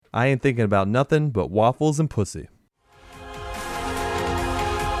I ain't thinking about nothing but waffles and pussy.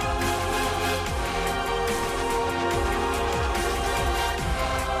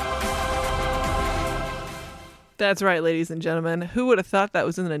 That's right, ladies and gentlemen. Who would have thought that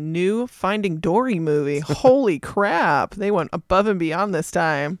was in a new Finding Dory movie? Holy crap. They went above and beyond this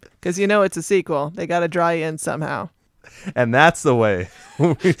time. Because you know it's a sequel. They got to draw you in somehow. And that's the way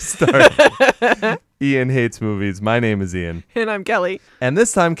we start. Ian Hates Movies. My name is Ian. And I'm Kelly. And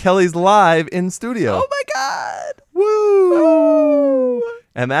this time, Kelly's live in studio. Oh my God. Woo! Woo!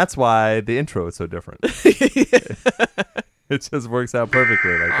 And that's why the intro is so different. It just works out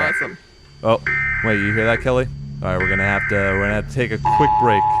perfectly like that. Awesome. Oh, wait, you hear that, Kelly? All right, we're gonna have to take a quick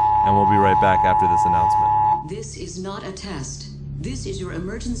break, and we'll be right back after this announcement. This is not a test. This is your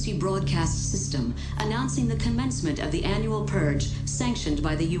emergency broadcast system announcing the commencement of the annual purge sanctioned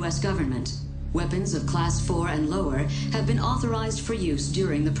by the U.S. government. Weapons of Class 4 and lower have been authorized for use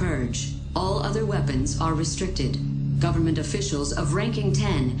during the purge. All other weapons are restricted. Government officials of ranking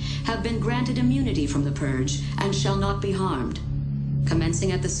 10 have been granted immunity from the purge and shall not be harmed.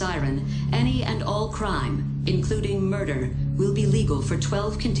 Commencing at the siren, any and all crime, including murder, will be legal for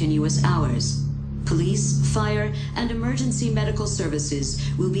 12 continuous hours. Police, fire, and emergency medical services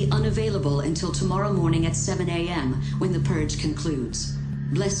will be unavailable until tomorrow morning at 7 a.m. when the purge concludes.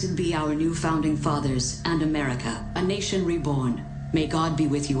 Blessed be our new founding fathers and America, a nation reborn. May God be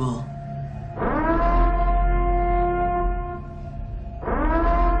with you all.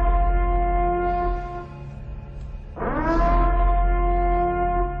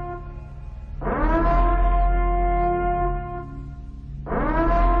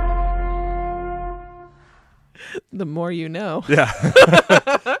 The more you know. Yeah.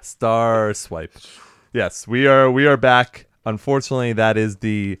 Star swipe. Yes, we are back. Unfortunately, that is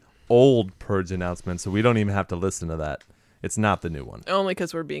the old purge announcement, so we don't even have to listen to that. It's not the new one. Only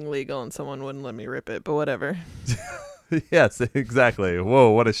because we're being legal and someone wouldn't let me rip it, but whatever. Yes, exactly. Whoa,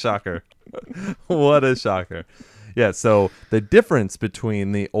 what a shocker. What a shocker. Yeah, so the difference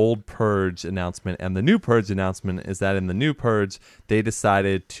between the old purge announcement and the new purge announcement is that in the new purge, they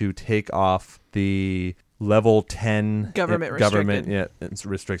decided to take off the level 10 government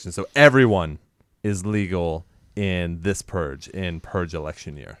restrictions. So everyone is legal in this purge, in purge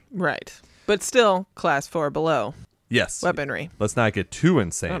election year. Right. But still, Class 4 below. Yes. Weaponry. Let's not get too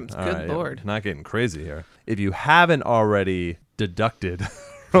insane. Good Lord. Not getting crazy here. If you haven't already deducted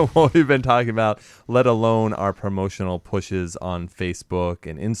from what we've been talking about, let alone our promotional pushes on Facebook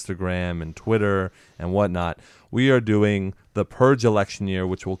and Instagram and Twitter and whatnot, we are doing the purge election year,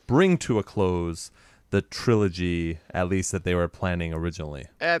 which will bring to a close the trilogy, at least that they were planning originally.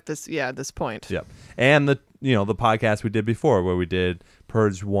 At this point. Yep. And the podcast we did before, where we did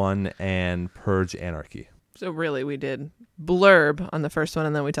Purge 1 and Purge Anarchy. So really, we did Blurb on the first one,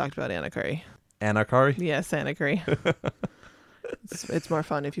 and then we talked about Anarchy. Anarchy? Yes, Anarchy. It's more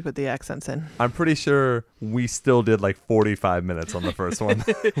fun if you put the accents in. I'm pretty sure we still did like 45 minutes on the first one.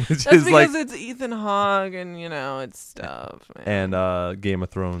 That's because it's Ethan Hawke and, it's stuff. Man. And Game of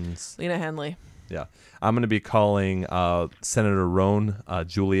Thrones. Lena Headey. Yeah. I'm going to be calling Senator Roan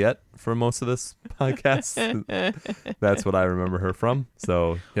Juliet for most of this podcast. That's what I remember her from.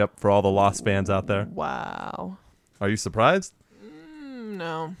 So, yep, for all the Lost fans out there. Wow. Are you surprised?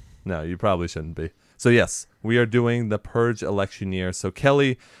 No. No, you probably shouldn't be. So, yes, we are doing the Purge election year. So,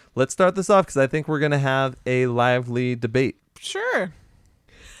 Kelly, let's start this off because I think we're going to have a lively debate. Sure.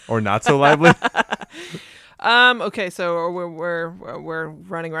 Or not so lively? Okay, so we're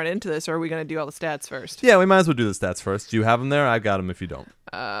running right into this, or are we going to do all the stats first? Yeah, we might as well do the stats first. Do you have them there? I've got them if you don't.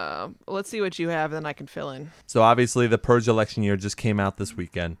 Let's see what you have, then I can fill in. So obviously the Purge election year just came out this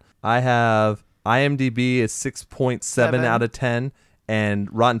weekend. I have IMDb is 6.7 out of 10,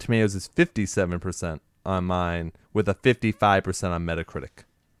 and Rotten Tomatoes is 57% on mine, with a 55% on Metacritic.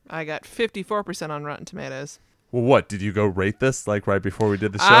 I got 54% on Rotten Tomatoes. Well, what? Did you go rate this like right before we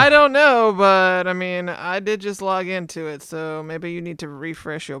did the show? I don't know, but I mean, I did just log into it, so maybe you need to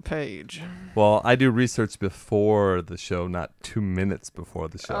refresh your page. Well, I do research before the show, not 2 minutes before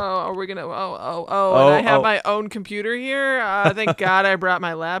the show. Oh, are we gonna? And I have my own computer here. Thank God I brought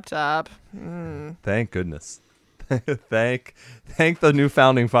my laptop. Thank goodness. thank the new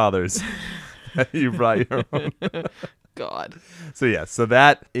founding fathers that you brought your own. God. So yeah, so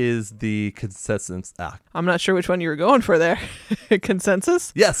that is the consensus. I'm not sure which one you were going for there.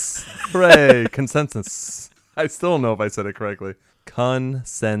 Consensus? Yes. Hooray. Consensus. I still don't know if I said it correctly.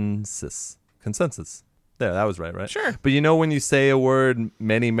 Consensus. There, that was right? Sure. But when you say a word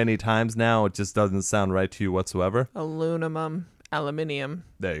many, many times now, it just doesn't sound right to you whatsoever. Aluminium.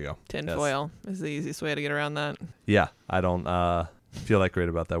 There you go. Tinfoil is the easiest way to get around that. Yeah, I don't feel that great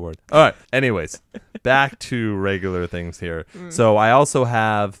about that word. All right. Anyways, back to regular things here. So I also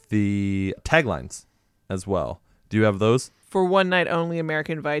have the taglines as well. Do you have those? For one night only,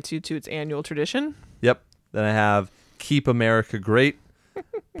 America invites you to its annual tradition. Yep. Then I have Keep America Great,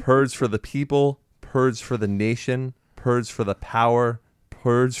 Purge for the People, Purge for the Nation, Purge for the Power,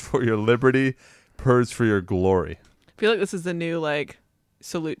 Purge for your liberty, Purge for your glory. I feel like this is the new, like,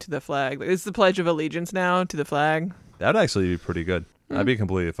 salute to the flag. Like, it's the Pledge of Allegiance now to the flag. That would actually be pretty good. I'd be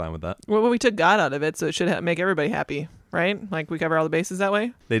completely fine with that. Well, we took God out of it, so it should make everybody happy, right? Like, we cover all the bases that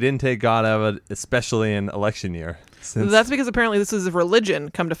way. They didn't take God out of it, especially in election year. Since That's because apparently this is a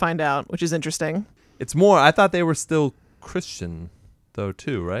religion, come to find out, which is interesting. it's more, I thought they were still Christian, though,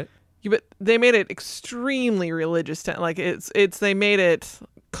 too, right? Yeah, but they made it extremely religious. Like, they made it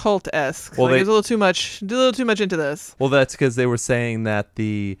cult-esque. Well, like, there's a little too much into this. Well, that's because they were saying that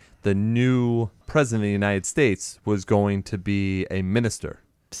the new president of the United States was going to be a minister.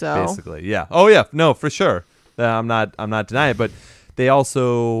 So Basically, yeah. Oh, yeah. No, for sure. I'm not denying it, but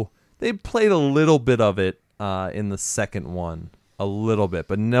they played a little bit of it in the second one, a little bit,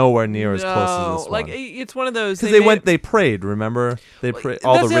 but nowhere near as close as this like one. it's one of those Because they prayed. Remember, they prayed.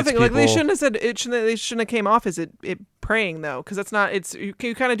 All that's the rich thing. people. Like, they shouldn't have said it. They shouldn't have came off as it praying though, because that's not. It's you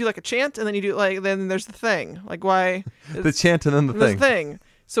kind of do like a chant, and then you do like then there's the thing. Like why the chant and then the there's thing. the thing.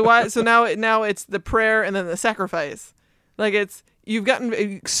 So why? So now it's the prayer and then the sacrifice. Like you've gotten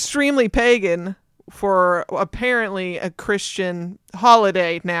extremely pagan for apparently a Christian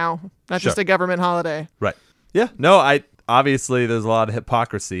holiday now, not just Sure. a government holiday. Right. Yeah. No, obviously there's a lot of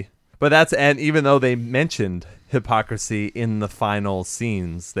hypocrisy. But and even though they mentioned hypocrisy in the final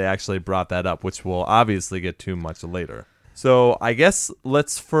scenes, they actually brought that up, which we'll obviously get to much later. So I guess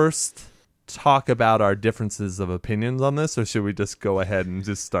let's first talk about our differences of opinions on this, or should we just go ahead and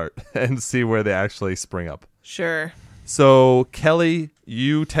just start and see where they actually spring up? Sure. So, Kelly,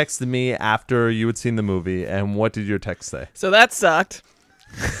 you texted me after you had seen the movie, and what did your text say? So that sucked.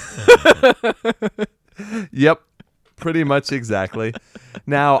 Yep, pretty much exactly.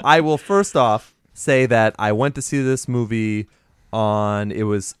 Now, I will first off say that I went to see this movie it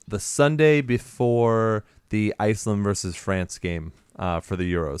was the Sunday before the Iceland versus France game for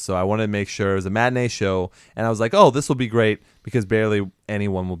the Euros. So I wanted to make sure it was a matinee show, and I was like, oh, this will be great because barely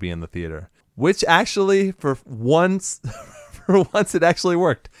anyone will be in the theater. Which actually, for once it actually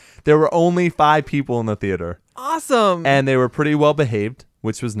worked. There were only 5 people in the theater. Awesome. And they were pretty well behaved,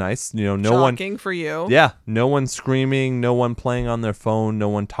 which was nice. You know, no one. Shocking for you. Yeah, no one screaming, no one playing on their phone, no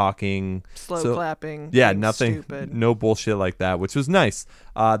one talking. Slow clapping. Yeah, being nothing, Stupid. no bullshit like that, which was nice.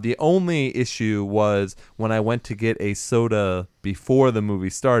 The only issue was when I went to get a soda before the movie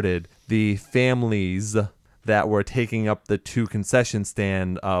started, the families that were taking up the 2 concession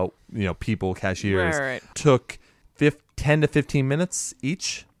stand, people, cashiers, Right. took 10 to 15 minutes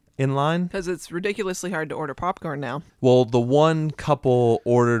each in line. Because it's ridiculously hard to order popcorn now. Well, the one couple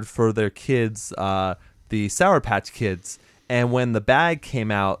ordered for their kids, the Sour Patch Kids, and when the bag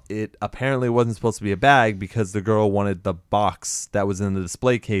came out, it apparently wasn't supposed to be a bag because the girl wanted the box that was in the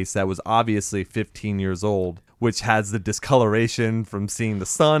display case that was obviously 15 years old, which has the discoloration from seeing the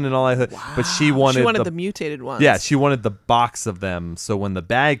sun and all that. Wow. But she wanted the mutated ones. Yeah, she wanted the box of them. So when the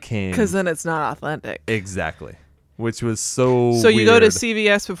bag came, because then it's not authentic. Exactly. Which was so you go to weird.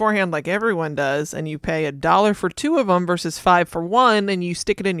 CVS beforehand like everyone does, and you pay $1 for 2 of them versus 5 for 1, and you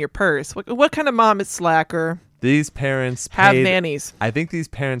stick it in your purse. What kind of mom is slacker? These parents Have paid, nannies. I think these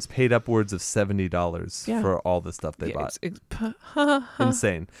parents paid upwards of $70 for all the stuff they bought.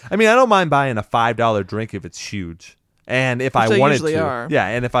 Insane. I mean, I don't mind buying a $5 drink if it's huge. And if I they wanted usually to, are. yeah,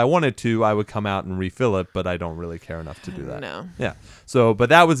 and if I wanted to, I would come out and refill it, but I don't really care enough to do that. No. Yeah. So, but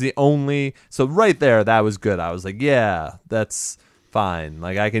that was the only, so right there, that was good. I was like, yeah, that's fine.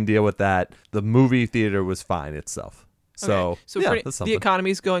 Like, I can deal with that. The movie theater was fine itself. So, yeah, that's the something.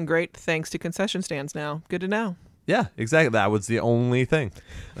 economy's going great thanks to concession stands now. Good to know. Yeah, exactly. That was the only thing.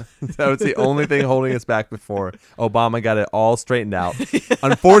 That was the only thing holding us back before Obama got it all straightened out.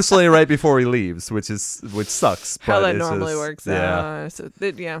 Unfortunately, right before he leaves, which sucks. How but that it's normally just, works. Yeah.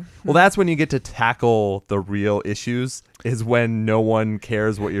 Yeah. Well, that's when you get to tackle the real issues. Is when no one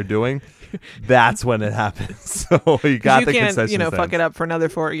cares what you're doing. That's when it happens. So you got the concession can't, fuck stands. it up for another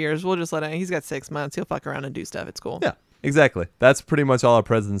 4 years. We'll just let him. He's got 6 months. He'll fuck around and do stuff. It's cool. Yeah. Exactly. That's pretty much all our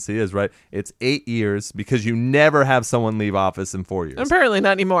presidency is, right? It's 8 years because you never have someone leave office in 4 years. Apparently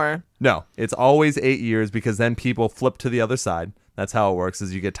not anymore. No, it's always 8 years because then people flip to the other side. That's how it works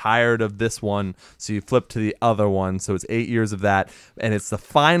is you get tired of this one, so you flip to the other one. So it's 8 years of that. And it's the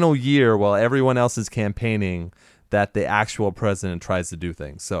final year while everyone else is campaigning that the actual president tries to do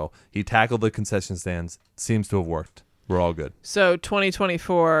things. So he tackled the concession stands. Seems to have worked. We're all good. So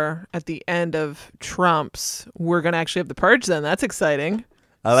 2024, at the end of Trump's, we're going to actually have the purge then. That's exciting.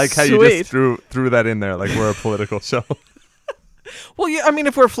 I like how you Sweet. just threw that in there like we're a political show. Well, yeah, I mean,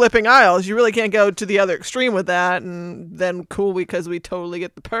 if we're flipping aisles, you really can't go to the other extreme with that, and then cool because we totally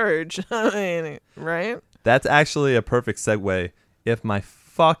get the purge. I mean, right? That's actually a perfect segue. If my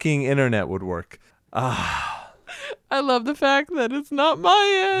fucking internet would work. I love the fact that it's not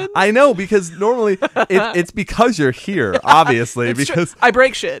my end. I know, because normally it's because you're here, obviously. It's true. Because I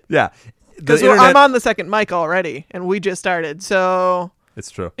break shit. yeah, the Because internet. I'm on the second mic already, and we just started, so It's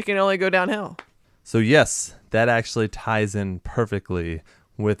true. it can only go downhill. So yes, that actually ties in perfectly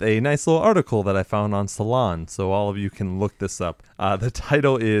with a nice little article that I found on Salon. So all of you can look this up. The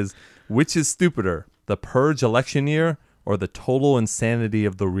title is "Which is Stupider, the Purge Election Year or the Total Insanity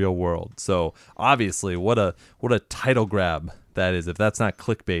of the Real World?" So obviously, what a title grab that is. If that's not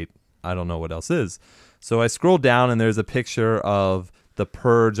clickbait, I don't know what else is. So I scroll down and there's a picture of the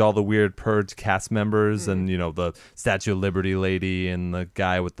Purge, all the weird Purge cast members, and the Statue of Liberty lady and the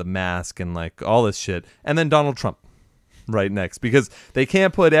guy with the mask and like all this shit, and then Donald Trump right next, because they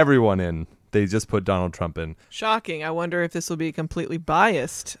can't put everyone in. They just put Donald Trump in. Shocking. I wonder if this will be a completely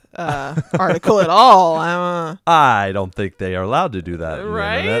biased article at all. I don't think they are allowed to do that. on the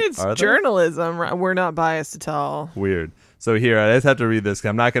Right? internet, It's are they? journalism. We're not biased at all. Weird. So here, I just have to read this.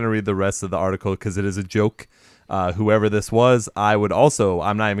 I'm not going to read the rest of the article because it is a joke. Whoever this was, I'm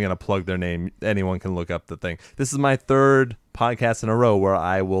not even going to plug their name. Anyone can look up the thing. This is my third podcast in a row where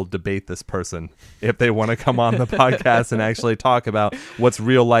I will debate this person if they want to come on the podcast and actually talk about what's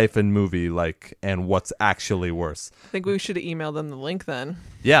real life and movie like and what's actually worse. I think we should email them the link then.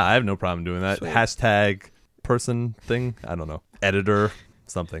 Yeah, I have no problem doing that. Sweet. Hashtag person thing. I don't know. Editor.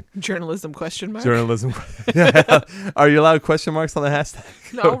 Something. Journalism question mark? Journalism. Yeah. Are you allowed question marks on the hashtag?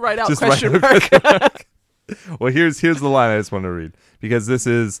 No, write out Just question write mark. out question mark. Well, here's the line I just want to read, because this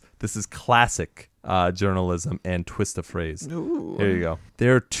is classic journalism and twist of phrase. Ooh. Here you go.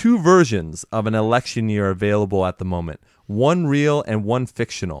 There are two versions of an election year available at the moment, one real and one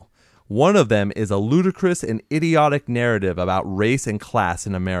fictional. One of them is a ludicrous and idiotic narrative about race and class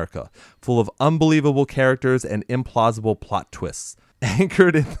in America, full of unbelievable characters and implausible plot twists,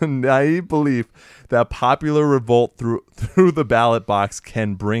 anchored in the naive belief that popular revolt through the ballot box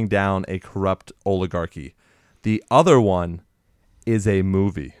can bring down a corrupt oligarchy. The other one is a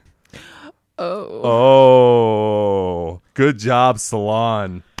movie. Oh, good job,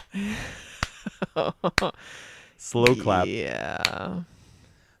 Salon. Slow clap. Yeah.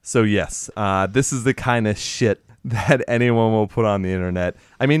 So yes, this is the kind of shit that anyone will put on the internet.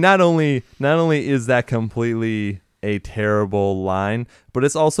 I mean, not only is that completely a terrible line, but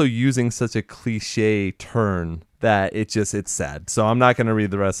it's also using such a cliche turn that it's sad. So I'm not going to read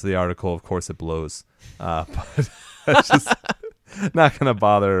the rest of the article. Of course, it blows, but it's just not going to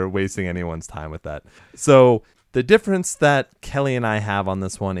bother wasting anyone's time with that. So the difference that Kelly and I have on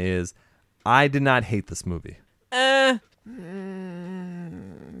this one is I did not hate this movie.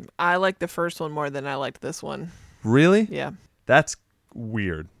 I like the first one more than I liked this one. Really? Yeah. That's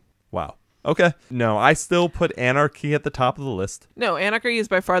weird. Wow. Okay. No, I still put Anarchy at the top of the list. No, Anarchy is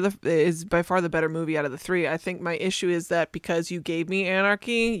by far the better movie out of the three. I think my issue is that because you gave me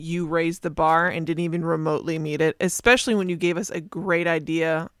Anarchy, you raised the bar and didn't even remotely meet it, especially when you gave us a great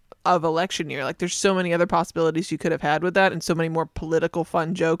idea of election year. Like, there's so many other possibilities you could have had with that, and so many more political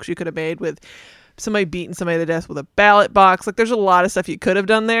fun jokes you could have made with somebody beating somebody to death with a ballot box. Like, there's a lot of stuff you could have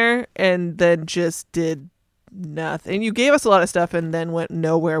done there and then just did nothing. And you gave us a lot of stuff and then went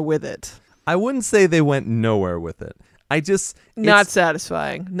nowhere with it. I wouldn't say they went nowhere with it. Not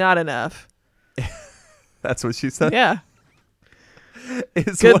satisfying. Not enough. That's what she said? Yeah.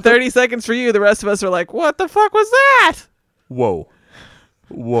 It's Good what- 30 seconds for you. The rest of us are like, what the fuck was that? Whoa.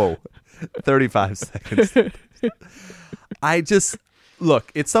 35 seconds.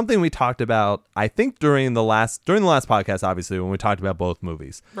 Look, it's something we talked about, I think, during the last podcast, obviously, when we talked about both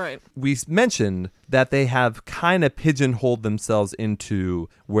movies. Right. We mentioned that they have kind of pigeonholed themselves into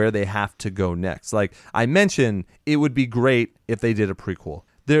where they have to go next. Like, I mentioned it would be great if they did a prequel.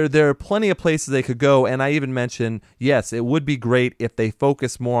 There are plenty of places they could go, and I even mentioned, yes, it would be great if they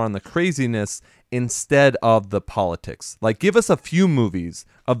focus more on the craziness instead of the politics. Like, give us a few movies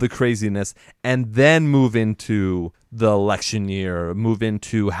of the craziness and then move into the election year, move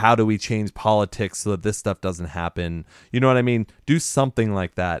into how do we change politics so that this stuff doesn't happen. You know what I mean? Do something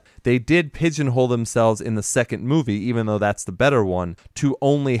like that. They did pigeonhole themselves in the second movie, even though that's the better one, to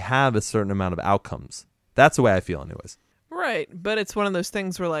only have a certain amount of outcomes. That's the way I feel anyways. Right. But it's one of those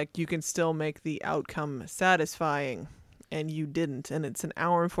things where, like, you can still make the outcome satisfying. and you didn't, and it's an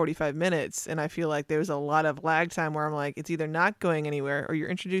hour and 45 minutes, and I feel like there's a lot of lag time where I'm like, it's either not going anywhere or you're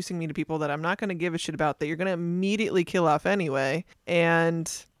introducing me to people that I'm not going to give a shit about that you're going to immediately kill off anyway,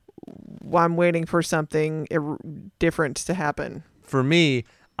 and I'm waiting for something different to happen. For me,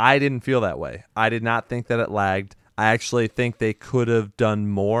 I didn't feel that way. I did not think that it lagged. I actually think they could have done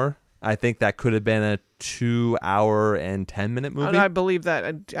more. I think that could have been a 2 hour and 10-minute movie. I believe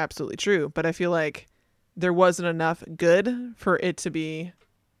that absolutely true, but I feel like there wasn't enough good for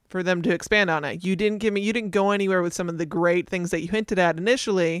them to expand on it. You didn't go anywhere with some of the great things that you hinted at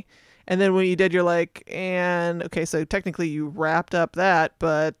initially, and then when you did, you're like, and okay, so technically you wrapped up that,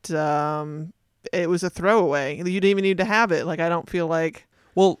 but it was a throwaway. You didn't even need to have it. Like, I don't feel like.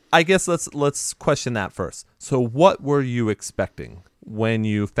 Well, I guess let's question that first. So what were you expecting when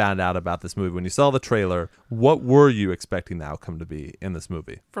you found out about this movie? When you saw the trailer, what were you expecting the outcome to be in this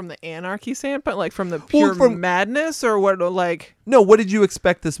movie? From the anarchy standpoint? Like from the pure madness, or what, like? No, what did you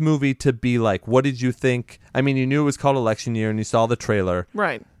expect this movie to be like? What did you think? I mean, you knew it was called Election Year and you saw the trailer.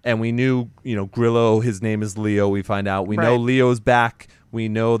 Right. And we knew, Grillo, his name is Leo, we find out. We know Leo's back. We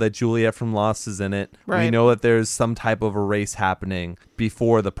know that Juliet from Lost is in it. Right. We know that there's some type of a race happening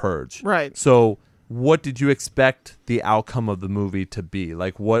before the Purge. Right. So what did you expect the outcome of the movie to be?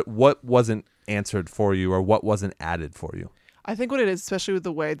 Like, what wasn't answered for you, or what wasn't added for you? I think what it is, especially with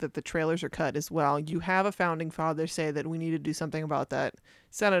the way that the trailers are cut as well, you have a founding father say that we need to do something about that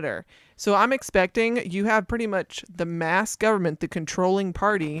senator. So I'm expecting you have pretty much the mass government, the controlling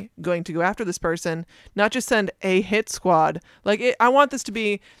party, going to go after this person, not just send a hit squad. I want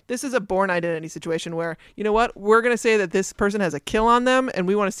this is a Bourne Identity situation where, you know what, we're going to say that this person has a kill on them, and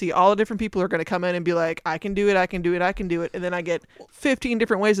we want to see all the different people who are going to come in and be like, I can do it, I can do it, I can do it. And then I get 15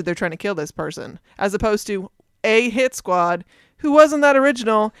 different ways that they're trying to kill this person, as opposed to a hit squad who wasn't that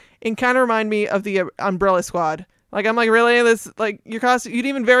original and kind of remind me of the Umbrella Squad. Like, I'm like, really? This, like, your costume, you didn't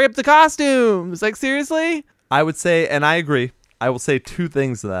even vary up the costumes. Like, seriously? I would say, and I agree, I will say two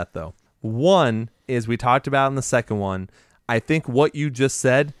things to that, though. One is, we talked about in the second one, I think what you just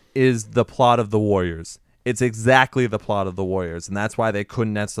said is the plot of The Warriors. It's exactly the plot of The Warriors, and that's why they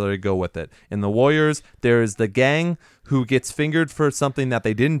couldn't necessarily go with it. In The Warriors, there is the gang who gets fingered for something that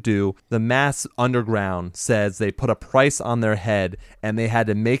they didn't do. The mass underground says they put a price on their head, and they had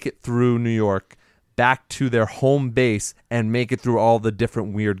to make it through New York back to their home base and make it through all the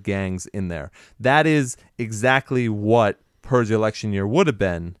different weird gangs in there. That is exactly what Purge Election Year would have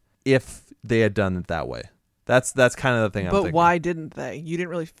been if they had done it that way. That's kind of the thing I'm thinking. But why didn't they? You didn't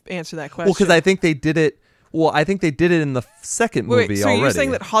really answer that question. Well, because I think they did it. Well, I think they did it in the second movie so already. You're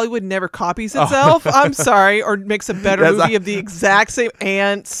saying that Hollywood never copies itself? I'm sorry, or makes a better movie of the exact same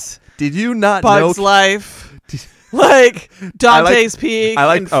Ants. Did you not Bugs know? Life, like Dante's Peak,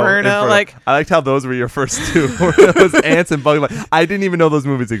 Inferno. Inferno. Like, I liked how those were your first two. It was Ants and Bugs Life. I didn't even know those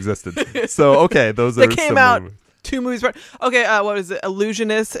movies existed. So okay, those are. They came out movies. 2 movies. Okay, what is it?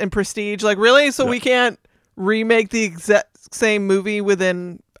 Illusionist and Prestige. Like, really? So we can't remake the exact same movie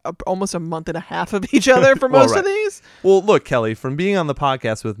within almost a month and a half of each other for most of these? Well, look, Kelly, from being on the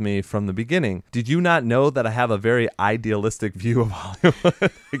podcast with me from the beginning, did you not know that I have a very idealistic view of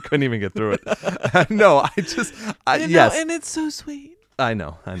Hollywood? I couldn't even get through it. No, yes. And it's so sweet. I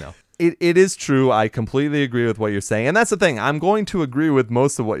know. It is true. I completely agree with what you're saying. And that's the thing. I'm going to agree with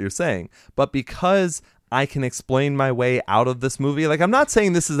most of what you're saying. But because I can explain my way out of this movie. Like, I'm not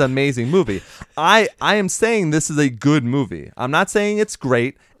saying this is an amazing movie. I am saying this is a good movie. I'm not saying it's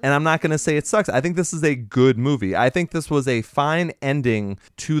great, and I'm not going to say it sucks. I think this is a good movie. I think this was a fine ending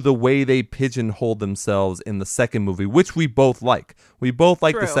to the way they pigeonholed themselves in the second movie, which we both like. We both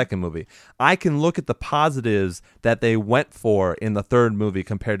like the second movie. I can look at the positives that they went for in the third movie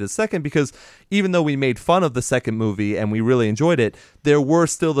compared to the second, because even though we made fun of the second movie and we really enjoyed it, there were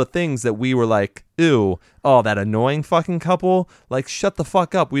still the things that we were like, ew, oh, that annoying fucking couple, like, shut the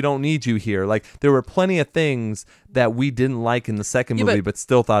fuck up, we don't need you here. Like, there were plenty of things that we didn't like in the second movie, but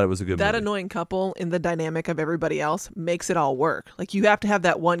still thought it was a good movie. That annoying couple in the dynamic of everybody else makes it all work. Like, you have to have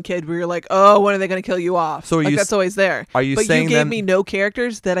that one kid where you're like, oh, when are they going to kill you off? So like, that's always there. Are you but saying you gave me no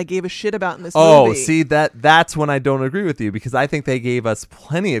characters that I gave a shit about in this movie. Oh, see, that's when I don't agree with you, because I think they gave us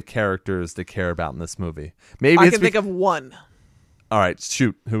plenty of characters to care about in this movie. Maybe I can think of one. All right,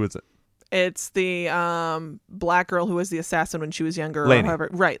 shoot. Who is it? It's the black girl who was the assassin when she was younger. Lainey. Or however.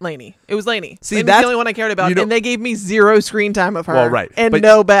 Right, Lainey. It was Lainey. See, Lainey's that's the only one I cared about, and they gave me 0 screen time of her. Well, right. And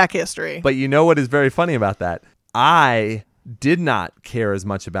no back history. But you know what is very funny about that? I did not care as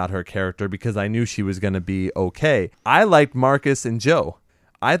much about her character because I knew she was going to be okay. I liked Marcus and Joe.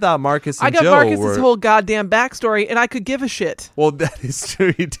 I thought Marcus and I got Joe Marcus's were... whole goddamn backstory, and I could give a shit. Well, that is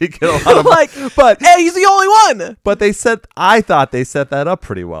true. He did get a lot of... Like, but hey, he's the only one. But I thought they set that up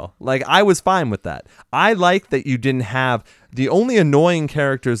pretty well. Like, I was fine with that. I like that you didn't have... The only annoying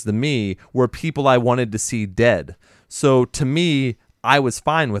characters to me were people I wanted to see dead. So, to me, I was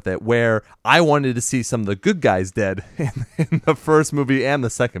fine with it, where I wanted to see some of the good guys dead in the first movie and the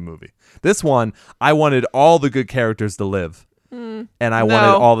second movie. This one, I wanted all the good characters to live. And I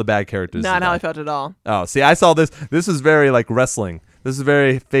wanted all the bad characters to die. Not how I felt at all. Oh, see, I saw this. This was very like wrestling. This is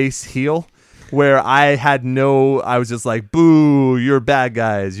very face heel, where I was just like, boo, you're bad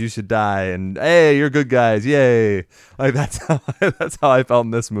guys. You should die. And hey, you're good guys. Yay. Like that's how I felt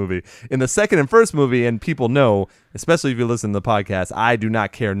in this movie. In the second and first movie, and people know, especially if you listen to the podcast, I do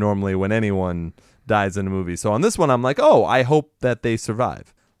not care normally when anyone dies in a movie. So on this one, I'm like, oh, I hope that they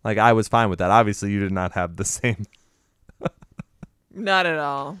survive. Like, I was fine with that. Obviously, you did not have the same... Not at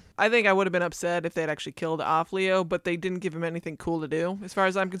all. I think I would have been upset if they'd actually killed off Leo, but they didn't give him anything cool to do, as far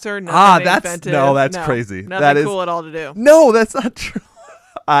as I'm concerned. That's crazy. Nothing That is cool at all to do. No, that's not true.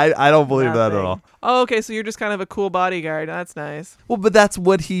 I don't believe that at all. Oh, okay, so you're just kind of a cool bodyguard. That's nice. Well, but that's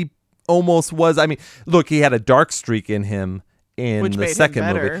what he almost was. I mean, look, he had a dark streak in him in Which the made second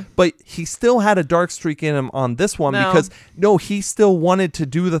him movie, better. but he still had a dark streak in him on this one because he still wanted to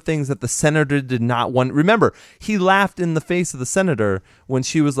do the things that the senator did not want. Remember, he laughed in the face of the senator when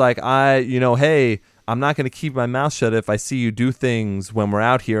she was like, hey, I'm not going to keep my mouth shut if I see you do things when we're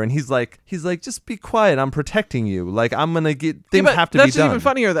out here. And he's like, just be quiet. I'm protecting you. Like, I'm going to get things have to be done. That's even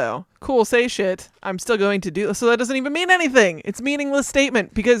funnier though. Cool, say shit. I'm still going to do. So that doesn't even mean anything. It's a meaningless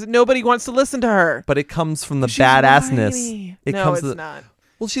statement because nobody wants to listen to her. But it comes from the She's badassness. whiny. No, it's not.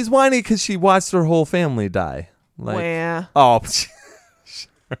 Well, she's whiny because she watched her whole family die. Like, Wah. Oh,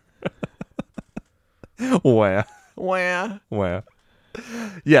 Wah. Wah. Wah.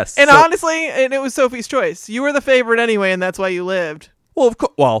 Yes. And honestly, and it was Sophie's choice. You were the favorite anyway, and that's why you lived. Well, of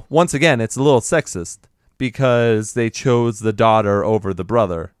course. Well, once again, it's a little sexist because they chose the daughter over the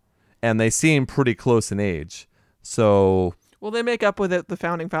brother, and they seem pretty close in age. So. Well, they make up with it, the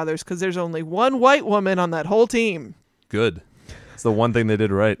founding fathers, because there's only one white woman on that whole team. Good. It's the one thing they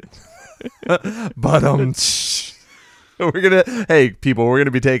did right. But hey people, we're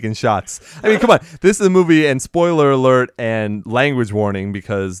gonna be taking shots. I mean, come on, this is a movie, and spoiler alert and language warning,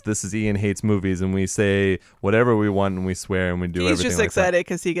 because this is Ian Hates Movies, and we say whatever we want, and we swear, and we do everything. He's just like excited that.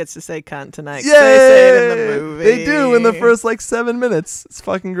 because he gets to say cunt tonight. Yay! They say it in the movie. They do in the first 7 minutes. It's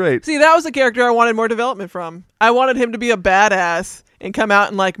fucking great. See, that was a character I wanted more development from. I wanted him to be a badass and come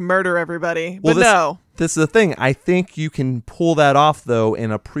out and murder everybody. But no. This is the thing. I think you can pull that off though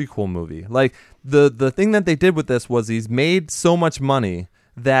in a prequel movie. Like the thing that they did with this was he's made so much money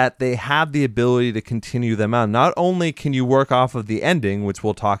that they have the ability to continue them out. Not only can you work off of the ending, which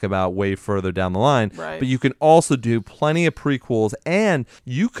we'll talk about way further down the line, right, but you can also do plenty of prequels, and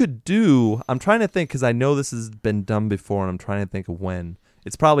you could do, I'm trying to think because I know this has been done before and I'm trying to think of when.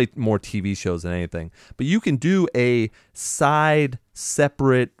 It's probably more TV shows than anything. But you can do a side,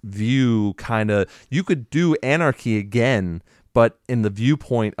 separate view kind of... You could do Anarchy again, but in the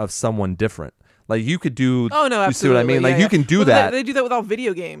viewpoint of someone different. Like, you could do... Oh, no, absolutely. You see what I mean? Like, you can do that. They do that with all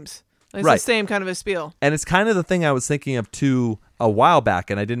video games. It's right. the same kind of a spiel. And it's kind of the thing I was thinking of, too, a while back,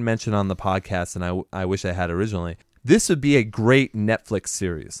 and I didn't mention on the podcast, and I wish I had originally. This would be a great Netflix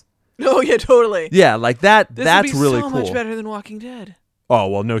series. Oh, yeah, totally. Yeah, like that. That's really cool. cool. So much better than Walking Dead. Oh,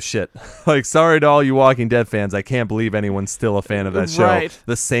 well, no shit. Like, sorry to all you Walking Dead fans. I can't believe anyone's still a fan of that show. Right.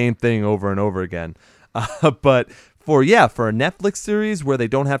 The same thing over and over again. But for a Netflix series where they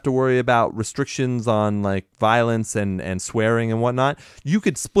don't have to worry about restrictions on like violence and swearing and whatnot, you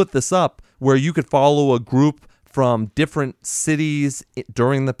could split this up where you could follow a group from different cities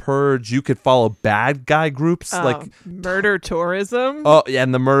during the purge. You could follow bad guy groups like murder tourism. Oh, yeah,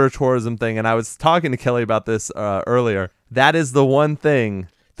 and the murder tourism thing. And I was talking to Kelly about this earlier. That is the one thing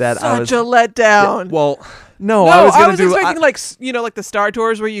that Such a letdown. Yeah, well, no, I was going to do expecting like the Star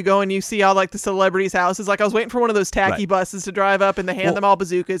Tours where you go and you see all like the celebrities' houses. Like I was waiting for one of those tacky buses to drive up and they hand them all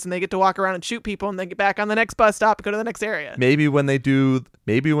bazookas and they get to walk around and shoot people and they get back on the next bus stop and go to the next area. Maybe when they do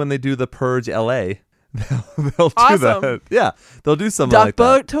the Purge LA, they'll do awesome. that. Yeah, they'll do something Duck like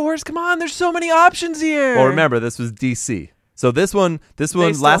boat that. tours. Come on, there's so many options here. Well, remember this was DC. So this one, they still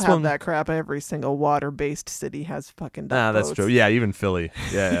last have one. That crap. Every single water-based city has fucking duck that's boats. true. Yeah, even Philly.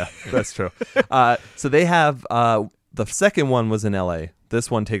 Yeah, that's true. So they have the second one was in LA.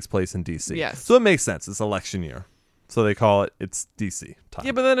 This one takes place in DC. Yes. So it makes sense. It's election year, so they call it's DC time.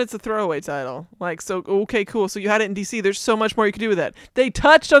 Yeah, but then it's a throwaway title. Like, so okay, cool. So you had it in DC. There's so much more you could do with that. They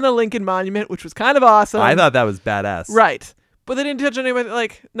touched on the Lincoln Monument, which was kind of awesome. I thought that was badass. Right. But they didn't touch anybody,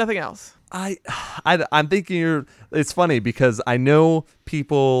 like, nothing else. I'm thinking it's funny because I know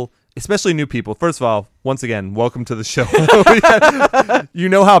people, especially new people. First of all, once again, welcome to the show. You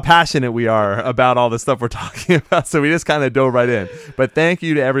know how passionate we are about all the stuff we're talking about, so we just kind of dove right in. But thank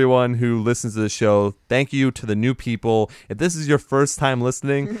you to everyone who listens to the show. Thank you to the new people. If this is your first time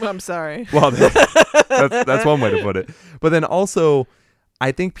listening, I'm sorry. Well, that's one way to put it. But then also,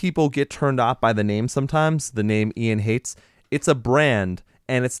 I think people get turned off by the name sometimes, the name Ian Hates. It's a brand.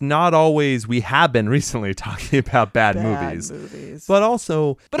 And it's not always, we have been recently talking about bad movies. But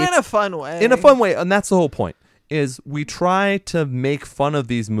also... But in a fun way. In a fun way. And that's the whole point, is we try to make fun of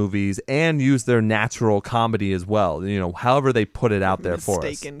these movies and use their natural comedy as well. You know, however they put it out there for us.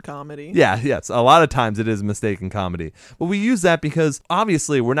 Mistaken comedy. Yeah, yes. A lot of times it is mistaken comedy. But we use that because,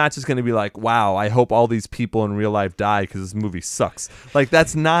 obviously, we're not just going to be like, wow, I hope all these people in real life die because this movie sucks. Like,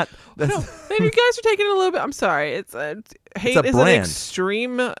 that's not... No, maybe you guys are taking it a little bit... I'm sorry. Hate is an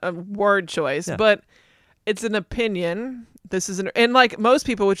extreme word choice, but it's an opinion. This is and like most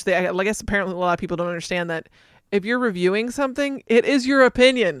people, which I guess apparently a lot of people don't understand that if you're reviewing something, it is your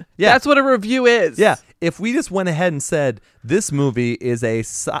opinion. Yeah. That's what a review is. Yeah. If we just went ahead and said this movie is a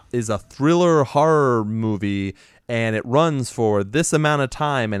thriller horror movie and it runs for this amount of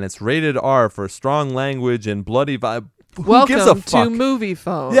time and it's rated R for strong language and bloody vibe. Welcome to Movie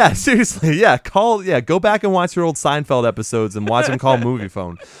Phone. Yeah, seriously. Yeah, go back and watch your old Seinfeld episodes and watch them call Movie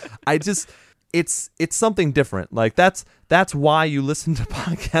Phone. It's something different. Like that's why you listen to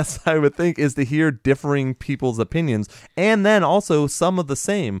podcasts, I would think, is to hear differing people's opinions and then also some of the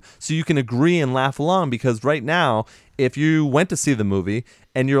same so you can agree and laugh along, because right now, if you went to see the movie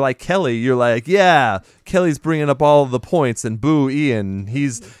and you're like Kelly, you're like, yeah, Kelly's bringing up all of the points and boo Ian.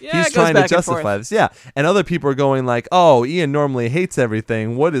 He's trying to justify this. Yeah. And other people are going like, oh, Ian normally hates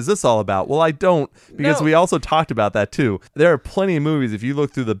everything. What is this all about? Well, I don't, because we also talked about that too. There are plenty of movies, if you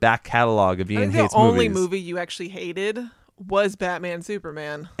look through the back catalog of Ian Hates movies. The only movie you actually hated was Batman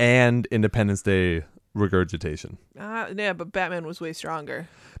Superman. And Independence Day regurgitation. Yeah, but Batman was way stronger.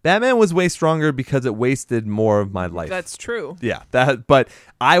 Batman was way stronger because it wasted more of my life. That's true. Yeah, but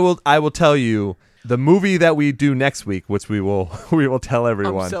I will tell you the movie that we do next week, which we will tell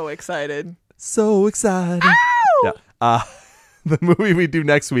everyone. I'm so excited. So excited. Ow! Yeah. The movie we do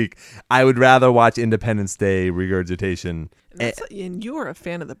next week, I would rather watch Independence Day regurgitation. And you are a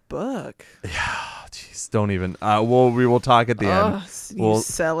fan of the book. Yeah, jeez, don't even. We will talk at the end. You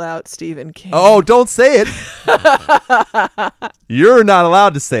sell out Stephen King. Oh, don't say it. You're not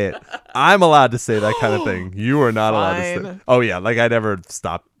allowed to say it. I'm allowed to say that kind of thing. You are not allowed to say it. Oh, yeah, like I never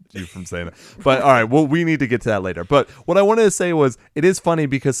stopped you from saying it. But all right, well, we need to get to that later. But what I wanted to say was, it is funny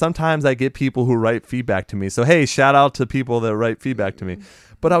because sometimes I get people who write feedback to me. So, hey, shout out to people that write feedback to me.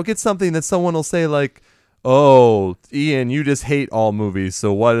 But I'll get something that someone will say like, oh, Ian, you just hate all movies,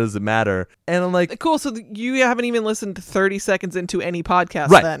 so what does it matter? And I'm like, cool, so you haven't even listened to 30 seconds into any podcast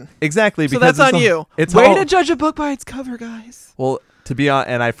then. Exactly. So that's on you. It's way to judge a book by its cover, guys. Well, to be honest,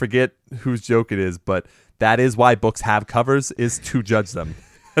 and I forget whose joke it is, but that is why books have covers, is to judge them.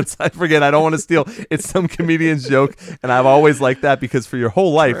 I forget. I don't want to steal. It's some comedian's joke, and I've always liked that because for your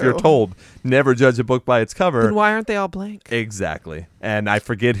whole life, you're told never judge a book by its cover. Then why aren't they all blank? Exactly. And I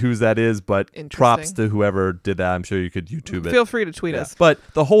forget whose that is, but props to whoever did that. I'm sure you could YouTube it. Feel free to tweet us. But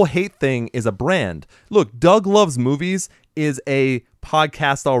the whole hate thing is a brand. Look, Doug Loves Movies is a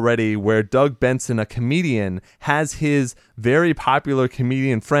podcast already where Doug Benson, a comedian, has his very popular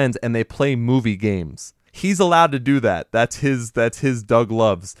comedian friends, and they play movie games. He's allowed to do that. That's his Doug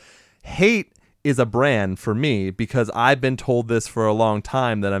Loves. Hate is a brand for me because I've been told this for a long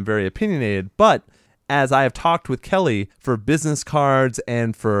time that I'm very opinionated. But as I have talked with Kelly for business cards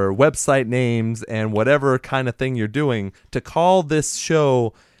and for website names and whatever kind of thing you're doing, to call this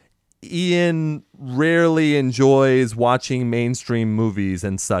show Ian rarely enjoys watching mainstream movies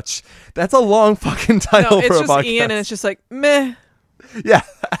and such, that's a long fucking title for a podcast. It's just Ian and it's just like, meh. Yeah.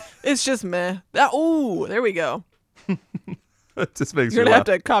 It's just meh. Ooh, there we go. It just makes You're going to have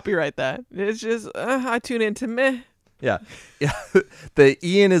to copyright that. It's just, I tune into meh. Yeah. The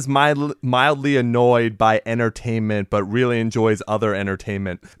Ian is mildly annoyed by entertainment, but really enjoys other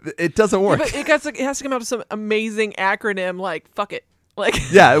entertainment. It doesn't work. Yeah, but it has to come out of some amazing acronym like, fuck it. Like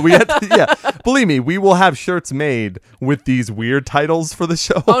yeah, believe me, we will have shirts made with these weird titles for the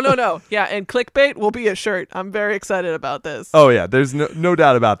show. Oh no. Yeah, and clickbait will be a shirt. I'm very excited about this. Oh yeah, there's no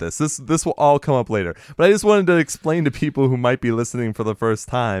doubt about this. This will all come up later. But I just wanted to explain to people who might be listening for the first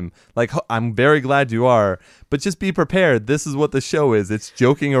time, like, I'm very glad you are, but just be prepared. This is what the show is. It's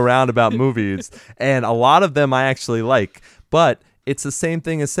joking around about movies, and a lot of them I actually like, but it's the same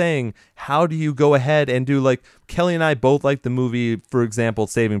thing as saying, how do you go ahead and do, like, Kelly and I both like the movie, for example,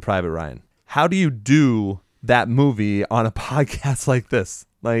 Saving Private Ryan. How do you do that movie on a podcast like this?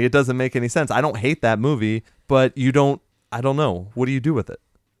 Like, it doesn't make any sense. I don't hate that movie, but I don't know. What do you do with it?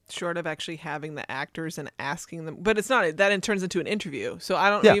 Short of actually having the actors and asking them, but it's not that. It turns into an interview, so I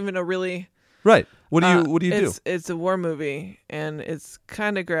don't Yeah. even know really. Right. What do you do? It's a war movie, and it's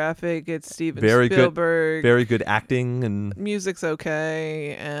kind of graphic. It's Steven Very Spielberg. Very good acting, and Music's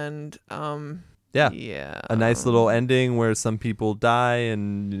okay, and yeah. A nice little ending where some people die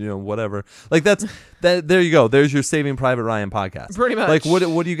and, whatever. Like, that. There you go. There's your Saving Private Ryan podcast. Pretty much. Like, what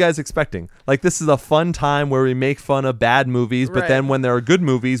are you guys expecting? Like, this is a fun time where we make fun of bad movies, but Right. then when there are good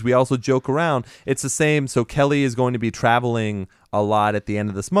movies, we also joke around. It's the same. So Kelly is going to be traveling a lot at the end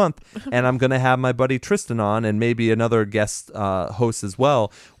of this month, and I'm going to have my buddy Tristan on, and maybe another guest host as well,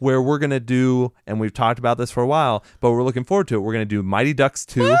 where we're going to do, and we've talked about this for a while, but we're looking forward to it. We're going to do Mighty Ducks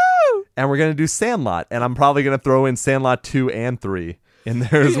 2. Woo! And we're going to do Sandlot. And I'm probably going to throw in Sandlot 2 and 3 in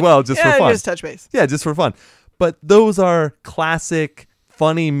there as well, just for fun. Just touch base. Yeah, just for fun. But those are classic,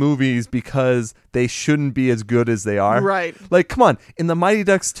 funny movies because they shouldn't be as good as they are. Right. Like, come on. In the Mighty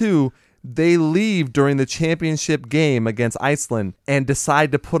Ducks 2, they leave during the championship game against Iceland and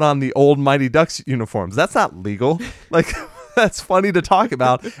decide to put on the old Mighty Ducks uniforms. That's not legal. Like... That's funny to talk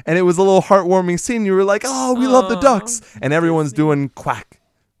about. And it was a little heartwarming scene. You were like, oh, we love the Ducks. And everyone's doing quack,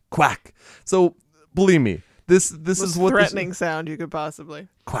 quack. So believe me, this is what threatening sound you could possibly.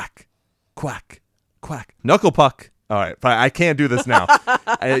 Quack, quack, quack. Knuckle puck. All right, fine. I can't do this now.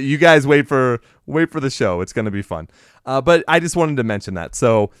 You guys wait for the show. It's going to be fun. But I just wanted to mention that.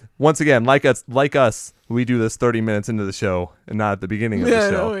 So once again, like us, we do this 30 minutes into the show and not at the beginning of the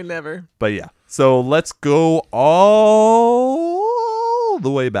show. No, we never. But yeah. So let's go all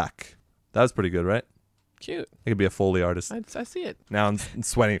the way back. That was pretty good, right? Cute. I could be a Foley artist. I see it. Now I'm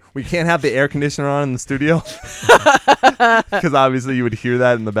sweating. We can't have the air conditioner on in the studio because obviously you would hear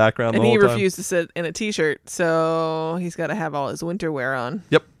that in the background And the he whole time. refused to sit in a t-shirt, so he's got to have all his winter wear on.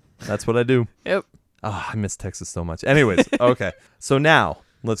 Yep. That's what I do. Yep. Oh, I miss Texas so much. Anyways, okay. So now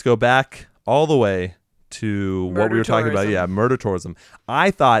let's go back all the way to what we were talking about. tourism. Yeah, murder tourism.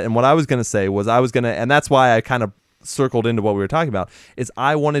 I thought, and what I was going to say was and that's why I kind of circled into what we were talking about, is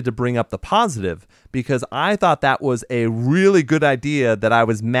I wanted to bring up the positive because I thought that was a really good idea that I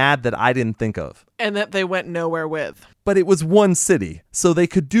was mad that I didn't think of. And that they went nowhere with. But it was one city, so they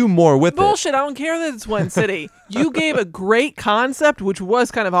could do more with it. Bullshit, I don't care that it's one city. You gave a great concept, which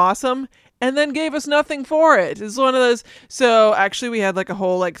was kind of awesome, and then gave us nothing for it. It's one of those. So actually we had like a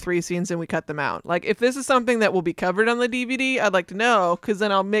whole 3 scenes and we cut them out. Like, if this is something that will be covered on the DVD, I'd like to know, because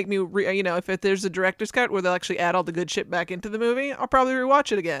then I'll make me, if there's a director's cut where they'll actually add all the good shit back into the movie, I'll probably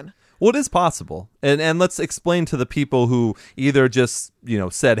rewatch it again. Well, it is possible. And let's explain to the people who either just,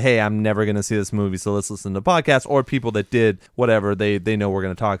 said, hey, I'm never going to see this movie, so let's listen to the podcast, or people that did whatever, they know we're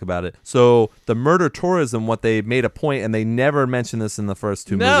going to talk about it. So the murder tourism, what they made a point, and they never mentioned this in the first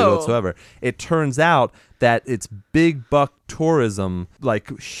 2 movies whatsoever. It turns out that it's big buck tourism,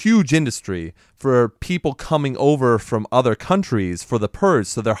 like huge industry for people coming over from other countries for the purge.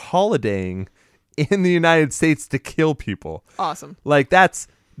 So they're holidaying in the United States to kill people. Awesome. Like that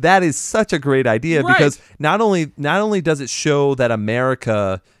is such a great idea, Right. because not only does it show that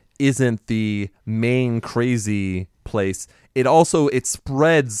America isn't the main crazy place, it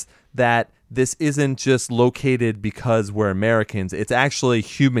spreads that this isn't just located because we're Americans. It's actually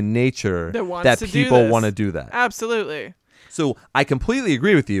human nature that people want to do that. Absolutely. So I completely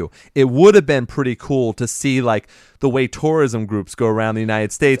agree with you. It would have been pretty cool to see the way tourism groups go around the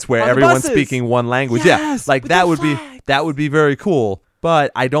United States where On the everyone's buses. speaking one language. Yes, yeah, with that the would flags. that would be very cool.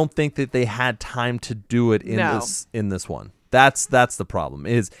 But I don't think that they had time to do it in No. this one. That's the problem.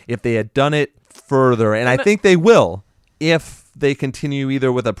 Is if they had done it further, and I think they will, if they continue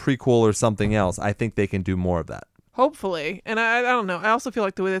either with a prequel or something else, I think they can do more of that. Hopefully. And I don't know. I also feel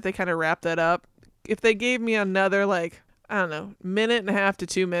like the way that they kind of wrap that up, if they gave me another, minute and a half to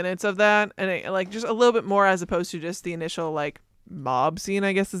 2 minutes of that, and just a little bit more as opposed to just the initial, mob scene,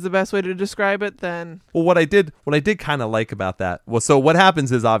 I guess is the best way to describe it, then... Well, what I did kind of like about that was, so what happens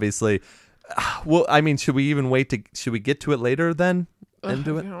is obviously, should we get to it later then and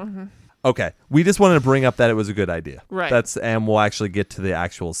do it? Okay. We just wanted to bring up that it was a good idea. Right. And we'll actually get to the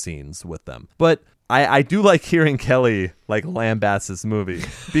actual scenes with them. But I do like hearing Kelly lambaste this movie,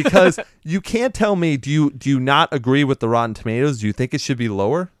 because you can't tell me, do you not agree with the Rotten Tomatoes? Do you think it should be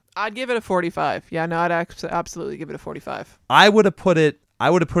lower? I'd give it a 45. Yeah, no, I'd absolutely give it a 45. I would have put it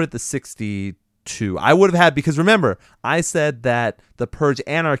the 62. I would have had, because remember, I said that The Purge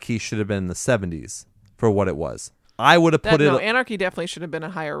Anarchy should have been in the 70s for what it was. I would have put it. No, Anarchy definitely should have been a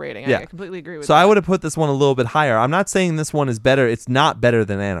higher rating. Yeah. I completely agree with So that. I would have put this one a little bit higher. I'm not saying this one is better. It's not better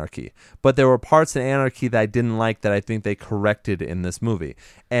than Anarchy. But there were parts in Anarchy that I didn't like that I think they corrected in this movie.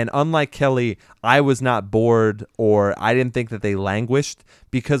 And unlike Kelly, I was not bored or I didn't think that they languished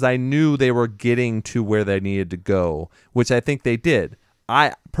because I knew they were getting to where they needed to go, which I think they did.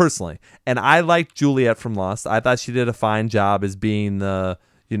 I personally. And I liked Juliet from Lost. I thought she did a fine job as being the,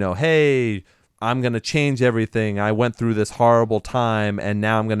 hey, I'm going to change everything. I went through this horrible time, and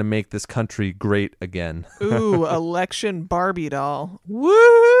now I'm going to make this country great again. Ooh, election Barbie doll.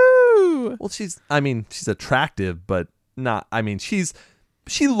 Woo! Well, she's attractive, but not,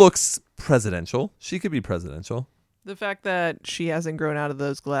 she looks presidential. She could be presidential. The fact that she hasn't grown out of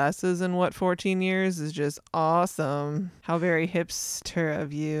those glasses in, 14 years is just awesome. How very hipster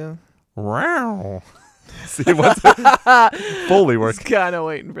of you. Wow. See, what's Foley work. Just kind of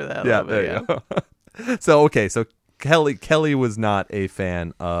waiting for that. Yeah, a little bit, there you go. So Kelly was not a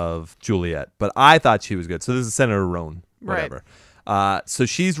fan of Juliet, but I thought she was good. So this is Senator Roan, whatever. Right. So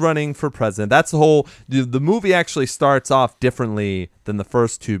she's running for president. That's the movie actually starts off differently than the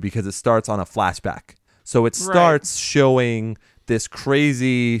first two because it starts on a flashback. So it starts showing this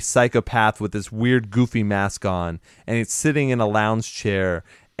crazy psychopath with this weird goofy mask on, and it's sitting in a lounge chair,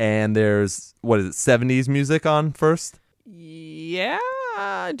 and there's 70s music on first? Yeah.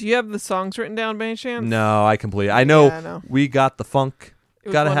 Do you have the songs written down by any chance? No, I know. We Got the Funk.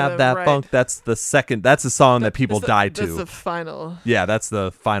 Gotta have that funk. That's the second. That's the song that people die to. That's the final. Yeah, that's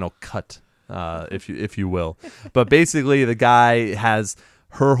the final cut, if you will. But basically, the guy has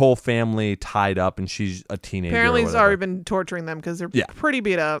her whole family tied up, and she's a teenager. Apparently, he's already been torturing them because they're pretty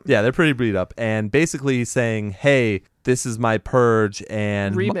beat up. Yeah, they're pretty beat up, and basically he's saying, "Hey, this is my purge,"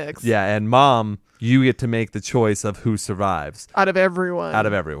 and remix. And Mom, you get to make the choice of who survives out of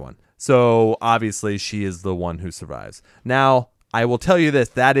everyone. So obviously, she is the one who survives. Now, I will tell you this: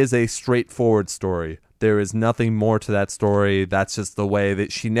 that is a straightforward story. There is nothing more to that story. That's just the way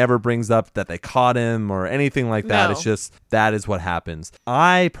that she never brings up that they caught him or anything like that. No. It's just that is what happens.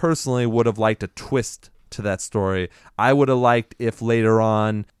 I personally would have liked a twist to that story. I would have liked if later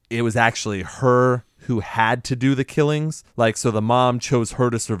on it was actually her who had to do the killings. Like, so the mom chose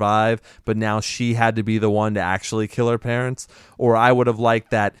her to survive, but now she had to be the one to actually kill her parents. Or I would have liked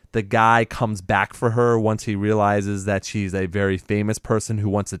that the guy comes back for her once he realizes that she's a very famous person who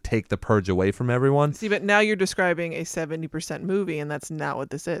wants to take the purge away from everyone. See, but now you're describing a 70% movie, and that's not what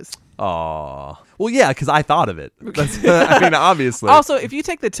this is. Oh, well, yeah, because I thought of it. Obviously. Also, if you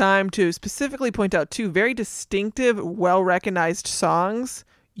take the time to specifically point out two very distinctive, well-recognized songs,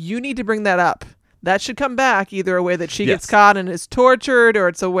 you need to bring that up. That should come back either a way that she gets caught and is tortured, or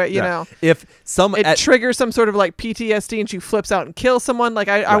it's a way, you know, if it triggers some sort of like PTSD and she flips out and kills someone. Like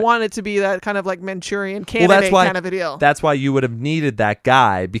I want it to be that kind of like Manchurian Candidate kind of a deal. That's why you would have needed that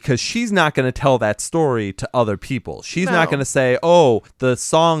guy, because she's not going to tell that story to other people. She's not going to say, "Oh, the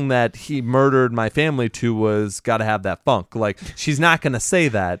song that he murdered my family to was Gotta Have That Funk." Like, she's not going to say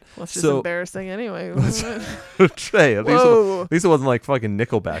that. Well, it's just embarrassing anyway. Trey, at least it wasn't like fucking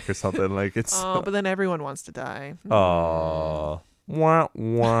Nickelback or something. Like, it's. But then everyone wants to die. Oh, wah,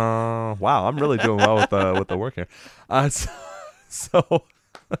 wah. Wow! I'm really doing well with the work here. So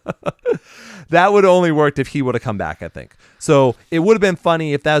that would have only worked if he would have come back, I think. So it would have been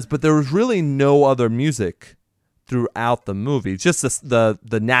funny if that was, but there was really no other music throughout the movie, just the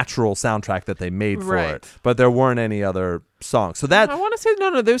natural soundtrack that they made for it. But there weren't any other songs. So that I want to say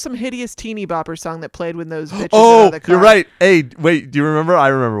no. There's some hideous teeny bopper song that played when those bitches. Out of the car. You're right. Hey, wait, do you remember? I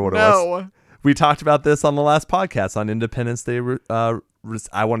remember what it was. No. We talked about this on the last podcast on Independence Day.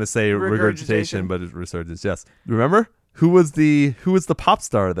 I want to say regurgitation, but it's resurgence. Yes, remember who was the pop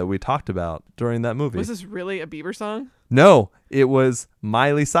star that we talked about during that movie? Was this really a Bieber song? No, it was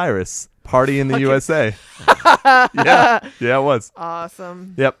Miley Cyrus. Party in the USA. yeah, it was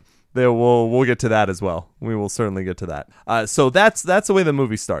awesome. Yep. We'll get to that as well. We will certainly get to that. So that's the way the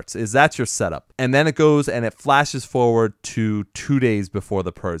movie starts. Is that's your setup, and then it goes and it flashes forward to 2 days before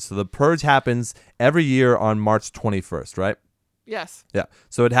the purge. So the purge happens every year on March 21st, right? Yes. Yeah.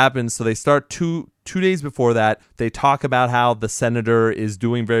 So it happens. So they start two days before that. They talk about how the senator is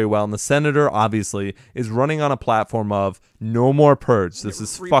doing very well, and the senator obviously is running on a platform of no more purge. This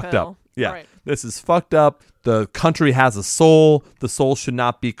is fucked up. Yeah. Right. This is fucked up. The country has a soul. The soul should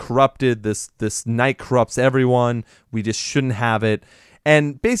not be corrupted. This night corrupts everyone. We just shouldn't have it.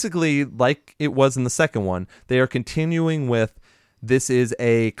 And basically, like it was in the second one, they are continuing with this is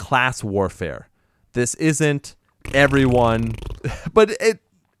a class warfare. This isn't everyone. But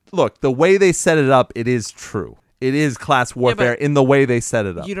look, the way they set it up, it is true. It is class warfare in the way they set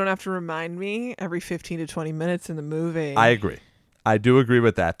it up. You don't have to remind me every 15 to 20 minutes in the movie. I agree. I do agree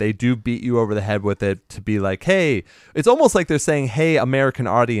with that. They do beat you over the head with it to be like, hey, it's almost like they're saying, hey, American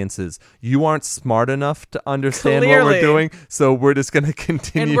audiences, you aren't smart enough to understand what we're doing, so we're just going to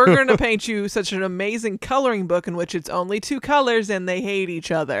continue. And we're going to paint you such an amazing coloring book in which it's only 2 colors and they hate each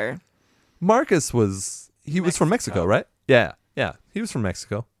other. Marcus was from Mexico, right? Yeah. He was from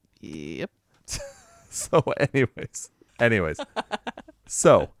Mexico. Yep. So anyways.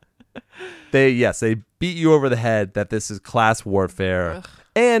 So they beat you over the head that this is class warfare. Ugh.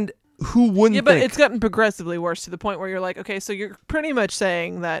 And who wouldn't think? Yeah, but it's gotten progressively worse to the point where you're like, okay, so you're pretty much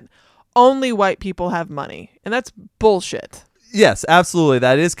saying that only white people have money. And that's bullshit. Yes, absolutely.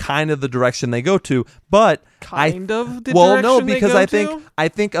 That is kind of the direction they go to, but I think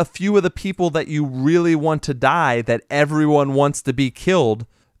a few of the people that you really want to die, that everyone wants to be killed,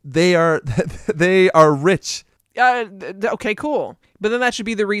 they are rich. Okay, cool. But then that should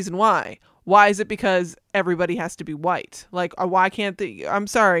be the reason why. Why is it because everybody has to be white? Like, why can't I'm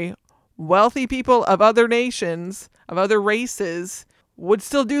sorry, wealthy people of other nations, of other races would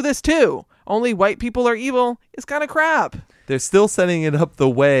still do this too. Only white people are evil is kind of crap. They're still setting it up the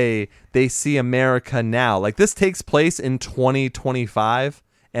way they see America now. Like, this takes place in 2025,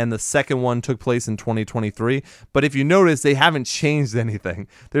 and the second one took place in 2023. But if you notice, they haven't changed anything.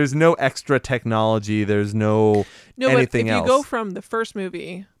 There's no extra technology. There's no anything else. If you go from the first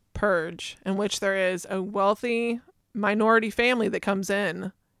movie, Purge, in which there is a wealthy minority family that comes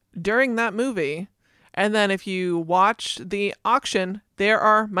in during that movie, and then if you watch the auction, there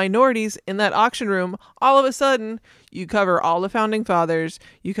are minorities in that auction room. All of a sudden, you cover all the founding fathers.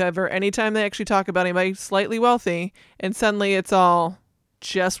 You cover any time they actually talk about anybody slightly wealthy, and suddenly it's all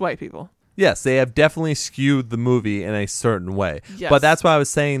just white people. Yes, they have definitely skewed the movie in a certain way. Yes. But that's why I was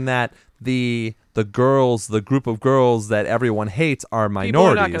saying that the group of girls that everyone hates are minorities. People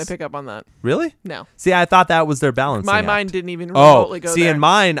are not going to pick up on that. Really? No. See, I thought that was their balance. My mind didn't even remotely go there. See, in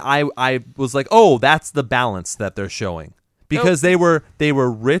mine, I was like, oh, that's the balance that they're showing. Because they were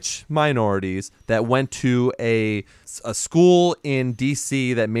rich minorities that went to a school in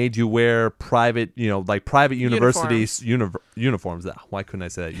DC that made you wear private universities uniforms. Why couldn't I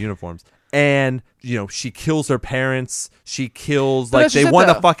say that? Uniforms. And, she kills her parents. She kills, they want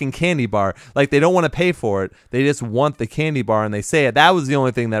a fucking candy bar. Like, they don't want to pay for it. They just want the candy bar, and they say it. That was the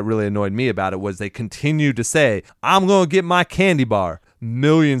only thing that really annoyed me about it, was they continued to say, I'm going to get my candy bar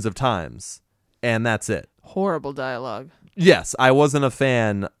millions of times. And that's it. Horrible dialogue. Yes, I wasn't a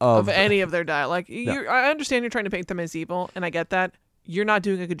fan of any of their dialogue. No. I understand you're trying to paint them as evil, and I get that. You're not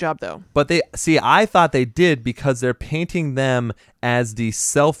doing a good job, though. But I thought they did, because they're painting them as the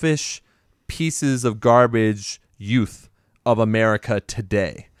selfish pieces of garbage youth of America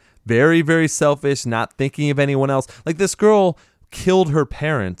today. Very, very selfish, not thinking of anyone else. Like, this girl killed her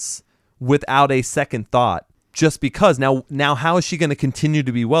parents without a second thought, just because. Now how is she going to continue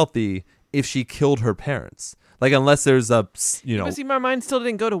to be wealthy if she killed her parents? Like, unless there's a, But see, my mind still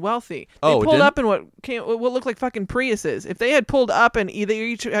didn't go to wealthy. They pulled up in what looked like fucking Priuses. If they had pulled up and either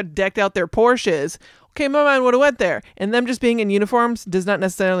each had decked out their Porsches, okay, my mind would have went there. And them just being in uniforms does not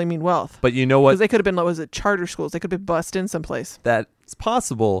necessarily mean wealth. But you know what? Because they could have been, charter schools. They could have been bussed in someplace. That's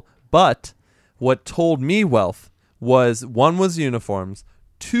possible. But what told me wealth was, 1 was uniforms.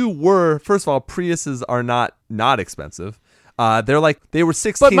 2 were, first of all, Priuses are not expensive. They were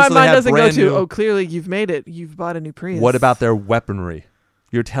 16. But my so mind doesn't go to, new... clearly you've made it. You've bought a new Prius. What about their weaponry?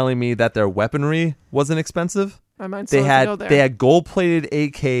 You're telling me that their weaponry wasn't expensive? My mind still doesn't go there. They had gold-plated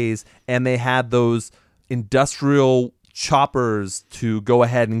AKs, and they had those industrial choppers to go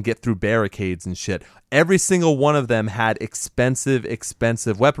ahead and get through barricades and shit. Every single one of them had expensive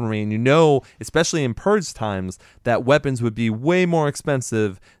weaponry, and especially in Purge times, that weapons would be way more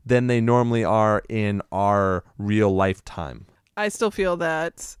expensive than they normally are in our real lifetime. I still feel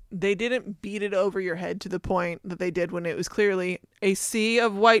that they didn't beat it over your head to the point that they did when it was clearly a sea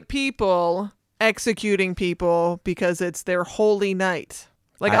of white people executing people because it's their holy night.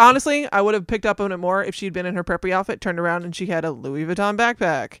 Honestly, I would have picked up on it more if she'd been in her preppy outfit, turned around, and she had a Louis Vuitton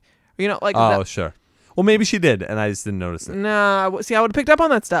backpack. Sure. Well, maybe she did, and I just didn't notice it. No, see, I would have picked up on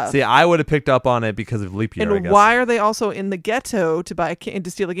that stuff. See, I would have picked up on it because of leap year, and I guess. Why are they also in the ghetto to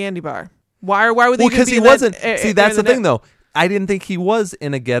steal a candy bar? Why would they? Well, because he wasn't. See, that's the thing, though. I didn't think he was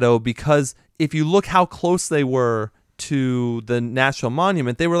in a ghetto, because if you look how close they were to the National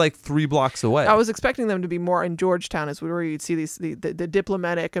Monument, they were like 3 blocks away. I was expecting them to be more in Georgetown, as where you'd see the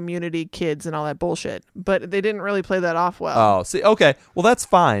diplomatic immunity kids and all that bullshit. But they didn't really play that off well. Oh, see, okay. Well, that's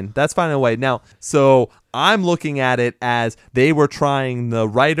fine. That's fine in a way. Now, so I'm looking at it as they were trying, the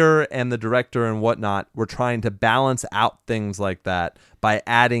writer and the director and whatnot were trying to balance out things like that by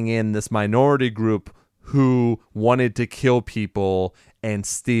adding in this minority group who wanted to kill people and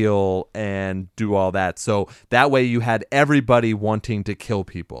steal and do all that. So that way you had everybody wanting to kill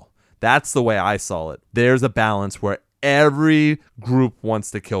people. That's the way I saw it. There's a balance where every group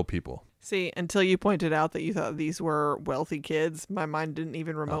wants to kill people. See, until you pointed out that you thought these were wealthy kids, my mind didn't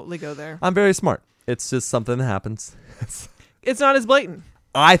even remotely go there. I'm very smart. It's just something that happens. It's not as blatant.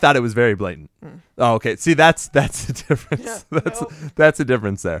 I thought it was very blatant. Oh, okay. See, that's a difference. Yeah, That's a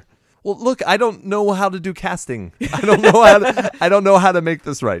difference there. Well, look, I don't know how to do casting. I don't know how to make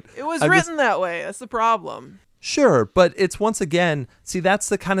this right. It was written that way. That's the problem. Sure, but it's once again, see, that's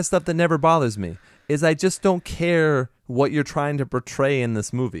the kind of stuff that never bothers me. Is I just don't care what you're trying to portray in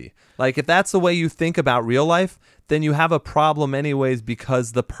this movie. Like, if that's the way you think about real life, then you have a problem anyways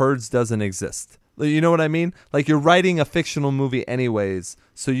because the purge doesn't exist. You know what I mean? Like, you're writing a fictional movie anyways,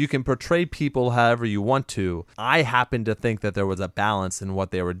 so you can portray people however you want to. I happen to think that there was a balance in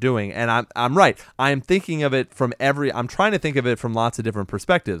what they were doing, and I'm right. I'm thinking of it from I'm trying to think of it from lots of different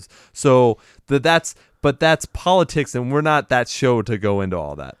perspectives. So that's politics, and we're not that show to go into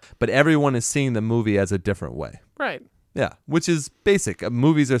all that. But everyone is seeing the movie as a different way. Right. Yeah, which is basic.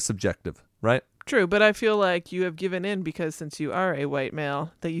 Movies are subjective, right? True, but I feel like you have given in because since you are a white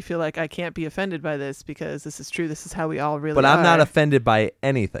male, that you feel like I can't be offended by this because this is true. This is how we all really are. But I'm not offended by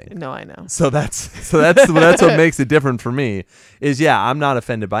anything. No, I know. So that's what makes it different for me is, yeah, I'm not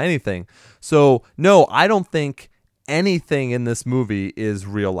offended by anything. So, no, I don't think anything in this movie is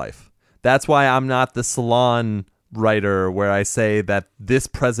real life. That's why I'm not the Salon writer where I say that this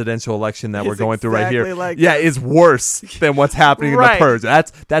presidential election that we're going through right here is worse than what's happening in the purge.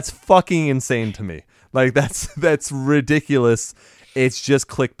 That's fucking insane to me. Like, that's ridiculous. It's just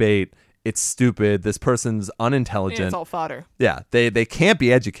clickbait. It's stupid. This person's unintelligent. Yeah, it's all fodder. Yeah, they can't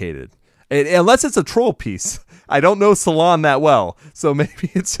be educated. Unless it's a troll piece. I don't know Salon that well, so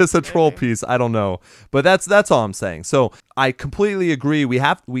maybe it's just a troll piece. I don't know, but that's all I'm saying. So I completely agree.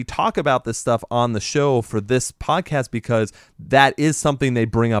 We talk about this stuff on the show for this podcast because that is something they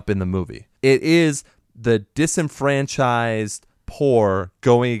bring up in the movie. It is the disenfranchised poor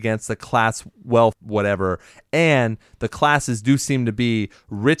going against the class wealth whatever, and the classes do seem to be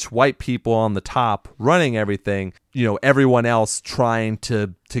rich white people on the top running everything, everyone else trying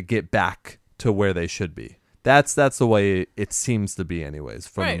to get back to where they should be. That's the way it seems to be anyways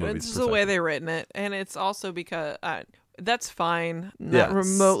from the movie's it's the way they've written it, and it's also because that's fine, not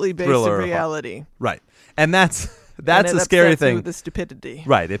remotely based in reality. Right. And that's a scary thing with the stupidity.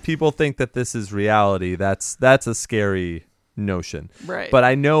 Right. If people think that this is reality, that's a scary notion. Right. But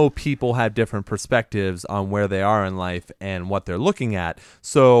I know people have different perspectives on where they are in life and what they're looking at.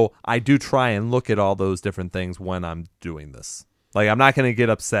 So I do try and look at all those different things when I'm doing this. Like, I'm not going to get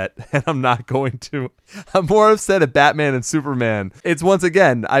upset, and I'm more upset at Batman and Superman. It's once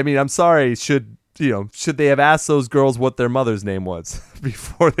again, I mean, I'm sorry, should they have asked those girls what their mother's name was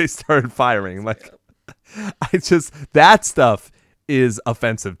before they started firing? Like, that stuff is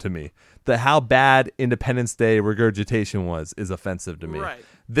offensive to me. How bad Independence Day regurgitation was is offensive to me. Right.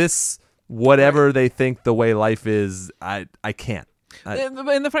 This, whatever they think the way life is, I can't. And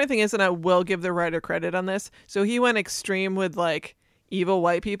the funny thing is, and I will give the writer credit on this, so he went extreme with like evil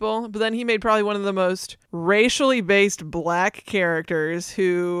white people, but then he made probably one of the most racially based black characters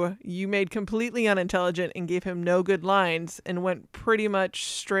who you made completely unintelligent and gave him no good lines and went pretty much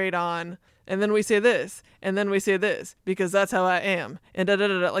straight on. And then we say this, and then we say this, because that's how I am. And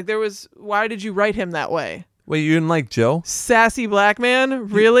da-da-da-da. Like, why did you write him that way? Wait, you didn't like Joe? Sassy black man?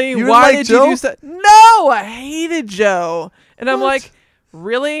 Really? You Why did you do that? No, I hated Joe. And I'm like,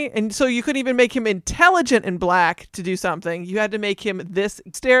 really? And so you couldn't even make him intelligent and black to do something. You had to make him this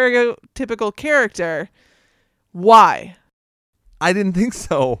stereotypical character. Why? I didn't think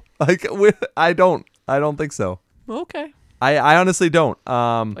so. Like, I don't think so. Okay. I honestly don't.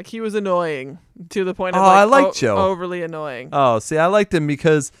 Like, he was annoying to the point of I like Joe. Overly annoying. Oh, see, I liked him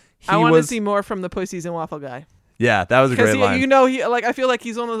because I want to see more from the Pussies and Waffle guy. Yeah, that was a great line. I feel like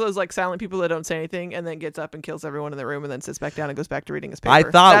he's one of those like silent people that don't say anything and then gets up and kills everyone in the room and then sits back down and goes back to reading his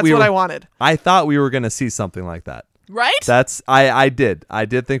paper. That's what I wanted. I thought we were going to see something like that. Right? I did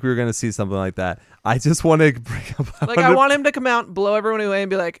think we were going to see something like that. I just want to bring up. I want him to come out, blow everyone away, and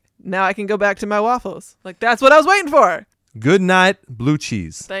be like, "Now I can go back to my waffles." Like, that's what I was waiting for. Good night, blue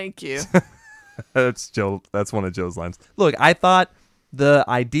cheese. Thank you. That's Joe. That's one of Joe's lines. Look, I thought the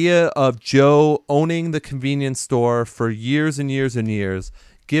idea of Joe owning the convenience store for years and years and years,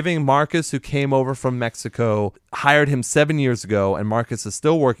 giving Marcus, who came over from Mexico, hired him 7 years ago, and Marcus is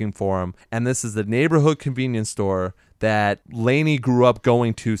still working for him, and this is the neighborhood convenience store that Lainey grew up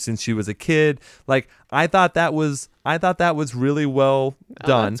going to since she was a kid. Like, I thought that was really well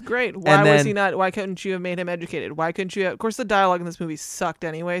done. That's great. And Why couldn't you have made him educated? Why couldn't you have, of course the dialogue in this movie sucked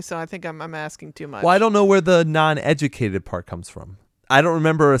anyway, so I think I'm asking too much. Well, I don't know where the non-educated part comes from. I don't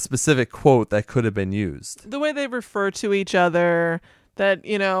remember a specific quote that could have been used. The way they refer to each other, that,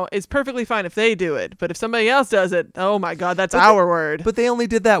 is perfectly fine if they do it, but if somebody else does it, oh my God, that's our word. But they only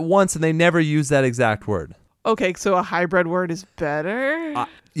did that once, and they never used that exact word. Okay, so a hybrid word is better?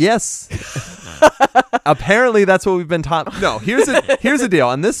 Yes. Apparently that's what we've been taught. No, here's the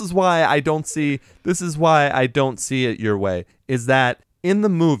deal, and this is why I don't see it your way, is that in the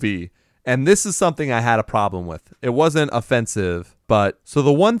movie, and this is something I had a problem with. It wasn't offensive, but so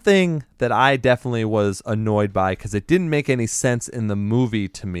the one thing that I definitely was annoyed by, because it didn't make any sense in the movie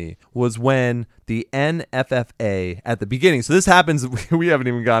to me, was when the NFFA at the beginning. So this happens. We haven't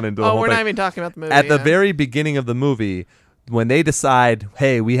even gone into the whole we're thing. not even talking about the movie. At the very beginning of the movie, when they decide,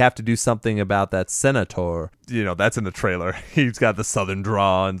 hey, we have to do something about that senator, that's in the trailer. He's got the southern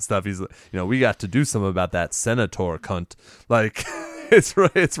drawl and stuff. He's, we got to do something about that senator cunt. Like, it's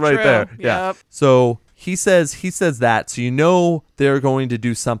right there. Yeah. Yep. So he says that, so they're going to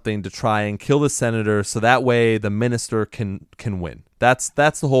do something to try and kill the senator, so that way the minister can win. That's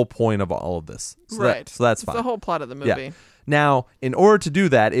the whole point of all of this. So right. So that's it's fine. the whole plot of the movie. Yeah. Now, in order to do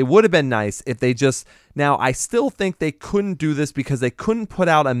that, it would have been nice if they just... Now, I still think they couldn't do this because they couldn't put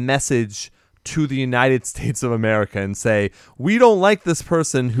out a message to the United States of America and say, we don't like this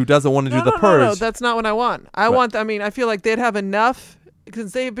person who doesn't want to do the purge. No, that's not what I want. I feel like they'd have enough,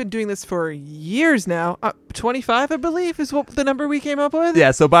 because they've been doing this for years now. 25, I believe, is what the number we came up with.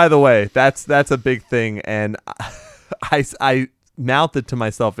 Yeah, so by the way, that's a big thing, and I mouthed it to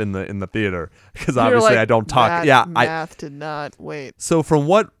myself in the theater, because obviously I don't talk. Math did not wait. So from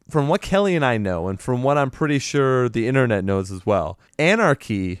what Kelly and I know, and from what I'm pretty sure the internet knows as well,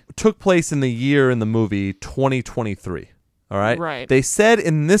 Anarchy took place in the year in the movie 2023. All right. Right. They said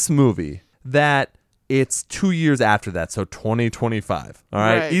in this movie that it's 2 years after that, so 2025. All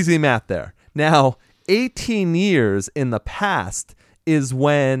right. Easy math there. Now, 18 years in the past is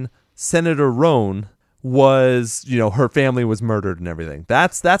when Senator Roan was, her family was murdered and everything.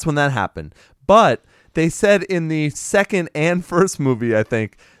 That's when that happened. But they said in the second and first movie, I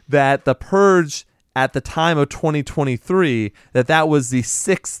think, that the purge at the time of 2023, that was the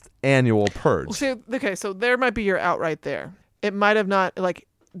 6th annual purge. So there might be your out right there. It might have not, like,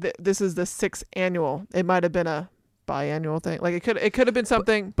 this is the 6th annual. It might have been a biannual thing. Like, it could have been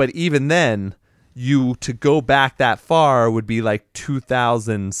something. But even then, to go back that far would be like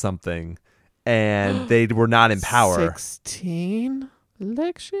 2000 something. And they were not in power. 16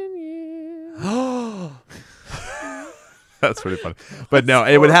 election year. That's pretty funny. But no,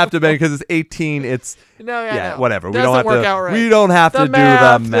 it would have to be, because it's 18. It's whatever. We don't have to. We don't have to do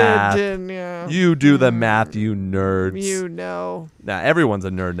the math. You do the math, you nerds. Nah, everyone's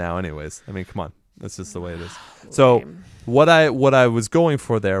a nerd now, anyways. I mean, come on. That's just the way it is. So what I was going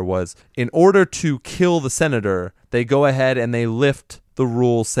for there was, in order to kill the senator, they go ahead and they lift the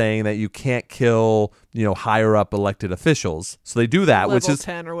rule saying that you can't kill, higher up elected officials. So they do that, Level which is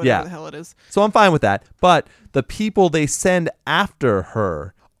 10 or whatever the hell it is. So I'm fine with that. But the people they send after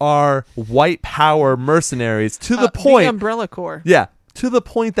her are white power mercenaries, to the point. The Umbrella Corps. Yeah. To the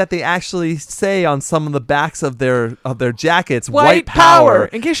point that they actually say on some of the backs of their jackets, white power.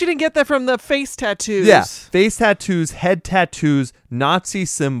 In case you didn't get that from the face tattoos. Yeah. Face tattoos, head tattoos, Nazi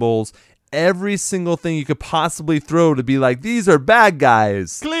symbols, every single thing you could possibly throw to be like, these are bad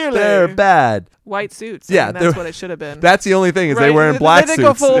guys. Clearly. They're bad. White suits. Yeah. That's what it should have been. That's the only thing, is they were in black suits. They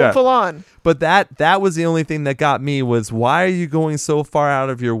didn't go full on. But that was the only thing that got me, was, why are you going so far out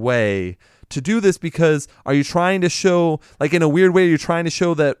of your way to do this? Because are you trying to show, like, in a weird way, you're trying to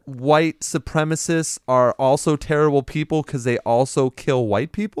show that white supremacists are also terrible people because they also kill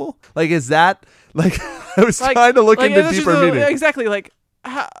white people? Like, is that, like, I was trying to look into deeper meaning. Exactly. Like,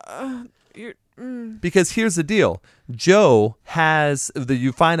 because here's the deal. Joe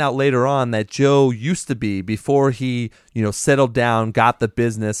you find out later on that Joe used to be, before he, settled down, got the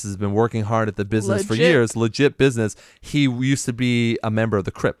business, has been working hard at the business for years, legit business. He used to be a member of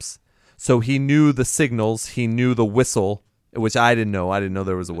the Crips. So he knew the signals, he knew the whistle, which I didn't know. I didn't know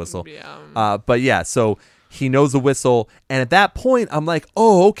there was a whistle. Yeah. But yeah, so he knows the whistle. And at that point, I'm like,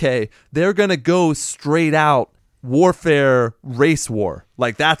 oh, okay, they're going to go straight out warfare race war.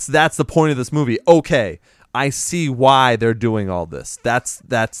 Like that's the point of this movie. Okay, I see why they're doing all this. That's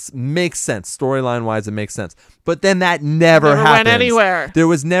makes sense. Storyline wise, it makes sense. But then that never went anywhere. There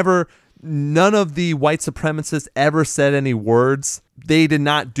was never, none of the white supremacists ever said any words. They did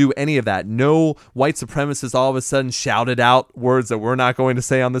not do any of that. No white supremacists all of a sudden shouted out words that we're not going to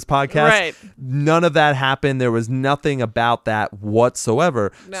say on this podcast. Right. None of that happened. There was nothing about that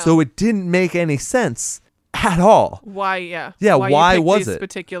whatsoever. No. So it didn't make any sense at all. Why? Yeah. Yeah, why you picked was these it?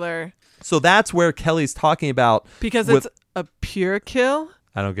 particular? So that's where Kelly's talking about Because with- it's a pure kill.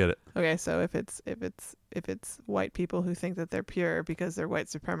 I don't get it. Okay, so if it's white people who think that they're pure because they're white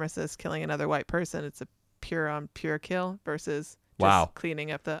supremacists killing another white person, it's a pure on pure kill versus just Wow.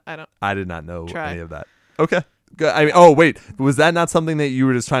 cleaning up the. I did not know Try. any of that. Okay. Good. I mean, oh wait, was that not something that you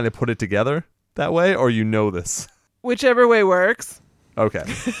were just trying to put it together that way, or you know this? Whichever way works. Okay.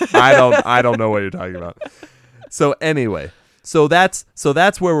 I don't know what you're talking about. So anyway, so that's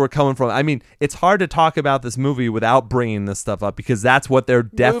where we're coming from. I mean, it's hard to talk about this movie without bringing this stuff up because that's what they're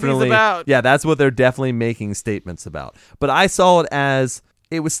definitely about. Yeah, that's what they're definitely making statements about. But I saw it as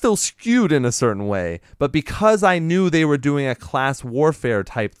it was still skewed in a certain way, but because I knew they were doing a class warfare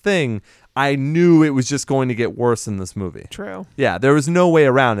type thing, I knew it was just going to get worse in this movie. True. Yeah, there was no way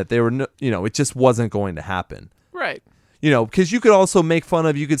around it. It just wasn't going to happen. Right. Because you could also make fun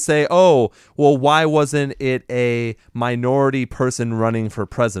of, you could say, oh, well, why wasn't it a minority person running for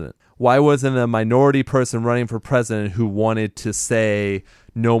president? Why wasn't a minority person running for president who wanted to say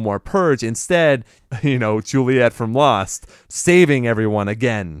no more purge? Instead, Juliet from Lost saving everyone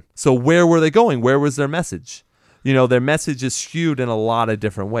again. So where were they going? Where was their message? Their message is skewed in a lot of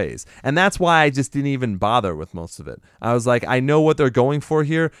different ways. And that's why I just didn't even bother with most of it. I was like, I know what they're going for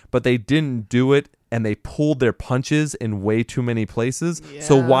here, but they didn't do it. And they pulled their punches in way too many places. Yeah.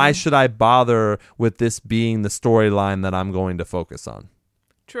 So why should I bother with this being the storyline that I'm going to focus on?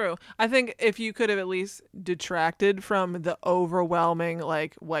 True. I think if you could have at least detracted from the overwhelming,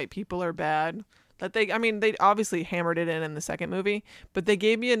 like, white people are bad, that they obviously hammered it in the second movie, but they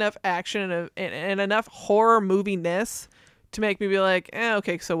gave me enough action and enough horror movie-ness to make me be like,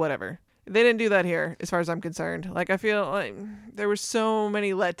 okay, so whatever. They didn't do that here, as far as I'm concerned. Like, I feel like there were so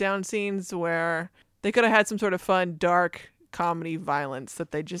many letdown scenes where they could have had some sort of fun, dark comedy violence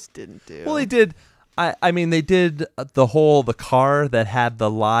that they just didn't do. Well, they did. I mean, they did the car that had the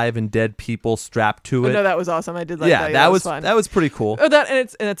live and dead people strapped to it. No, that was awesome. I did like yeah, that. that was fun. That was pretty cool. Oh, and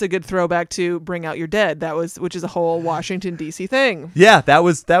it's a good throwback to Bring Out Your Dead. Which is a whole Washington D.C. thing. Yeah, that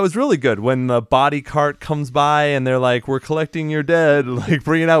was really good. When the body cart comes by and they're like, "We're collecting your dead, like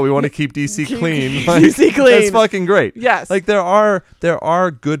bring it out. We want to keep DC clean." Like, DC clean. That's fucking great. Yes. Like there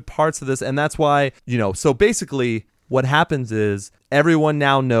are good parts of this, and that's why so basically what happens is everyone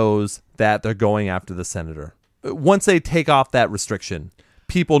now knows that they're going after the senator. Once they take off that restriction,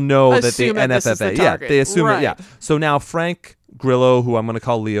 people know that the Assume that this is the NFFA, yeah, target. they assume Right. it, yeah. So now Frank Grillo, who I'm going to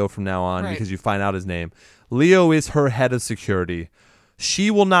call Leo from now on Right. because you find out his name, Leo is her head of security.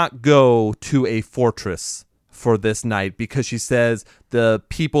 She will not go to a fortress for this night because she says the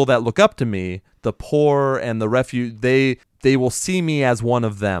people that look up to me, the poor and the refugee, they will see me as one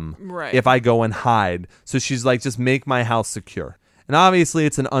of them Right. if I go and hide. So she's like, just make my house secure. And obviously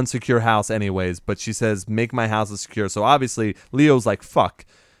it's an unsecure house anyways, but she says, make my house secure. So obviously Leo's like, fuck,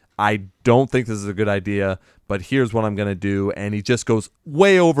 I don't think this is a good idea, but here's what I'm going to do. And he just goes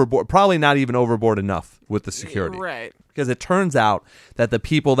way overboard, probably not even overboard enough with the security. Right. Because it turns out that the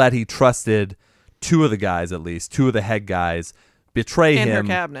people that he trusted, two of the guys at least, two of the head guys, betray In him.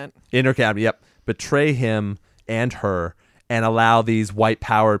 her cabinet. Yep. Betray him and her and allow these white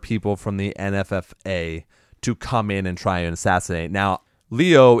power people from the NFFA to come in and try and assassinate. Now,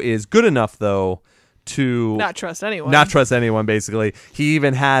 Leo is good enough, though, to Not trust anyone. Not trust anyone, basically. He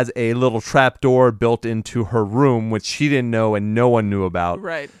even has a little trap door built into her room, which she didn't know and no one knew about,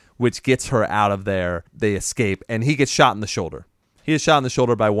 Right. which gets her out of there. They escape, and he gets shot in the shoulder. He is shot in the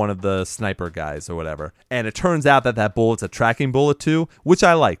shoulder by one of the sniper guys or whatever. And it turns out that bullet's a tracking bullet, too, which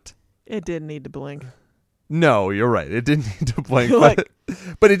I liked. It didn't need to blink. No, you're right. It didn't need to blink, Like-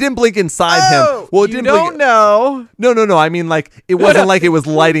 but it didn't blink inside him. Well, it you didn't don't blink. know. No. I mean, like it wasn't like it was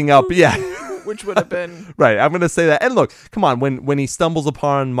lighting up. Yeah, Which would have been right. I'm gonna say that. And look, come on. When he stumbles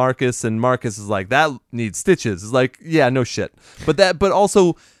upon Marcus and Marcus is like, that needs stitches. It's like, yeah, no shit. But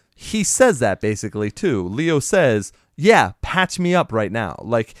also he says that basically too. Leo says, yeah, patch me up right now.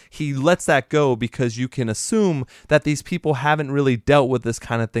 Like he lets that go because you can assume that these people haven't really dealt with this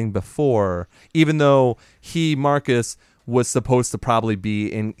kind of thing before, even though Marcus was supposed to probably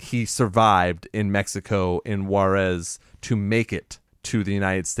he survived in Mexico in Juarez to make it to the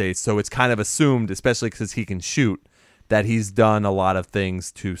United States. So it's kind of assumed, especially because he can shoot, that he's done a lot of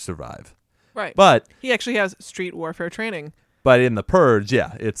things to survive. Right. But he actually has street warfare training. But in The Purge,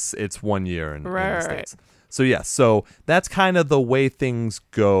 yeah, it's 1 year in the States. So, yeah, so that's kind of the way things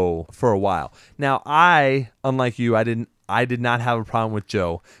go for a while. Now, unlike you, I did not have a problem with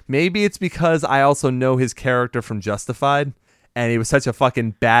Joe. Maybe it's because I also know his character from Justified, and he was such a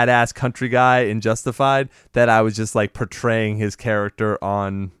fucking badass country guy in Justified that I was just like portraying his character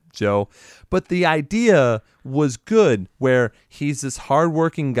on Joe. But the idea was good, where he's this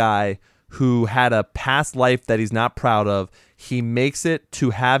hardworking guy who had a past life that he's not proud of. He makes it to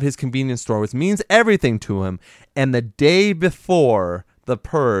have his convenience store, which means everything to him. And the day before the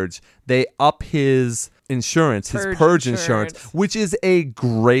purge, they up his insurance, his purge insurance, which is a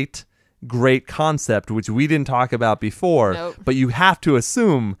great concept, which we didn't talk about before. Nope. But you have to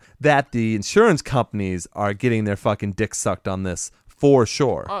assume that the insurance companies are getting their fucking dick sucked on this for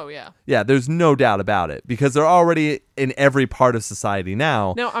sure. Oh, yeah. Yeah, there's no doubt about it, because they're already in every part of society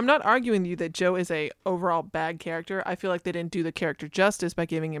now. No, I'm not arguing with you that Joe is a overall bad character. I feel like they didn't do the character justice by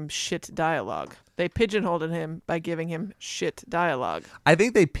giving him shit dialogue. They pigeonholed him by giving him shit dialogue. I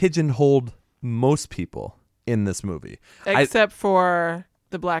think they pigeonholed most people in this movie. Except for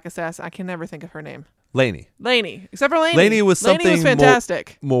the black assassin. I can never think of her name. Laney. Except for Laney. Laney was something. Laney was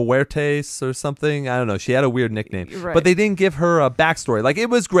fantastic. Muertes or something. I don't know. She had a weird nickname. Right. But they didn't give her a backstory. Like, it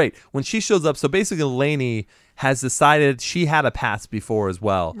was great. When she shows up, so basically Laney has decided she had a past before as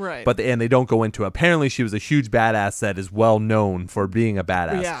well. Right. And they don't go into it. Apparently she was a huge badass that is well known for being a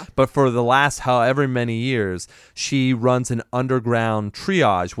badass. Yeah. But for the last however many years, she runs an underground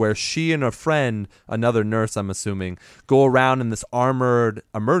triage where she and a friend, another nurse I'm assuming, go around in this armored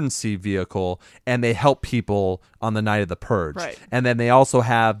emergency vehicle and they help people on the night of the purge. Right. And then they also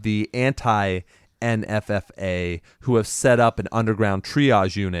have the anti-NFFA who have set up an underground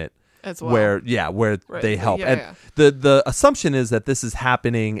triage unit as well. where Right. they help. Yeah, and yeah. the assumption is that this is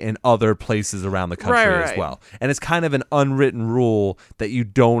happening in other places around the country as Right. well. And it's kind of an unwritten rule that you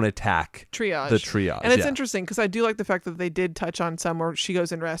don't attack Triage. the triage. And it's interesting because I do like the fact that they did touch on some where she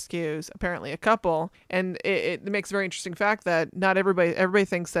goes and rescues apparently a couple, and it makes a very interesting fact that not everybody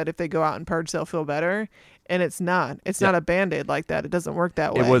thinks that if they go out and purge they'll feel better, and it's not. It's not a Band-Aid like that. It doesn't work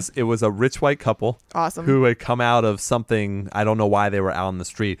that way. It was a rich white couple. Awesome. Who had come out of something. I don't know why they were out on the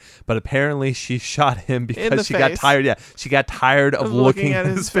street, but apparently she shot him because she got tired. Yeah, she got tired of looking at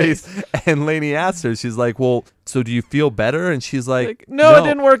his face. And Laney asked her, she's like, "Well, so do you feel better?" And she's like, no, it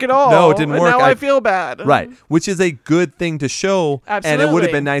didn't work at all. No, it didn't work. Now I feel bad. Right, which is a good thing to show. Absolutely. And it would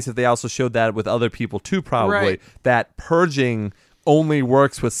have been nice if they also showed that with other people too, probably. Right. That purging only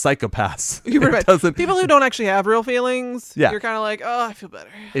works with psychopaths. You're right. It doesn't, People who don't actually have real feelings, Yeah. you're kind of like, oh, I feel better.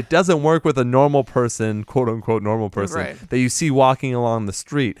 it doesn't work with a normal person, quote unquote normal person, Right. that you see walking along the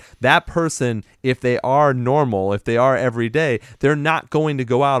street. That person, if they are normal, if they are every day, they're not going to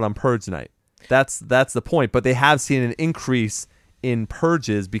go out on purge night. That's the point. But they have seen an increase in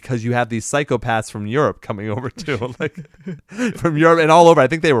purges because you have these psychopaths from Europe coming over too, like from Europe and all over. I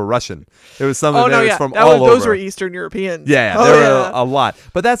think they were Russian. It was something that was from all over. Those were Eastern Europeans. Yeah, there were a lot.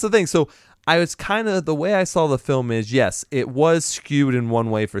 But that's the thing. So I was kind of, the way I saw the film is, yes, it was skewed in one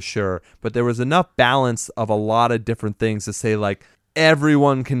way for sure, but there was enough balance of a lot of different things to say, like,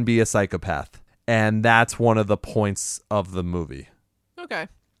 everyone can be a psychopath. And that's one of the points of the movie. Okay.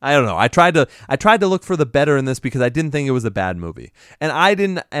 I don't know. I tried to look for the better in this because I didn't think it was a bad movie.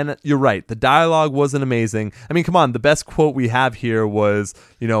 And you're right. The dialogue wasn't amazing. I mean, come on. The best quote we have here was,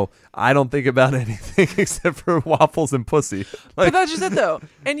 I don't think about anything except for waffles and pussy. But that's just it, though.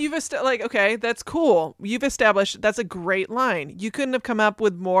 And you've okay, that's cool. You've established that's a great line. You couldn't have come up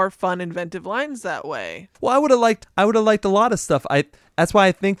with more fun, inventive lines that way. Well, I would have liked a lot of stuff. That's why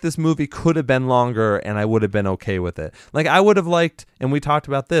I think this movie could have been longer and I would have been okay with it. Like, I would have liked, and we talked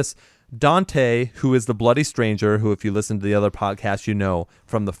about this, Dante, who is the bloody stranger, who, if you listen to the other podcast,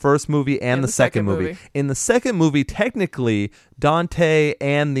 from the first movie and the second movie. In the second movie, technically, Dante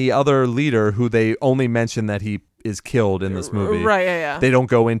and the other leader, who they only mention that he is killed in this movie. Right, yeah. They don't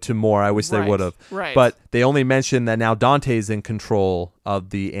go into more. I wish they would have. Right. But they only mention that now Dante's in control of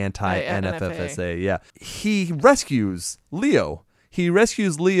the anti-NFFSA. Yeah. He rescues Leo. He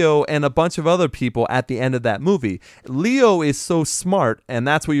rescues Leo and a bunch of other people at the end of that movie. Leo is so smart, and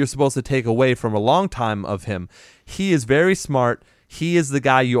that's what you're supposed to take away from a long time of him. He is very smart. He is the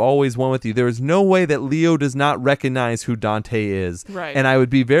guy you always want with you. There is no way that Leo does not recognize who Dante is. Right. And I would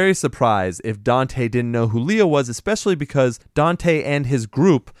be very surprised if Dante didn't know who Leo was, especially because Dante and his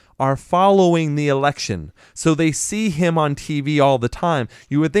group are following the election. So they see him on TV all the time.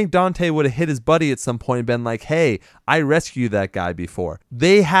 You would think Dante would have hit his buddy at some point and been like, hey, I rescued that guy before.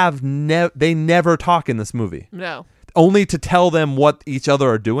 They never talk in this movie. No. Only to tell them what each other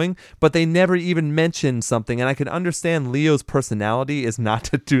are doing, but they never even mention something. And I can understand Leo's personality is not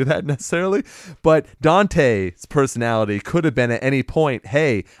to do that necessarily, but Dante's personality could have been at any point,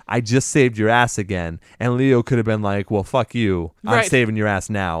 hey, I just saved your ass again. And Leo could have been like, well, fuck you. I'm Right. saving your ass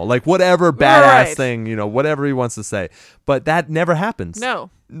now. Like whatever badass Right. thing, whatever he wants to say. But that never happens. No.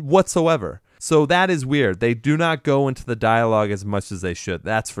 Whatsoever. So that is weird. They do not go into the dialogue as much as they should.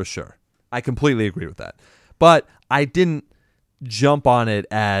 That's for sure. I completely agree with that. But I didn't jump on it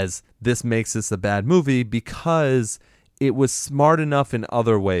as this makes this a bad movie because it was smart enough in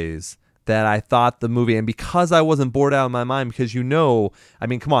other ways that I thought the movie, and because I wasn't bored out of my mind, because I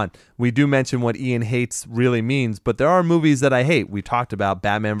mean, come on, we do mention what Ian hates really means, but there are movies that I hate. We talked about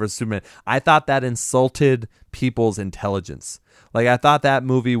Batman vs. Superman. I thought that insulted people's intelligence. Like, I thought that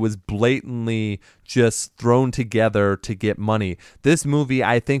movie was blatantly just thrown together to get money. This movie,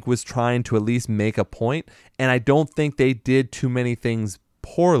 I think, was trying to at least make a point, and I don't think they did too many things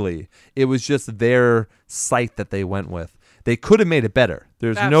poorly. It was just their site that they went with. They could have made it better.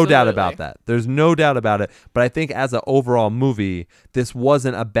 There's no doubt about that. There's no doubt about it. But I think as an overall movie, this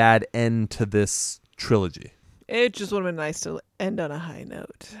wasn't a bad end to this trilogy. It just would have been nice to end on a high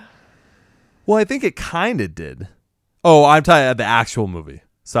note. Well, I think it kind of did. Oh, I'm talking about the actual movie.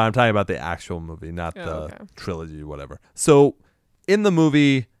 So I'm talking about the actual movie, not the trilogy, whatever. So in the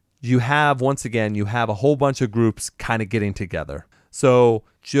movie, you have a whole bunch of groups kind of getting together. So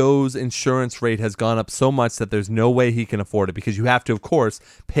Joe's insurance rate has gone up so much that there's no way he can afford it because you have to, of course,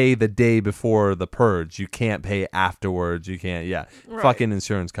 pay the day before the purge. You can't pay afterwards. You can't, Right. Fucking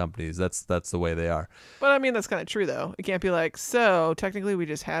insurance companies. That's the way they are. But I mean, that's kind of true, though. It can't be like, so technically we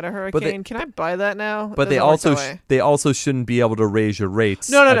just had a hurricane. Can I buy that now? But they also shouldn't be able to raise your rates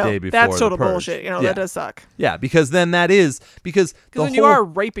a day before That's total the purge. bullshit. That does suck. Yeah, because then because then you are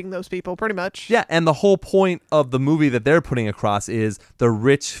raping those people, pretty much. Yeah, and the whole point of the movie that they're putting across is the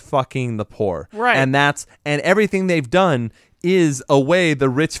rich fucking the poor. Right. And everything they've done is a way the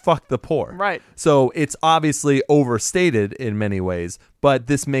rich fuck the poor. Right. So it's obviously overstated in many ways, but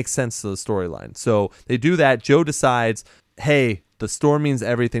this makes sense to the storyline. So they do that. Joe decides, hey, the store means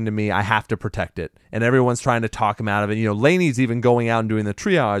everything to me. I have to protect it. And everyone's trying to talk him out of it. Lainey's even going out and doing the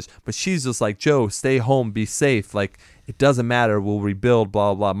triage, but she's just like, Joe, stay home, be safe. Like, it doesn't matter. We'll rebuild,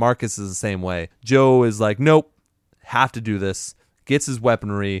 blah, blah, blah. Marcus is the same way. Joe is like, nope, have to do this. Gets his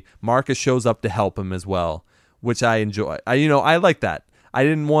weaponry. Marcus shows up to help him as well, which I enjoy. I like that. I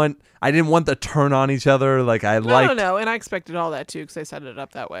didn't want the turn on each other. Like No, and I expected all that too because they set it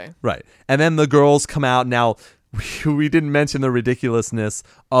up that way. Right, and then the girls come out. Now we didn't mention the ridiculousness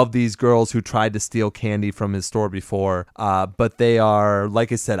of these girls who tried to steal candy from his store before, but they are,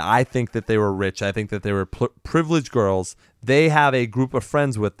 like I said, I think that they were rich. I think that they were privileged girls. They have a group of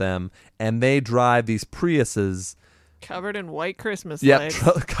friends with them, and they drive these Priuses. Covered in white Christmas lights.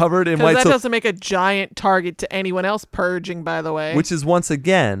 Covered in white. Because that doesn't make a giant target to anyone else purging, by the way. Which is, once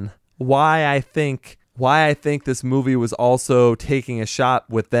again, why I think this movie was also taking a shot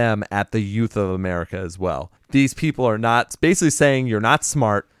with them at the youth of America as well. These people are not, basically saying you're not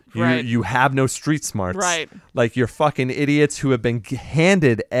smart. Right. You have no street smarts. Right. Like, you're fucking idiots who have been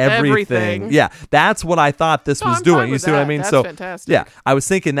handed everything. Everything. Yeah, that's what I thought this was I'm doing. fine You with see what I that. mean? That's so fantastic. yeah, I was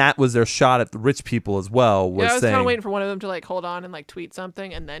thinking that was their shot at the rich people as well. I was saying, kind of waiting for one of them to like hold on and like tweet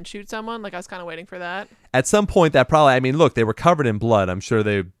something and then shoot someone. Like I was kind of waiting for that. At some point, that probably, I mean, look, they were covered in blood. I'm sure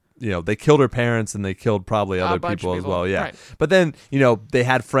they killed her parents and they killed probably other people as well. Yeah. Right. But then, they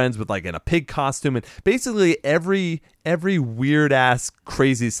had friends with like in a pig costume, and basically every weird ass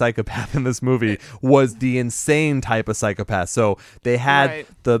crazy psychopath in this movie was the insane type of psychopath. So they had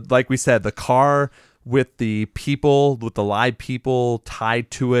like we said, the car with the live people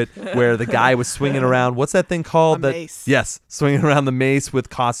tied to it, where the guy was swinging around. What's that thing called? Mace. Yes, swinging around the mace with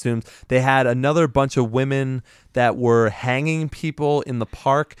costumes. They had another bunch of women that were hanging people in the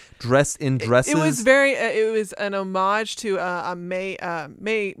park dressed in dresses. It was an homage to a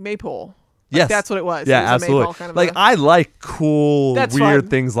maypole. Yes, that's what it was. Yeah, it was absolutely. A maypole kind of I like cool, That's weird fun.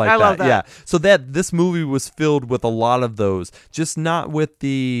 things like I that. love that. Yeah, so that this movie was filled with a lot of those, just not with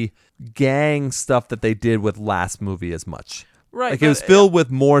the gang stuff that they did with last movie as much. Right, Like it was but, filled with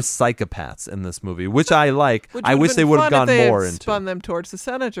more psychopaths in this movie, which I like. Which I would've wish been they would fun have gone if they more had into. spun them towards the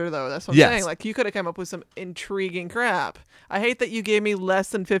senator, though. That's what I'm Yes. saying. Like you could have come up with some intriguing crap. I hate that you gave me less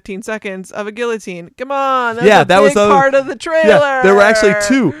than 15 seconds of a guillotine. Come on, that was a that was big a- part of the trailer. Yeah, there were actually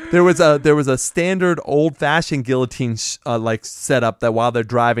two. There was a standard old fashioned guillotine like setup that while they're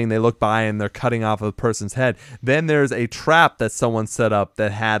driving they look by and they're cutting off a person's head. Then there's a trap that someone set up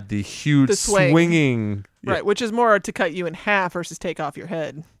that had the huge The swing. swinging. Yeah. Right, which is more to cut you in half versus take off your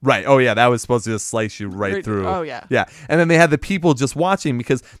head. Right. Oh yeah, that was supposed to just slice you right through. Oh, yeah. Yeah. And then they had the people just watching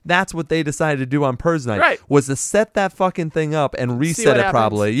because that's what they decided to do on Purge Night. Right. Was to set that fucking thing up and what reset it happens.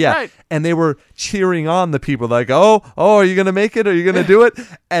 probably. Yeah. Right. And they were cheering on the people like, "Oh, are you going to make it? Are you going to do it?"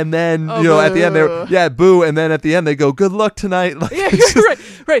 And then, Oh, at the end boo. boo, and then at the end they go, "Good luck tonight." Like, Yeah, it's you're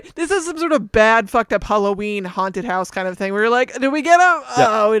just- right. This is some sort of bad, fucked up Halloween haunted house kind of thing where you're like, did we get him? Yeah.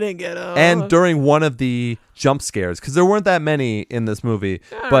 Oh, we didn't get him. And during one of the jump scares, because there weren't that many in this movie,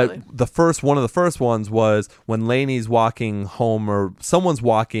 Not but really. one of the first ones was when Lainey's walking home or someone's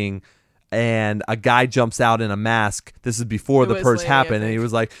walking and a guy jumps out in a mask. This is before It the was purge Lainey, I happened, and he think.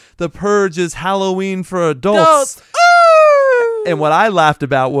 was like, "The purge is Halloween for adults." Adults. Ooh! And what I laughed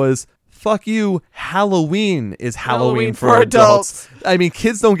about was, fuck you, Halloween is Halloween Halloween for for adults. I mean,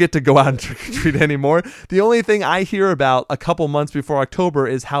 kids don't get to go out and trick or treat anymore. The only thing I hear about a couple months before October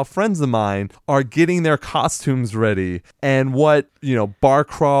is how friends of mine are getting their costumes ready and what, bar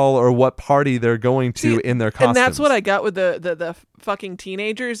crawl or what party they're going to See, in their costumes. And that's what I got with the fucking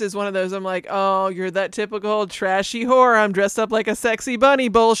teenagers is one of those. I'm like, oh, you're that typical trashy whore. I'm dressed up like a sexy bunny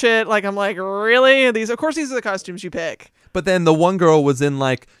bullshit. Like, I'm like, really? Of course, these are the costumes you pick. But then the one girl was in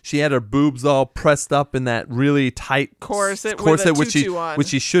she had her boobs all pressed up in that really tight Corset with a tutu on. which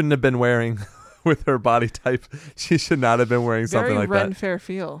she shouldn't have been wearing with her body type. She should not have been wearing something Very like Ren that. Fair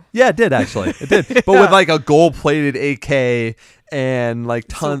feel. Yeah, it did actually. It did. But with like a gold plated AK and like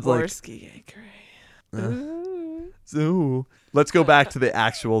tons Swarovski, like ooh. Let's go back to the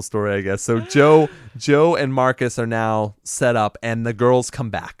actual story, I guess. So Joe and Marcus are now set up and the girls come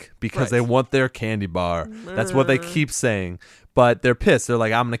back because they Right. want their candy bar. That's what they keep saying. But they're pissed. They're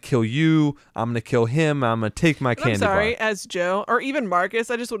like, "I'm going to kill you. I'm going to kill him. I'm going to take my candy I'm sorry, bar." as Joe or even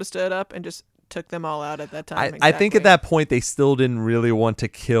Marcus, I just would have stood up and just took them all out at that time. I think at Exactly. that point they still didn't really want to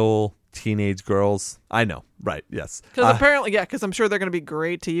kill teenage girls. I know. Right. Yes. Because apparently, because I'm sure they're going to be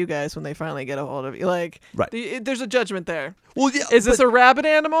great to you guys when they finally get a hold of you. Like, Right. There's a judgment there. Well, yeah, Is this a rabid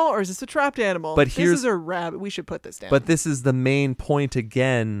animal or is this a trapped animal? But this here's- is a rabbit. We should put this down. But this is the main point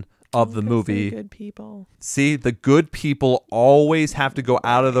again of the 'Cause movie. they're good people. See, the good people always have to go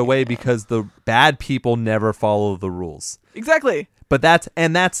out of the way because the bad people never follow the rules. Exactly. But that's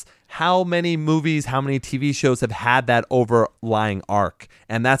how many movies, how many TV shows have had that overlying arc.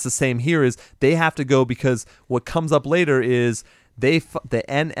 And that's the same here is they have to go because what comes up later is the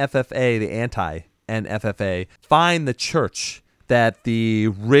NFFA, the anti-NFFA, find the church that the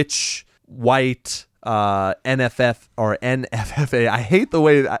rich white NFF or NFFA. I hate the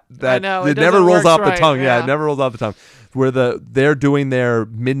way that I know, it it never doesn't rolls work off the right, tongue. Yeah, yeah. it never rolls off the tongue. Where they're doing their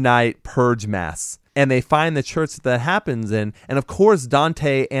midnight purge mass. And they find the church that happens in. And of course,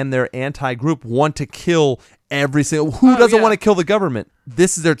 Dante and their anti-group want to kill every single... Who doesn't yeah. want to kill the government?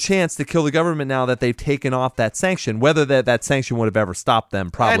 This is their chance to kill the government now that they've taken off that sanction. Whether that sanction would have ever stopped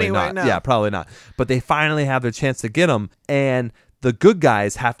them, probably Anyway, not. no. Yeah, probably not. But they finally have their chance to get them. And the good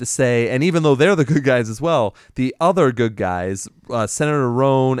guys have to say, and even though they're the good guys as well, the other good guys, Senator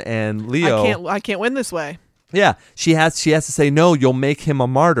Roan and Leo... I can't win this way. Yeah, she has to say no. You'll make him a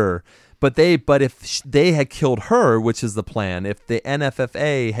martyr. But if they had killed her, which is the plan, if the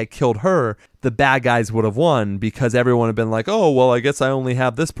NFFA had killed her, the bad guys would have won because everyone had been like, "Oh, well, I guess I only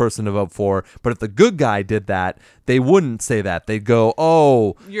have this person to vote for." But if the good guy did that, they wouldn't say that. They'd go,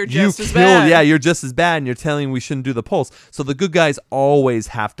 "Oh, You're you just as killed, bad." yeah, you're just as bad, and you're telling we shouldn't do the polls." So the good guys always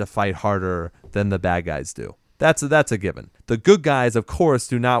have to fight harder than the bad guys do. That's a given. The good guys, of course,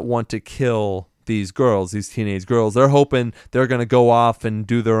 do not want to kill these girls, these teenage girls. They're hoping they're going to go off and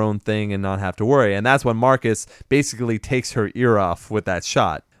do their own thing and not have to worry. And that's when Marcus basically takes her ear off with that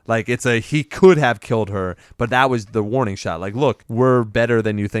shot. Like he could have killed her, but that was the warning shot. Like, look, we're better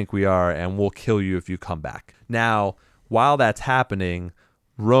than you think we are, and we'll kill you if you come back. Now, while that's happening,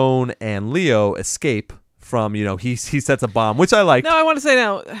 Roan and Leo escape from, he sets a bomb, which I like. No, I want to say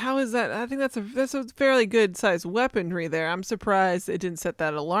now, how is that? I think that's a fairly good sized weaponry there. I'm surprised it didn't set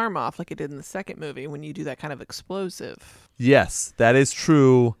that alarm off like it did in the second movie when you do that kind of explosive. Yes, that is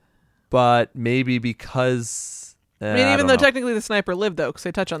true, but maybe because I mean, even don't though know. technically the sniper lived, though, because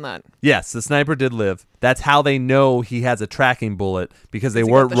they touch on that. Yes, the sniper did live. That's how they know he has a tracking bullet, because they He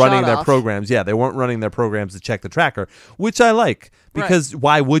got weren't the running shot their off. programs. Yeah, they weren't running their programs to check the tracker, which I like, because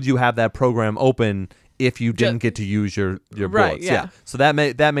why would you have that program open if you didn't get to use your Right, bullets? yeah. So that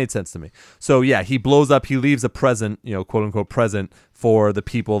made sense to me. So yeah, he blows up. He leaves a present, quote unquote present, for the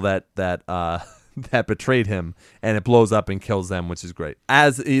people that that betrayed him, and it blows up and kills them, which is great.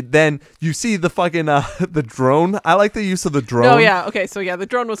 Then you see the fucking the drone. I like the use of the drone. Oh, yeah. Okay, so yeah, the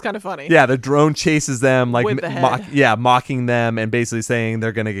drone was kind of funny. Yeah, the drone chases them, like With the head. mocking them and basically saying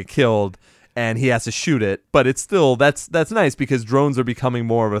they're gonna get killed, and he has to shoot it. But it's still that's nice, because drones are becoming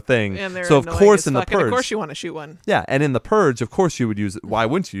more of a thing. And they're so of annoying course as in the fuck, and Purge, of course you want to shoot one. yeah, and in the Purge, of course you would use it. Why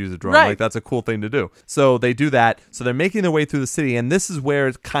wouldn't you use a drone? Right. Like, that's a cool thing to do. So they do that. So they're making their way through the city, and this is where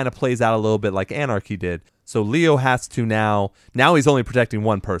it kind of plays out a little bit like Anarchy did. So Leo has to now he's only protecting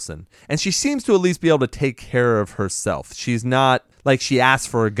one person, and she seems to at least be able to take care of herself. She's not like, she asks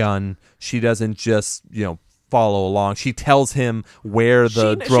for a gun. She doesn't just, follow along. She tells him where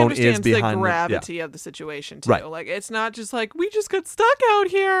the she drone is understands behind the gravity of the situation, too. Right. Like, it's not just like, we just got stuck out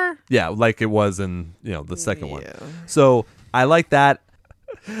here. Yeah, like it was in, the second one. Yeah. So I like that.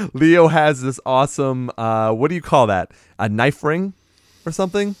 Leo has this awesome, what do you call that? A knife ring or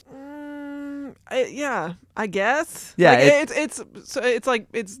something? Yeah, I guess. Yeah, Like,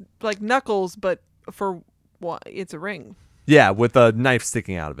 it's like Knuckles, but for what? It's a ring. Yeah, with a knife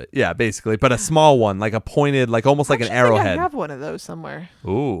sticking out of it. Yeah, basically. But a small one, like a pointed, like almost like an Actually, I think arrowhead. I have one of those somewhere.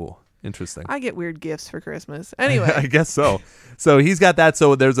 Ooh, interesting. I get weird gifts for Christmas. I Anyway, guess so. So he's got that.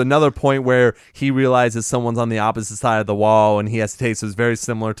 So there's another point where he realizes someone's on the opposite side of the wall, and he has to take. So it's very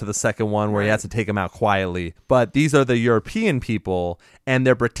similar to the second one, where he Right. has to take him out quietly. But these are the European people, and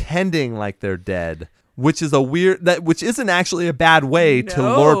they're pretending like they're dead, which is which isn't actually a bad way to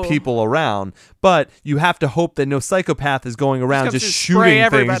lure No. people around. But you have to hope that no psychopath is going around comes just to shooting spray things.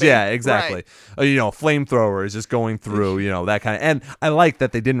 everybody. Yeah, exactly. Right. Flamethrower is just going through, that kind of. And I like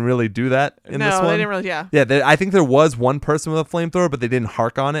that they didn't really do that in this one. they didn't really. Yeah. Yeah, I think there was one person with a flamethrower, but they didn't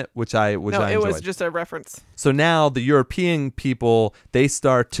hark on it, which I No, enjoyed. it was just a reference. So now the European people, they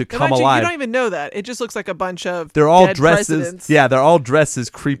start to And come actually, alive. You don't even know that. It just looks like a bunch of They're all dead dressed presidents. as they're all dressed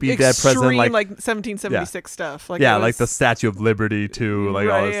as creepy dead president, Extreme, like 1776 stuff. Like yeah, it was, like the Statue of Liberty too, like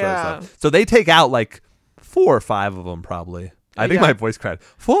all Right, this sort of yeah. stuff. So they take out like 4 or 5 of them, probably. I think Yeah. my voice cracked.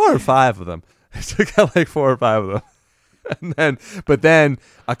 4 or 5 of them. They took out like 4 or 5 of them. But then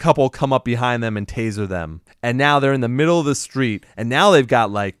a couple come up behind them and taser them. And now they're in the middle of the street, and now they've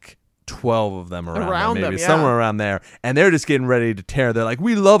got like 12 of them around there, maybe yeah. somewhere around there, and they're just getting ready to tear. They're like,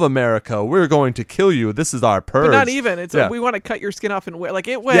 "We love America. We're going to kill you. This is our purge." But not even. It's Yeah. we want to cut your skin off and wear. Like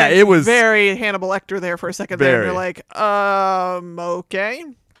it went. Yeah, it was- very Hannibal Lecter there for a second. There, Very. and you're like, okay.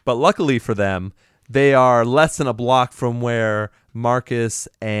 But luckily for them, they are less than a block from where Marcus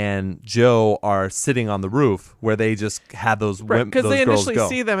and Joe are sitting on the roof, where they just had those Right, because those they girls initially go.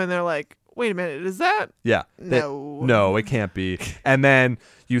 see them and they're like, wait a minute, is that? Yeah. No. No, it can't be. And then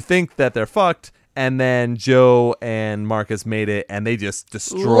you think that they're fucked, and then Joe and Marcus made it, and they just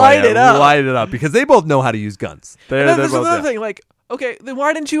destroy Light it up. light it up, because they both know how to use guns. And then there's another thing. Like, okay, then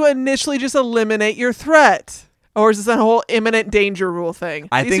why didn't you initially just eliminate your threat? Or is this a whole imminent danger rule thing?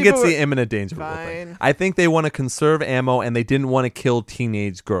 I These think people it's the were- imminent danger rule thing. Fine. I think they want to conserve ammo, and they didn't want to kill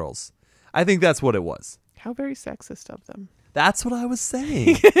teenage girls. I think that's what it was. How very sexist of them. That's what I was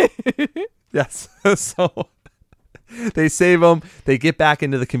saying. Yes. So they save them. They get back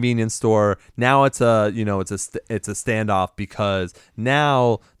into the convenience store. Now it's a standoff, because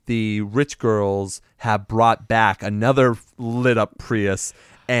now the rich girls have brought back another lit up Prius,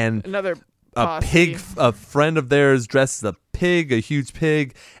 and Another a posse. pig, a friend of theirs dressed as a pig, a huge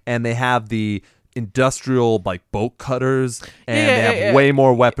pig, and they have the industrial like boat cutters, and they have way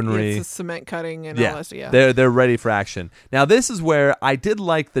more weaponry. It's a cement cutting and all this. Yeah. They're ready for action. Now this is where I did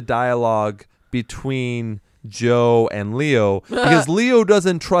like the dialogue between Joe and Leo, because Leo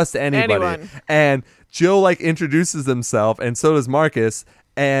doesn't trust anybody. Anyone. And Joe like introduces himself, and so does Marcus,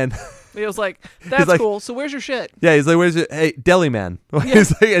 and Leo's like, that's like- cool. So where's your shit? yeah, he's like, "Where's your Deli Man?" He's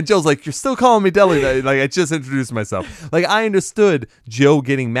like, and Joe's like, "You're still calling me Deli Man?" Like, I just introduced myself. Like, I understood Joe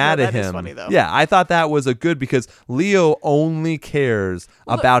getting mad Yeah, at that is him. funny, though. Yeah, I thought that was a good, because Leo only cares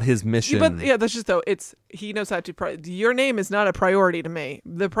about his mission. But yeah, that's just though. He knows how to. Your name is not a priority to me.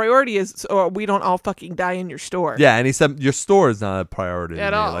 The priority is so we don't all fucking die in your store. Yeah, and he said your store is not a priority to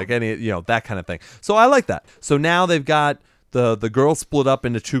At me, all. like any, that kind of thing. So I like that. So now they've got The girls split up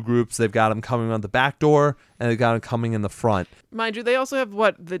into two groups. They've got them coming on the back door, and they've got them coming in the front. Mind you, they also have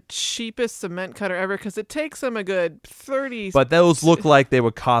the cheapest cement cutter ever, because it takes them a good 30. But those look like they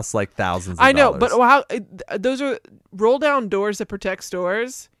would cost like thousands of I know, dollars. but how those are roll down doors that protect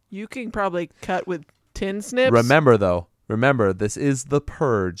stores. You can probably cut with tin snips. Remember, this is the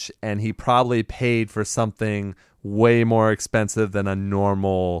Purge, and he probably paid for something way more expensive than a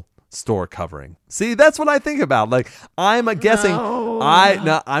normal store covering. See, that's what I think about. Like, I'm guessing.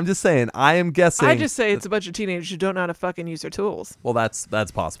 I'm just saying. I am guessing. I just say it's a bunch of teenagers who don't know how to fucking use their tools. Well, that's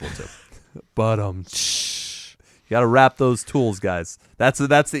possible too. But you got to wrap those tools, guys. That's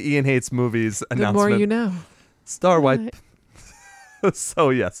the Ian Hates Movies announcement. The more you know. Star wipe. So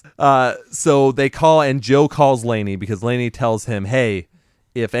yes. So they call, and Joe calls Lainey because Lainey tells him, "Hey,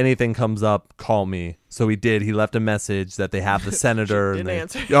 if anything comes up, call me." So he did. He left a message that they have the senator. She didn't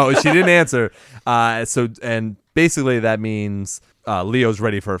answer. Oh, she didn't answer. And basically that means Leo's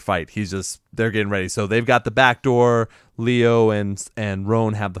ready for a fight. They're getting ready. So they've got the back door. Leo and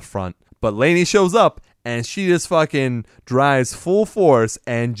Roan have the front. But Lainey shows up, and she just fucking drives full force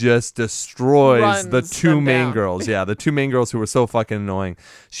and just destroys the two main girls. Yeah, the two main girls who were so fucking annoying.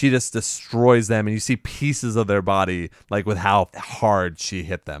 She just destroys them, and you see pieces of their body, like with how hard she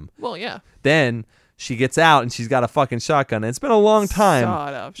hit them. Well, yeah. Then she gets out, and she's got a fucking shotgun. And it's been a long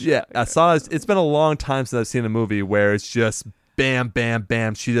time. Yeah, It's been a long time since I've seen a movie where it's just bam, bam,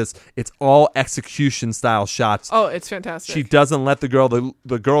 bam. It's all execution style shots. Oh, it's fantastic. She doesn't let the girl.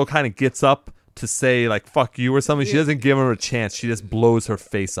 The girl kind of gets up to say like "fuck you" or something. She doesn't give her a chance. She just blows her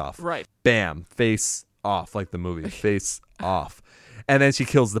face off. Right. Bam, face off, like the movie. Face off. And then she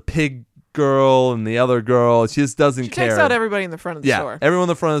kills the pig girl and the other girl. She just doesn't care. She takes out everybody in the front of the store. Everyone in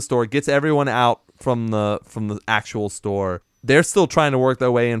the front of the store, gets everyone out from the actual store. They're still trying to work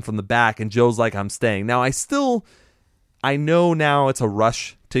their way in from the back, and Joe's like, "I'm staying." Now I know now it's a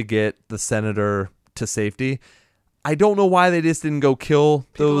rush to get the senator to safety. I don't know why they just didn't go kill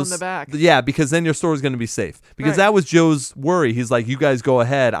people those in the back. Yeah, because then your store is going to be safe. Because that was Joe's worry. He's like, "You guys go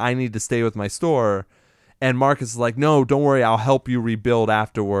ahead. I need to stay with my store." And Marcus is like, "No, don't worry. I'll help you rebuild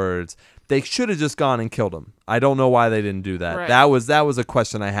afterwards." They should have just gone and killed him. I don't know why they didn't do that. Right. That was a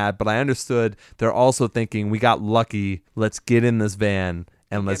question I had, but I understood they're also thinking, we got lucky. Let's get in this van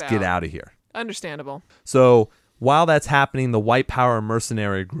and let's get out of here. Understandable. So while that's happening, the White Power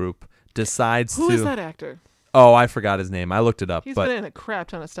mercenary group decides Who is that actor? Oh, I forgot his name. I looked it up. He's been in a crap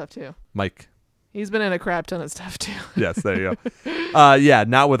ton of stuff too. Mike. He's been in a crap ton of stuff too. Yes, there you go. Yeah,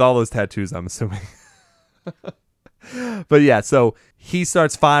 not with all those tattoos, I'm assuming. But yeah, so he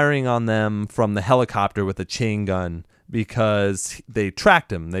starts firing on them from the helicopter with a chain gun because they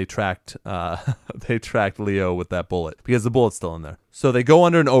tracked him. They tracked Leo with that bullet because the bullet's still in there. So they go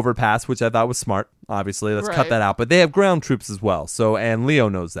under an overpass, which I thought was smart. Obviously, let's cut that out. But they have ground troops as well. So, and Leo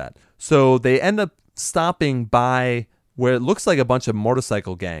knows that. So they end up stopping by where it looks like a bunch of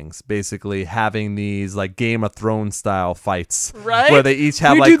motorcycle gangs basically having these like Game of Thrones style fights. Right? Where they each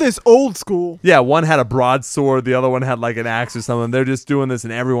have we do this old school. Yeah, one had a broadsword, the other one had like an axe or something. They're just doing this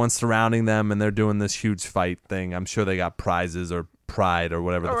and everyone's surrounding them and they're doing this huge fight thing. I'm sure they got prizes or pride or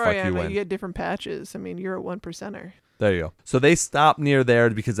whatever the fuck you win. You get different patches. I mean, you're a 1%er. There you go. So they stop near there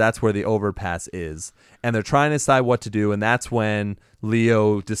because that's where the overpass is. And they're trying to decide what to do. And that's when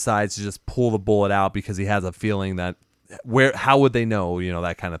Leo decides to just pull the bullet out because he has a feeling that how would they know,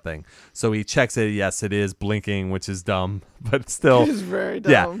 that kind of thing. So he checks it. Yes, it is blinking, which is dumb, but still. It's very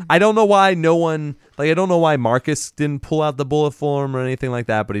dumb. Yeah. I don't know why I don't know why Marcus didn't pull out the bullet for him or anything like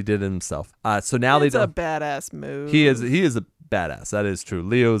that, but he did it himself. So now it's a badass move. He is a badass. That is true.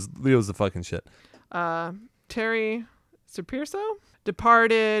 Leo's the fucking shit. Terry Serpirso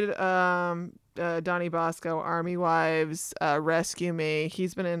departed. Donnie Bosco, Army Wives, Rescue Me.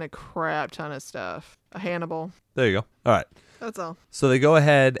 He's been in a crap ton of stuff. Hannibal. There you go. All right. That's all. So they go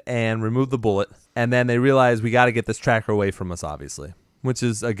ahead and remove the bullet, and then they realize we got to get this tracker away from us, obviously, which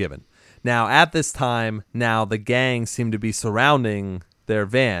is a given. Now, at this time, the gang seem to be surrounding their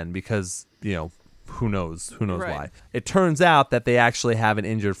van because, who knows right. why. It turns out that they actually have an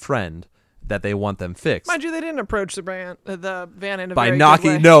injured friend that they want them fixed. Mind you, they didn't approach the van in a by very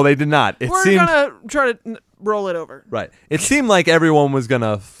knocking. good way. No, they did not. We're gonna try to roll it over. Right. It seemed like everyone was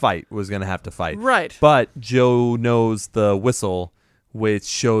gonna have to fight. Right. But Joe knows the whistle, which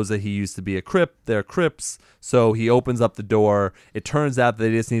shows that he used to be a Crip. They're Crips. So he opens up the door. It turns out that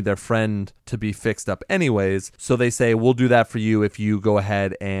they just need their friend to be fixed up anyways. So they say, we'll do that for you if you go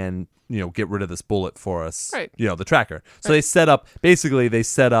ahead and get rid of this bullet for us. Right. The tracker. So they set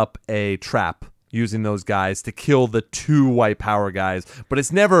up a trap using those guys to kill the two White Power guys. But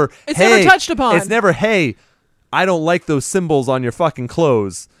it's never never touched upon. It's never, hey, I don't like those symbols on your fucking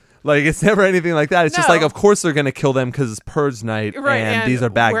clothes. Like, it's never anything like that. It's just No. like, of course they're going to kill them because it's Purge Night and these are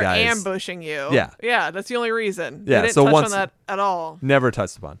bad we're guys. ambushing you. Yeah. Yeah, that's the only reason. Yeah, They didn't so touch once- on that at all. Never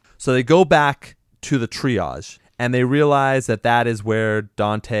touched upon. So they go back to the triage and they realize that is where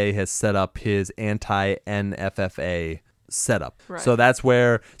Dante has set up his anti-NFFA setup. Right. So that's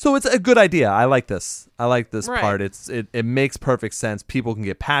where. So it's a good idea. I like this. I like this Right. part. It makes perfect sense. People can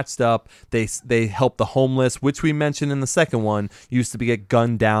get patched up. They help the homeless, which we mentioned in the second one. Used to get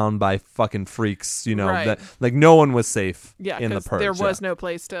gunned down by fucking freaks. You know Right. that like no one was safe. Yeah, in the because purge. there yeah. was no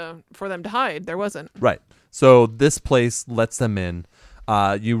place for them to hide. There wasn't. Right. So this place lets them in.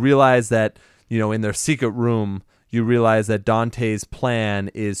 You realize that, in their secret room, you realize that Dante's plan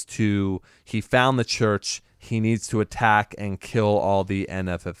is he found the church. He needs to attack and kill all the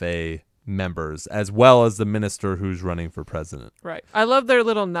NFFA members, as well as the minister who's running for president. Right. I love their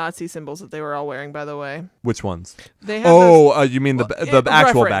little Nazi symbols that they were all wearing, by the way. Which ones? They have those- You mean the actual bad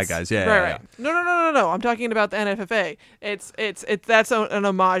reference. guys? Yeah, right, yeah, right. No. I'm talking about the NFFA. It's that's an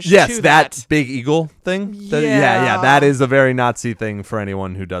homage Yes, to that big eagle thing. Yeah. That is a very Nazi thing for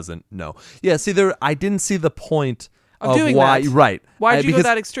anyone who doesn't know. Yeah, see, I didn't see the point Of of doing why. that. Right? Why did you go because-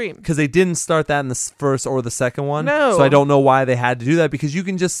 that extreme? Because they didn't start that in the first or the second one. No. So I don't know why they had to do that, because you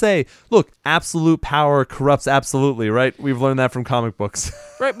can just say, look, absolute power corrupts absolutely, right? We've learned that from comic books.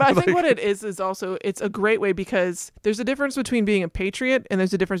 Right, but I think what it is also it's a great way, because there's a difference between being a patriot and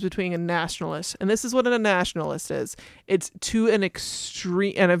there's a difference between a nationalist. And this is what a nationalist is. It's to an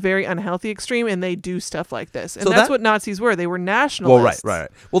extreme and a very unhealthy extreme, and they do stuff like this. And So that's that- what Nazis were. They were nationalists. Well, right.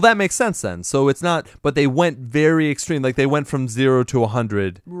 Well, that makes sense then. So it's not, but they went very extreme. Like they went from 0 to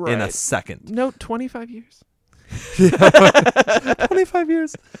 100 in a Right. second. No, 25 years. 25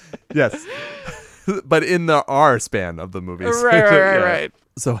 years. Yes. But in the R span of the movies. Right.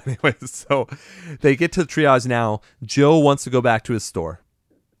 So anyways, so they get to the triage now. Joe wants to go back to his store,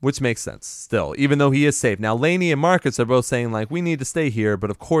 which makes sense still, even though he is safe. Now, Lainey and Marcus are both saying, like, we need to stay here, but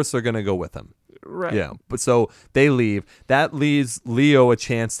of course they're going to go with him. Right. Yeah. But so they leave. That leaves Leo a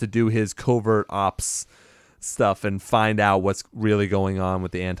chance to do his covert ops stuff and find out what's really going on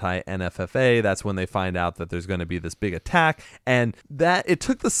with the anti-NFFA. That's when they find out that there's going to be this big attack, and that it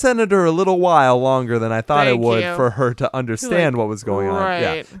took the senator a little while longer than I thought Thank it would you. for her to understand Like, what was going on. Yeah.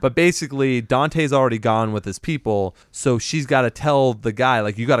 right. But basically, Dante's already gone with his people, so she's got to tell the guy,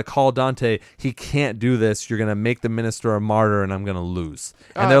 like, you got to call Dante. He can't do this. You're going to make the minister a martyr, and I'm going to lose.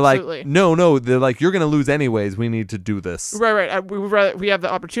 And Oh, they're absolutely. like, no. They're like, you're going to lose anyways. We need to do this. Right. We have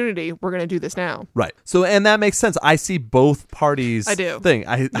the opportunity. We're going to do this now. Right. So, and that makes sense. I see both parties. I do. Thing.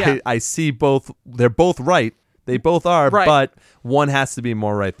 Yeah. I see both. They're both right. They both are, Right. but one has to be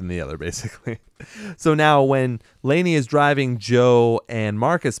more right than the other, basically. So now when Lainey is driving Joe and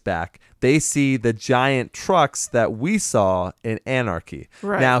Marcus back, they see the giant trucks that we saw in Anarchy.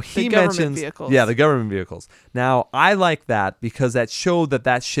 Right. Now The he government mentions, vehicles. yeah, the government vehicles. Now I like that because that showed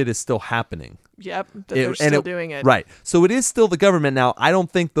that shit is still happening. Yep. They're still doing it. Right. So it is still the government. Now, I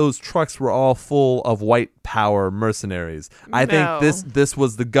don't think those trucks were all full of white power mercenaries. I No. think this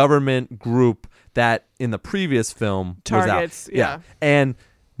was the government group that in the previous film Targets, was out. yeah. And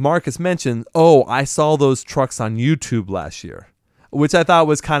Marcus mentioned, I saw those trucks on YouTube last year, which I thought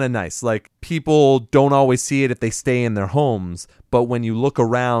was kind of nice. Like, people don't always see it if they stay in their homes, but when you look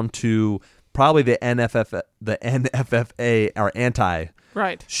around to probably the NFFA or anti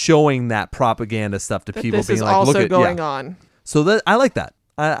Right. showing that propaganda stuff to That people, this being is like, also look at going yeah. on. So that I like that.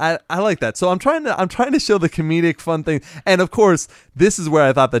 I like that. So I'm trying to show the comedic fun thing. And of course, this is where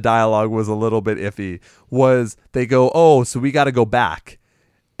I thought the dialogue was a little bit iffy. Was they go, so we got to go back,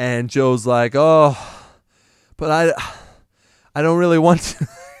 and Joe's like, but I don't really want to.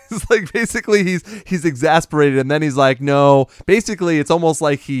 It's like basically he's exasperated, and then he's like, no. Basically, it's almost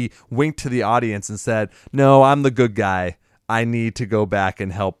like he winked to the audience and said, no, I'm the good guy. I need to go back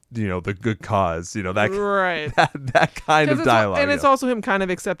and help, the good cause, that Right. that kind of dialogue. And it's also him kind of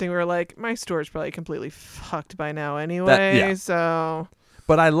accepting we're like, my store's probably completely fucked by now anyway. yeah. So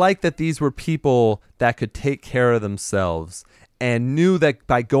But I like that these were people that could take care of themselves and knew that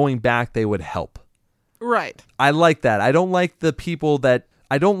by going back they would help. right. I like that. I don't like the people that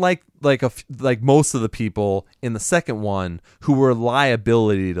I don't like most of the people in the second one who were a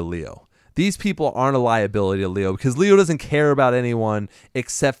liability to Leo. These people aren't a liability to Leo because Leo doesn't care about anyone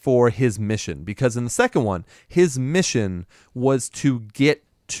except for his mission. Because in the second one, his mission was to get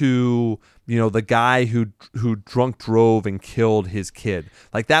to, the guy who drunk drove and killed his kid.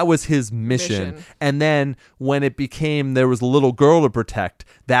 Like, that was his mission. And then when it became there was a little girl to protect,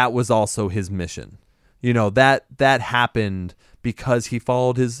 that was also his mission. that happened because he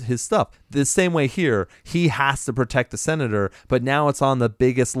followed his stuff. The same way here, he has to protect the senator, but now it's on the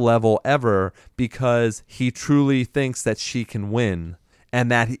biggest level ever because he truly thinks that she can win and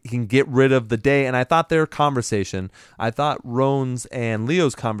that he can get rid of the day. And I thought Roan's and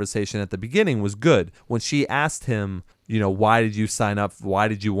Leo's conversation at the beginning was good when she asked him, why did you sign up? Why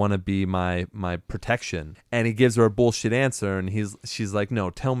did you want to be my protection? And he gives her a bullshit answer, and she's like, no,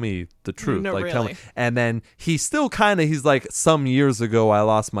 tell me the truth. No, Tell really. me. And then he's still he's like, some years ago I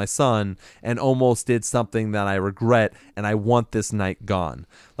lost my son and almost did something that I regret, and I want this night gone.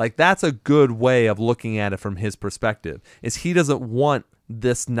 Like, that's a good way of looking at it from his perspective, is he doesn't want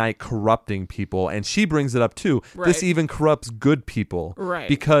this night corrupting people, and she brings it up too. Right. This even corrupts good people, Right?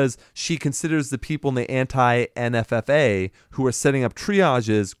 Because she considers the people in the anti-NFFA who are setting up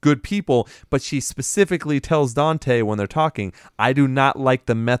triages good people, but she specifically tells Dante when they're talking, I do not like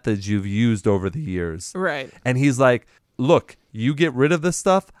the methods you've used over the years. Right. And he's like, look, you get rid of this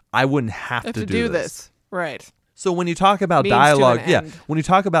stuff, I wouldn't have to do this. Right. So when you talk about Means to dialogue, an end. when you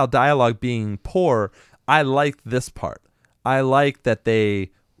talk about dialogue being poor, I like this part. I like that they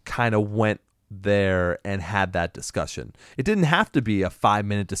kind of went there and had that discussion. It didn't have to be a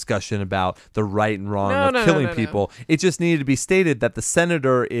 5-minute discussion about the right and wrong of killing people. It just needed to be stated that the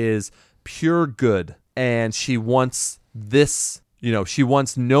senator is pure good, and she wants this, she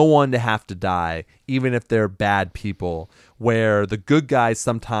wants no one to have to die, even if they're bad people, where the good guys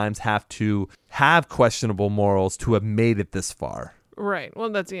sometimes have to have questionable morals to have made it this far. Right.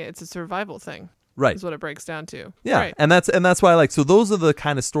 Well, it's a survival thing. Right. Is what it breaks down to. Yeah. Right. And that's why I like, so those are the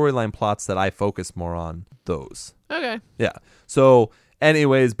kind of storyline plots that I focus more on, those. Okay. Yeah. So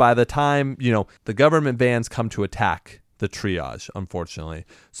anyways, by the time, the government vans come to attack the triage, unfortunately.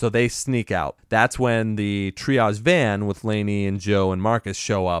 So they sneak out. That's when the triage van with Lainey and Joe and Marcus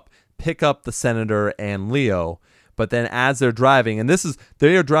show up, pick up the senator and Leo. But then as they're driving, and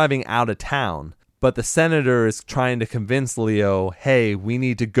they are driving out of town, but the senator is trying to convince Leo, hey, we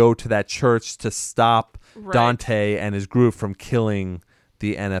need to go to that church to stop Dante and his group from killing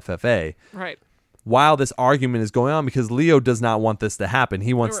the NFFA. Right. While this argument is going on, because Leo does not want this to happen.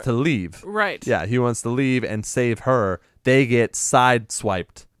 He wants to leave. Right. Yeah, he wants to leave and save her. They get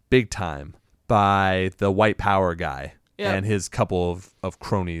sideswiped big time by the white power guy and his couple of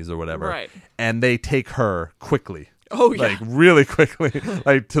cronies or whatever. Right. And they take her quickly. Oh, yeah. Like, really quickly.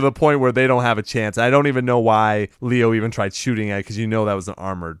 Like, to the point where they don't have a chance. I don't even know why Leo even tried shooting at it, because that was an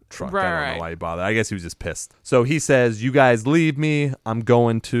armored truck. Right, I don't know why he bothered. I guess he was just pissed. So he says, you guys leave me. I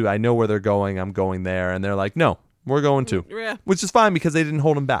know where they're going. I'm going there. And they're like, no, we're going to. Yeah. Which is fine, because they didn't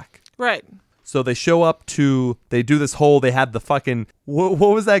hold him back. Right. So they show up they do this whole, they had the fucking, what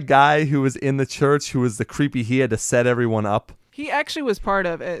was that guy who was in the church who was the creepy, he had to set everyone up? He actually was part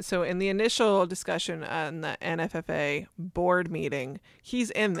of it. So in the initial discussion on the NFFA board meeting,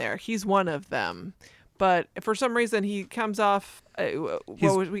 he's in there. He's one of them. But for some reason, he comes off.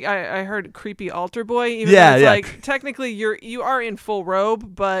 I heard creepy altar boy. Even though it's like, technically, you are in full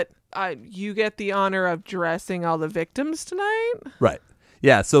robe, but you get the honor of dressing all the victims tonight. Right.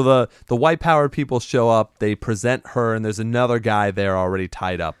 Yeah, so the white power people show up, they present her, and there's another guy there already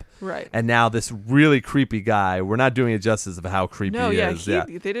tied up. Right. And now this really creepy guy, we're not doing it justice of how creepy he is.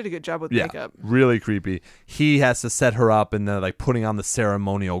 They did a good job with makeup. Really creepy. He has to set her up, and they're like putting on the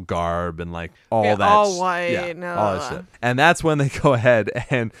ceremonial garb and like all that. All white. All that shit. And that's when they go ahead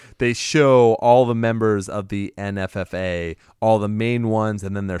and they show all the members of the NFFA, all the main ones,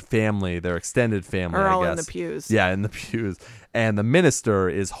 and then their family, their extended family, are all I guess. in the pews. Yeah, in the pews. And the minister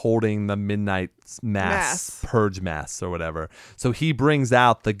is holding the midnight mass, purge mass or whatever. So he brings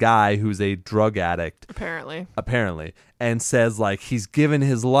out the guy who's a drug addict. Apparently. And says like he's given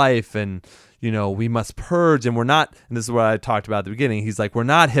his life and, we must purge and we're not. And this is what I talked about at the beginning. He's like, we're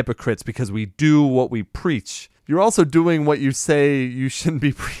not hypocrites because we do what we preach. You're also doing what you say you shouldn't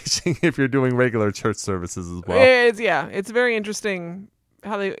be preaching if you're doing regular church services as well. It's very interesting.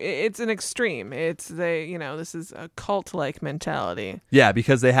 It's an extreme. This is a cult-like mentality. Yeah,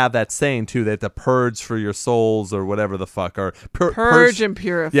 because they have that saying too, that the purge for your souls or whatever the fuck, or purge and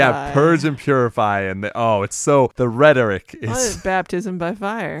purify. Yeah, purge and purify, and it's so the rhetoric is baptism by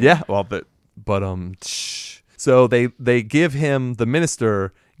fire. Yeah, well, so they give him, the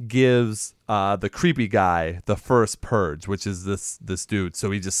minister gives the creepy guy the first purge, which is this dude.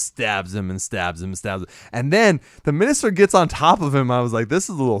 So he just stabs him and stabs him and stabs him. And then the minister gets on top of him. I was like, this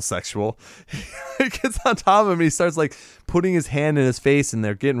is a little sexual. He gets on top of him and he starts like putting his hand in his face and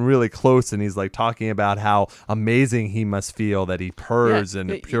they're getting really close. And he's like talking about how amazing he must feel that he purged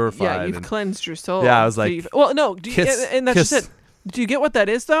and purified. Yeah, you've cleansed your soul. Yeah, I was like, and that's just it. Do you get what that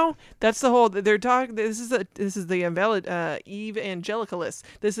is though? That's the whole. They're talking. This is the evangelicalist.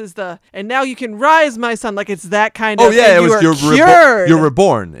 This is the and now you can rise, my son. Like it's that kind of. Oh yeah, it was cured. you're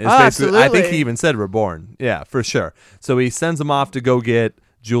reborn. It's basically, I think absolutely. he even said reborn. Yeah, for sure. So he sends him off to go get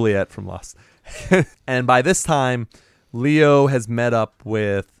Juliet from Lost, and by this time, Leo has met up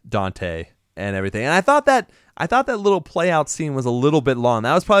with Dante and everything. And I thought that little play out scene was a little bit long.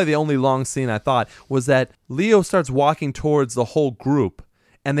 That was probably the only long scene I thought, was that Leo starts walking towards the whole group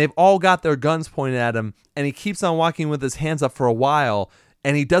and they've all got their guns pointed at him and he keeps on walking with his hands up for a while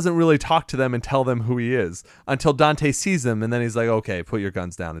and he doesn't really talk to them and tell them who he is until Dante sees him and then he's like, okay, put your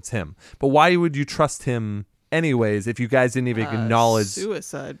guns down. It's him. But why would you trust him anyways if you guys didn't even acknowledge...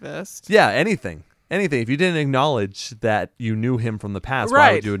 Suicide vest. Yeah, anything. If you didn't acknowledge that you knew him from the past, why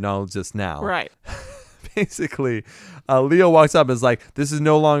Right. would you acknowledge this now? Right. Basically, Leo walks up and is like, this is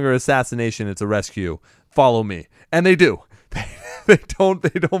no longer assassination, it's a rescue. Follow me. And they do. They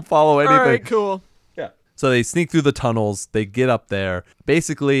don't follow anything. All right, cool. Yeah. So they sneak through the tunnels, they get up there.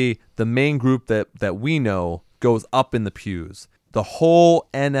 Basically, the main group that we know goes up in the pews. The whole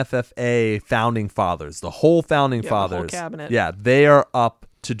NFFA founding fathers, the whole founding fathers. The whole cabinet. Yeah, they are up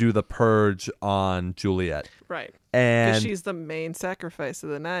to do the purge on Juliet. Right. And Because she's the main sacrifice of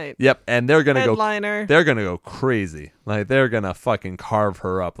the night. yep, and they're gonna Headliner. They're gonna go crazy. Like they're gonna fucking carve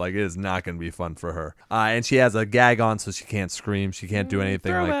her up. Like it is not gonna be fun for her. And she has a gag on, so she can't scream. She can't do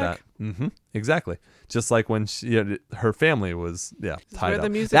anything like that. throwback. Exactly. Just like when her family was tied Where up. the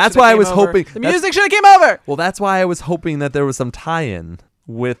music That's shoulda why I came was over. hoping The music should have came over. Well, that's why I was hoping that there was some tie-in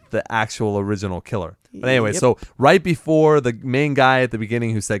with the actual original killer. But anyway, Yep. so right before the main guy at the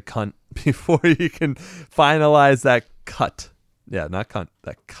beginning who said cunt, before he can finalize that cut. Yeah, not cunt,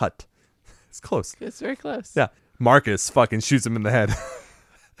 that cut. It's close. It's very close. Yeah. Marcus fucking shoots him in the head.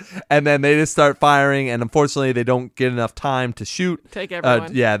 And then they just start firing, and unfortunately they don't get enough time to shoot. Take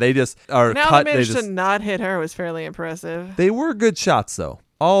everyone. Yeah, they just are Now cut. they managed to not hit her was fairly impressive. They were good shots, though.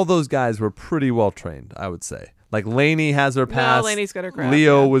 All those guys were pretty well trained, I would say. Like Lainey has her pass. Lainey's got her crap,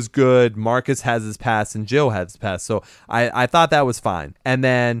 Leo yeah. was good. Marcus has his pass, and Joe has his pass. So I thought that was fine. And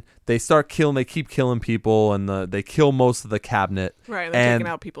then they start killing. They keep killing people, and they kill most of the cabinet. Right, they're and taking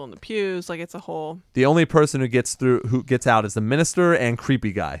out people in the pews. Like it's a whole. the only person who gets out is the minister and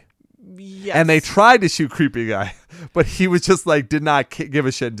creepy guy. Yes. And they tried to shoot creepy guy, but he was just like did not give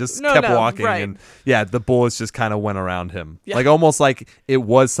a shit and just kept walking. right. And yeah, the bullets just kind of went around him, Yeah. like almost like it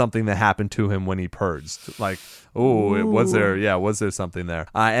was something that happened to him when he purged. Like, was there something there?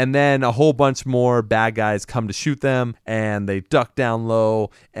 And then a whole bunch more bad guys come to shoot them, and they duck down low,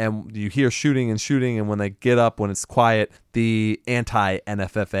 and you hear shooting, and when they get up, when it's quiet, the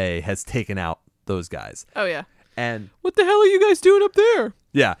anti-NFFA has taken out those guys. Oh yeah. And What the hell are you guys doing up there?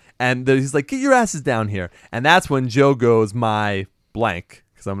 yeah, and he's like, get your asses down here. And that's when Joe goes, my blank,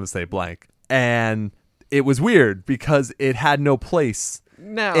 because I'm going to say blank. And it was weird because it had no place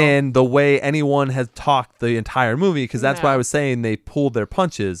No. in the way anyone has talked the entire movie, because that's why I No. was saying they pulled their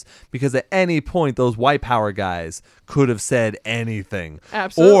punches, because at any point those white power guys could have said anything.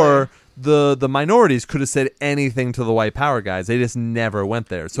 Absolutely. Or the minorities could have said anything to the white power guys. They just never went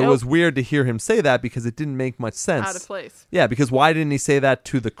there. So it Nope. was weird to hear him say that because it didn't make much sense. Out of place. Yeah, because why didn't he say that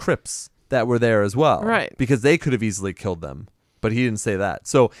to the Crips that were there as well? Right. Because they could have easily killed them, but he didn't say that.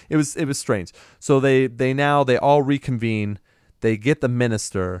 So it was strange. So they all reconvene. They get the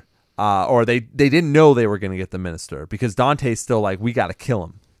minister, or they didn't know they were going to get the minister, because Dante's still like, we got to kill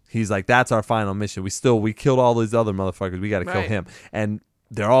him. He's like, that's our final mission. We killed all these other motherfuckers. We got to kill Right. him. And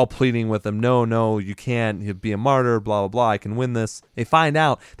they're all pleading with him, no, you can't. He'll be a martyr, blah, blah, blah. I can win this. They find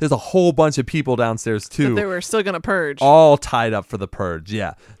out there's a whole bunch of people downstairs, too. But they were still gonna purge. All tied up for the purge,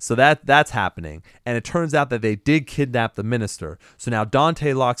 yeah. So that's happening. And it turns out that they did kidnap the minister. So now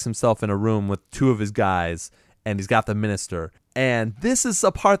Dante locks himself in a room with two of his guys, and he's got the minister. And this is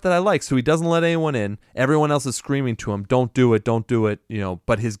a part that I like. So he doesn't let anyone in. Everyone else is screaming to him, don't do it,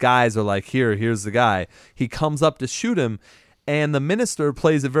 but his guys are like, here's the guy. He comes up to shoot him, and the minister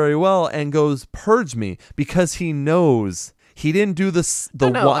plays it very well and goes, purge me, because he knows he didn't do this.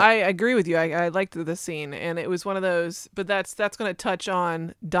 I agree with you. I liked this scene, and it was one of those. But that's going to touch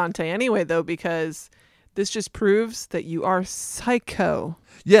on Dante anyway, though, because this just proves that you are psycho.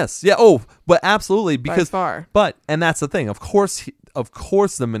 Yes, yeah. Oh, but absolutely, because far. But and that's the thing. Of course,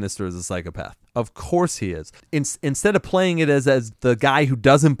 the minister is a psychopath. Of course he is. Instead of playing it as the guy who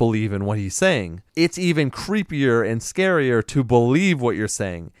doesn't believe in what he's saying, it's even creepier and scarier to believe what you're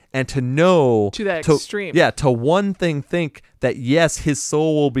saying and to know To that extreme. Yeah, to one thing think that yes, his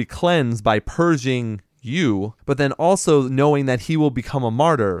soul will be cleansed by purging you, but then also knowing that he will become a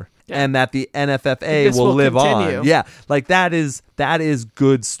martyr and that the NFFA This will will live continue. on. Yeah, like that is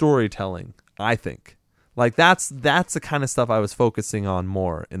good storytelling, I think. Like that's the kind of stuff I was focusing on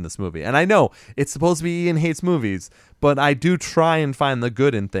more in this movie. And I know it's supposed to be Ian hates movies, but I do try and find the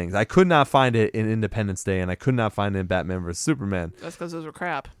good in things. I could not find it in Independence Day, and I could not find it in Batman vs Superman. That's because those were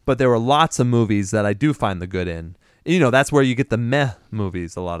crap. But there were lots of movies that I do find the good in. You know, that's where you get the meh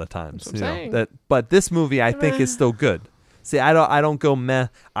movies a lot of times. That's what I'm saying. But this movie I think is still good. See, I don't go meh.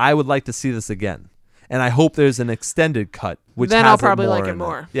 I would like to see this again. And I hope there's an extended cut, which Then has I'll probably more like it in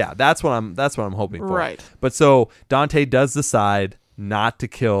more. Yeah, that's what I'm hoping for. Right. But so Dante does decide not to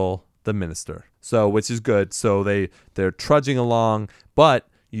kill the minister. So, which is good. So they're trudging along, but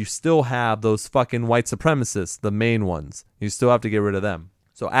you still have those fucking white supremacists, the main ones. You still have to get rid of them.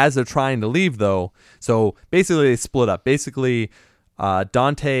 So as they're trying to leave, though, so basically they split up. Basically,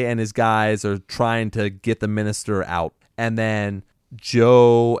 Dante and his guys are trying to get the minister out, and then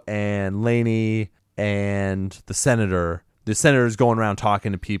Joe and Laney and the senator's going around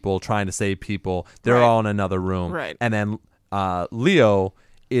talking to people, trying to save people. They're Right. all in another room. Right. And then Leo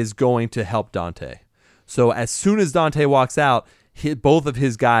is going to help Dante. So as soon as Dante walks out, both of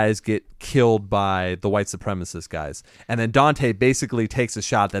his guys get killed by the white supremacist guys. And then Dante basically takes a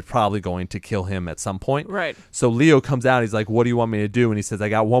shot that's probably going to kill him at some point. Right. So Leo comes out. He's like, what do you want me to do? And he says, I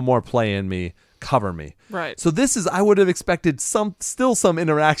got one more play in me. Cover me. Right. So this is, I would have expected some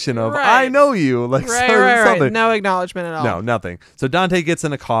interaction of, Right. I know you. Like Right. something. No acknowledgement at all. No, nothing. So Dante gets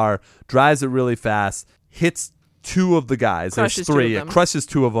in a car, drives it really fast, hits two of the guys. Crushes There's three. two of It them. crushes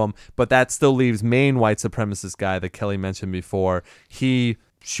two of them, but that still leaves main white supremacist guy that Kelly mentioned before. He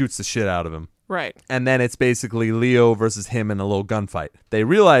shoots the shit out of him. Right. And then it's basically Leo versus him in a little gunfight. They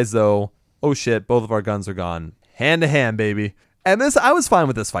realize, though, oh shit, both of our guns are gone. Hand to hand, baby. And this, I was fine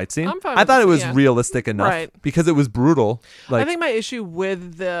with this fight scene. I'm fine I with thought this, it was yeah. realistic enough Right. because it was brutal. Like, I think my issue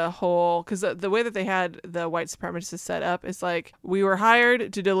with the whole, because the way that they had the white supremacists set up is like, we were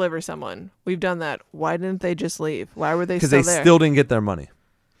hired to deliver someone. We've done that. Why didn't they just leave? Why were they because still they there? still didn't get their money.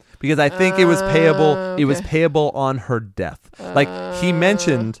 Because I think it was payable. It was okay. payable on her death. Like he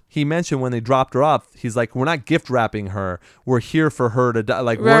mentioned when they dropped her off. He's like, "We're not gift wrapping her. We're here for her to die.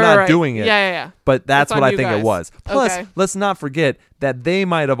 Like we're not Right. doing it." Yeah. But that's on what I you think guys. it was. Plus, Okay. let's not forget that they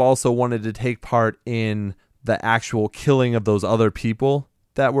might have also wanted to take part in the actual killing of those other people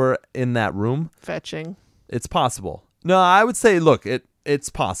that were in that room. Fetching. It's possible. No, I would say, look, it's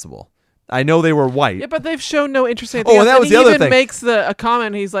possible. I know they were white. Yeah, but they've shown no interest in Oh, anything and else. that was he the other even thing. makes a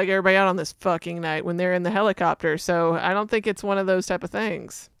comment. He's like, everybody out on this fucking night when they're in the helicopter. So I don't think it's one of those type of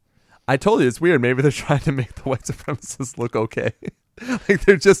things. I told you it's weird. Maybe they're trying to make the white supremacists look okay. Like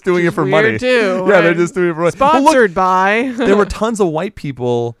they're just doing it for Weird money. too, Yeah, they're right? just doing it for money. Well, look, Sponsored by. there were tons of white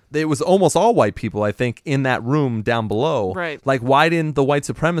people. It was almost all white people, I think, in that room down below. Right. Like, why didn't the white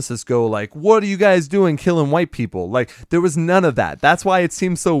supremacists go like, "What are you guys doing, killing white people?" Like, there was none of that. That's why it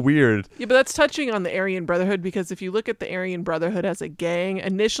seems so weird. Yeah, but that's touching on the Aryan Brotherhood, because if you look at the Aryan Brotherhood as a gang,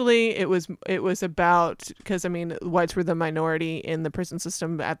 initially it was about, because I mean whites were the minority in the prison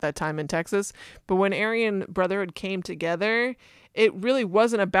system at that time in Texas, but when Aryan Brotherhood came together, it really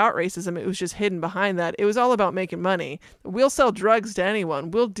wasn't about racism. It was just hidden behind that. It was all about making money. We'll sell drugs to anyone.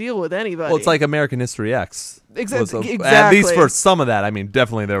 We'll deal with anybody. Well, it's like American History X. Exactly. At least for some of that. I mean,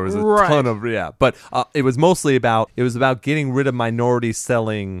 definitely there was a Right. ton of, but it was mostly about getting rid of minorities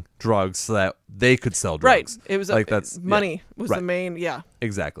selling drugs so that they could sell right. drugs. It was like that's money was Right. the main. Yeah.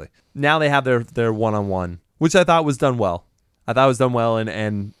 Exactly. Now they have their one-on-one, which I thought was done well.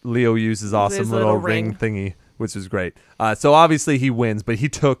 And Leo uses awesome His little little ring ring. thingy, which is great. So obviously he wins, but he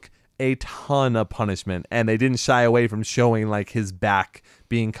took a ton of punishment, and they didn't shy away from showing like his back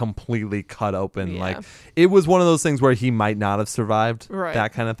being completely cut open. Yeah. Like it was one of those things where he might not have survived, Right.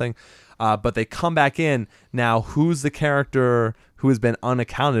 that kind of thing. But they come back in. Now, who's the character who has been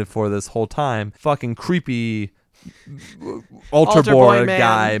unaccounted for this whole time? Fucking creepy altar boy man.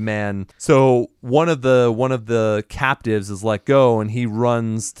 guy, man. So one of the captives is let go, and he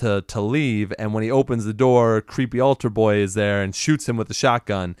runs to leave. And when he opens the door, creepy altar boy is there and shoots him with the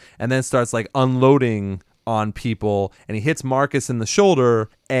shotgun, and then starts like unloading on people, and he hits Marcus in the shoulder,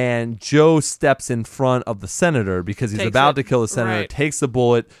 and Joe steps in front of the senator because he's Takes about it. to kill the senator, Right. takes the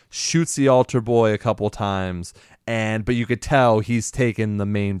bullet, shoots the altar boy a couple times, but you could tell he's taken the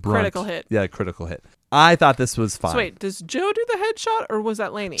main brunt. Critical hit. Yeah, critical hit. I thought this was fine. So wait, does Joe do the headshot or was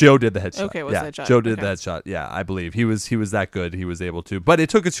that Laney? Joe did the headshot. Okay, was yeah, the headshot. Joe did Okay. the headshot. Yeah, I believe he was that good. He was able to, but it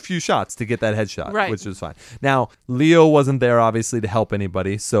took a few shots to get that headshot, Right. which was fine. Now Leo wasn't there obviously to help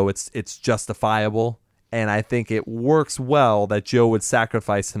anybody, so it's justifiable, and I think it works well that Joe would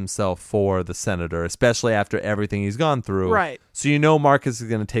sacrifice himself for the senator, especially after everything he's gone through. Right. So you know Marcus is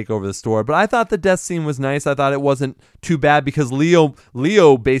going to take over the store. But I thought the death scene was nice. I thought it wasn't too bad because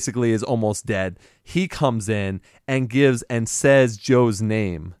Leo basically is almost dead. He comes in and gives and says Joe's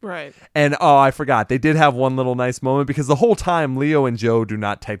name. Right. And I forgot. They did have one little nice moment because the whole time Leo and Joe do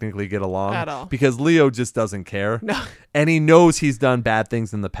not technically get along. At all. Because Leo just doesn't care. No. And he knows he's done bad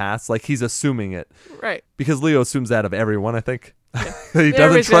things in the past. Like he's assuming it. Right. Because Leo assumes that of everyone, I think. Yeah. He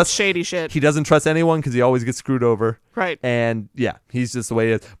doesn't trust shady shit. He doesn't trust anyone because he always gets screwed over. Right. And yeah, he's just the way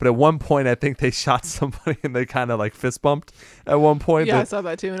he is. But at one point, I think they shot somebody and they kind of like fist bumped at one point. Yeah, I saw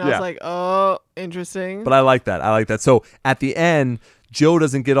that too. And I was like, oh, interesting. But I like that. So at the end, Joe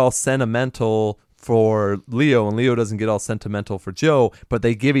doesn't get all sentimental for Leo and Leo doesn't get all sentimental for Joe, but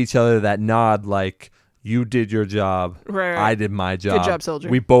they give each other that nod like, you did your job. Right. I did my job. Good job, soldier.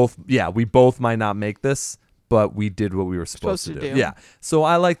 We both might not make this, but we did what we were supposed to do. Yeah. So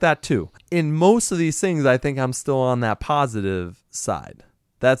I like that too. In most of these things, I think I'm still on that positive side.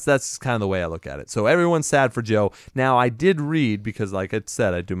 That's kind of the way I look at it. So everyone's sad for Joe. Now, I did read, because like I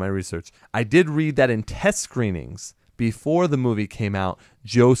said, I do my research. I did read that in test screenings before the movie came out,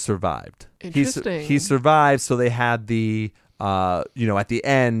 Joe survived. Interesting. He survived, so they had the, at the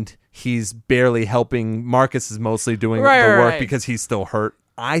end, he's barely helping. Marcus is mostly doing the work because he's still hurt.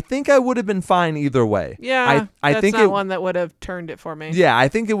 I think I would have been fine either way. Yeah, I that's think not one that would have turned it for me. Yeah, I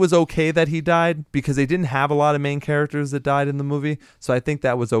think it was okay that he died because they didn't have a lot of main characters that died in the movie. So I think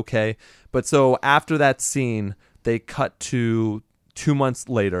that was okay. But so after that scene, they cut to 2 months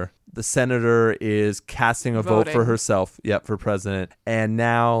later. The senator is casting a vote for herself, for president. And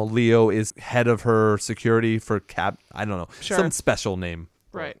now Leo is head of her security for I don't know, some special name.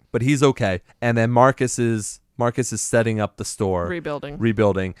 Right. But he's okay. And then Marcus is setting up the store.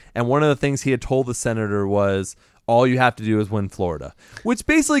 Rebuilding. And one of the things he had told the senator was, all you have to do is win Florida, which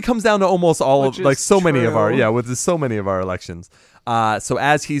basically comes down to almost all of, like so many of our, with so many of our elections. So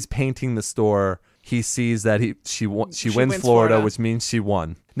as he's painting the store, he sees that she wins Florida, which means she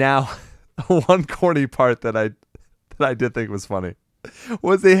won. Now, one corny part that I did think was funny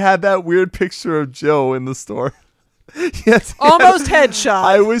was they had that weird picture of Joe in the store. Yes, almost headshot.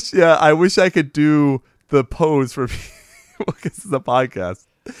 I wish I could do the pose for people because it's a podcast.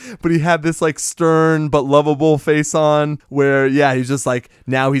 But he had this like stern but lovable face on where, he's just like,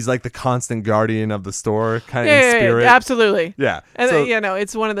 now he's like the constant guardian of the store kind of in spirit. Yeah, absolutely. Yeah. And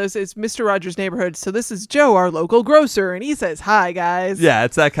it's one of those, it's Mr. Rogers' Neighborhood. So this is Joe, our local grocer. And he says, hi, guys. Yeah,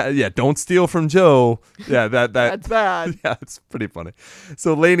 it's that kind of, don't steal from Joe. Yeah, that's bad. Yeah, it's pretty funny.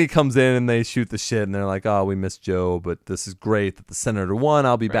 So Laney comes in and they shoot the shit and they're like, oh, we miss Joe, but this is great that the senator won.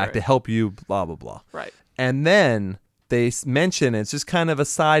 I'll be back to help you, blah, blah, blah. Right. And then they mention, it's just kind of a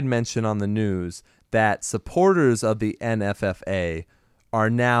side mention on the news, that supporters of the NFFA are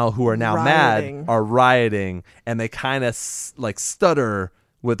now mad, are rioting, and they kind of like stutter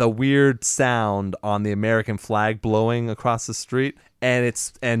with a weird sound on the American flag blowing across the street.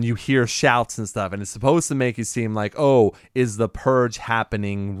 And you hear shouts and stuff, and it's supposed to make you seem like, oh, is the purge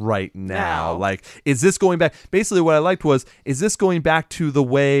happening right now? Like, is this going back? Basically, what I liked was, is this going back to the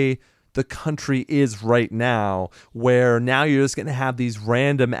way the country is right now, where now you're just going to have these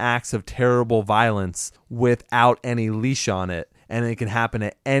random acts of terrible violence without any leash on it, and it can happen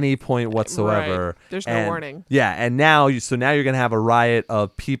at any point whatsoever. Right. There's no warning. Yeah, and now you're going to have a riot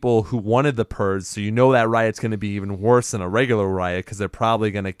of people who wanted the purge, so you know that riot's going to be even worse than a regular riot because they're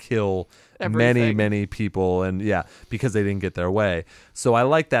probably going to kill many people, and because they didn't get their way. So I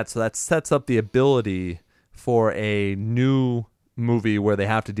like that. So that sets up the ability for a new movie where they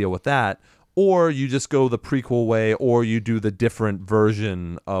have to deal with that, or you just go the prequel way, or you do the different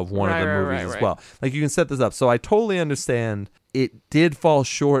version of one of the movies as well. Like, you can set this up. So I totally understand it did fall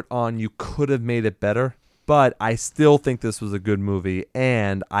short on, you could have made it better, but I still think this was a good movie,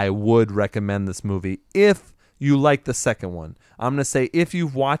 and I would recommend this movie if you like the second one. I'm going to say, if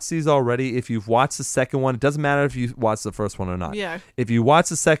you've watched these already, if you've watched the second one, it doesn't matter if you watched the first one or not. Yeah. If you watch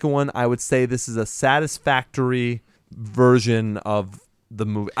the second one, I would say this is a satisfactory version of the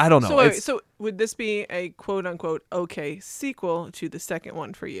movie. I don't know. So would this be a quote unquote okay sequel to the second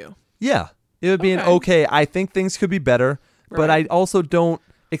one for you? Yeah, it would be an okay. I think things could be better, but I also don't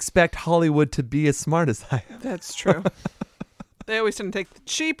expect Hollywood to be as smart as I am. That's true. They always tend to take the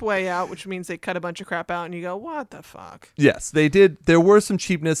cheap way out, which means they cut a bunch of crap out and you go, what the fuck? Yes, they did. There were some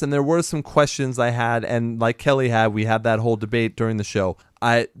cheapness and there were some questions I had, and like Kelly had, we had that whole debate during the show.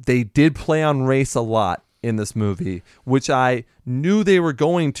 They did play on race a lot. in this movie, which I knew they were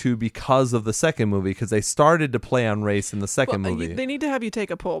going to because of the second movie, because they started to play on race in the second movie. They need to have you take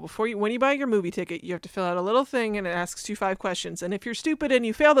a poll when you buy your movie ticket. You have to fill out a little thing, and it asks you 5 questions. And if you're stupid and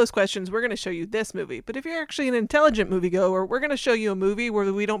you fail those questions, we're going to show you this movie. But if you're actually an intelligent moviegoer, we're going to show you a movie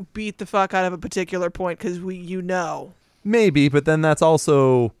where we don't beat the fuck out of a particular point because Maybe, but then that's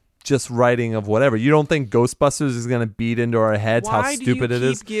also just writing of whatever. You don't think Ghostbusters is going to beat into our heads how stupid it is? Why do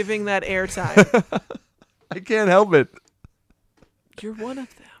you keep giving that airtime? I can't help it. You're one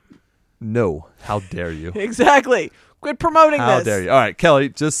of them. No. How dare you? Exactly. Quit promoting this. How dare you? All right, Kelly,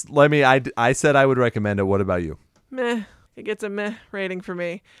 just let me... I said I would recommend it. What about you? Meh. It gets a meh rating for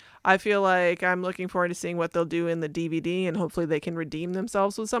me. I feel like I'm looking forward to seeing what they'll do in the DVD, and hopefully they can redeem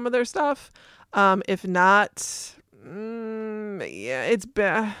themselves with some of their stuff. If not... yeah, it's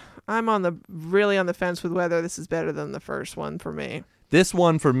bad. I'm really on the fence with whether this is better than the first one for me. This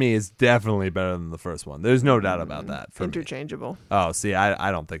one for me is definitely better than the first one. There's no doubt about that. For interchangeable. Me. Oh, see,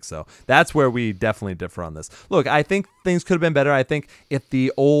 I don't think so. That's where we definitely differ on this. Look, I think things could have been better. I think if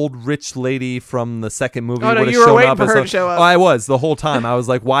the old rich lady from the second movie would have shown up. You were waiting for her to show up. Oh, I was the whole time. I was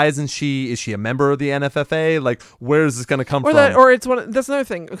like, why isn't she? Is she a member of the NFFA? Like, where is this going to come from? Or it's one. That's another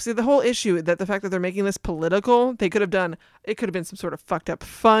thing. See, the whole issue that the fact that they're making this political, they could have done. It could have been some sort of fucked up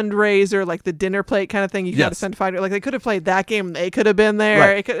fundraiser, like the dinner plate kind of thing. You got to spend $5. Like they could have played that game. They could have been there.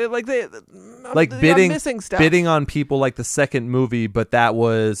 Right. It could, bidding, stuff. bidding on people like the second movie, but that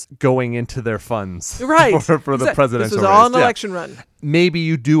was going into their funds, right? for the presidential. This was all an election run. Maybe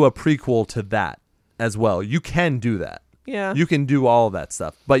you do a prequel to that as well. You can do that. Yeah, you can do all of that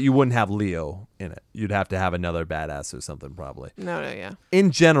stuff, but you wouldn't have Leo in it. You'd have to have another badass or something, probably. No, yeah. In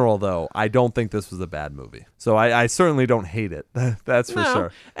general, though, I don't think this was a bad movie, so I certainly don't hate it. That's for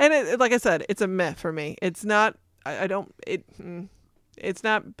sure. And like I said, it's a meh for me. It's not. It's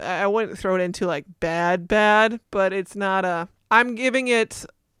not. I wouldn't throw it into like bad, but it's not a. I'm giving it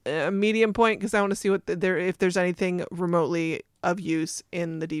a medium point because I want to see if there's anything remotely of use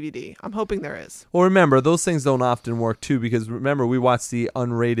in the DVD. I'm hoping there is. Well, remember, those things don't often work too, because remember, we watched the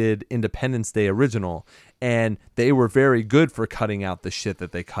unrated Independence Day original, and they were very good for cutting out the shit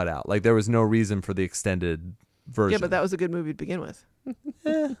that they cut out. Like, there was no reason for the extended version. Yeah, but that was a good movie to begin with.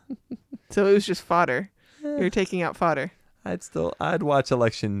 So it was just fodder. You're taking out fodder. I'd watch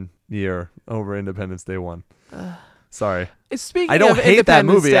Election Year over Independence Day 1. Sorry. I don't hate that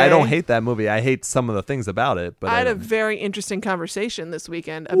movie. Day, I don't hate that movie. I hate some of the things about it. But I had a very interesting conversation this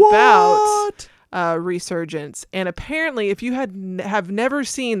weekend about Resurgence. And apparently, if you have never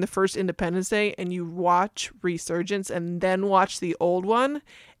seen the first Independence Day and you watch Resurgence and then watch the old one,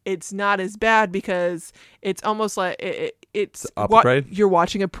 it's not as bad because it's almost like it's upgrade. You're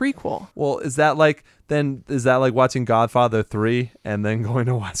watching a prequel. Well, is that like watching Godfather 3 and then going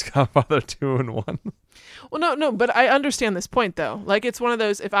to watch Godfather 2 and 1? Well, no, but I understand this point though. Like, it's one of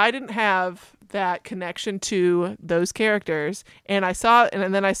those, if I didn't have that connection to those characters and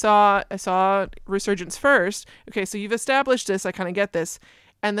then I saw Resurgence first. Okay, so you've established this, I kind of get this,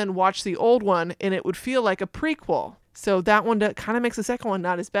 and then watch the old one and it would feel like a prequel. So that one kind of makes the second one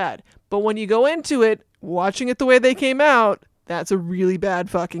not as bad. But when you go into it, watching it the way they came out, that's a really bad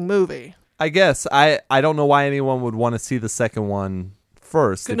fucking movie. I guess. I don't know why anyone would want to see the second one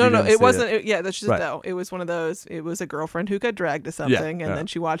first. No, it wasn't. That's just right. Though. It was one of those. It was a girlfriend who got dragged to something, and then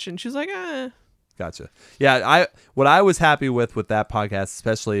she watched it and she was like, eh. Gotcha. Yeah, what I was happy with that podcast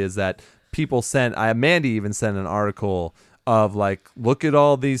especially is that people Mandy even sent an article of like, look at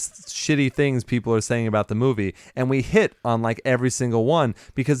all these shitty things people are saying about the movie, and we hit on like every single one,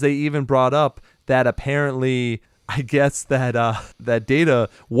 because they even brought up that apparently, I guess that Data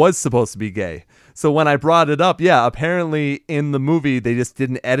was supposed to be gay. So when I brought it up, apparently in the movie they just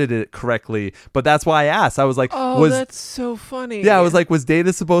didn't edit it correctly. But that's why I asked. I was like, that's so funny. Yeah, I was like, was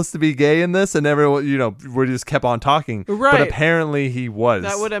Data supposed to be gay in this? And everyone, we just kept on talking. Right. But apparently he was.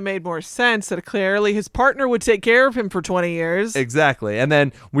 That would have made more sense. That clearly his partner would take care of him for 20 years. Exactly. And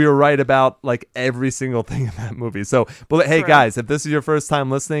then we were right about like every single thing in that movie. So, but hey guys, if this is your first time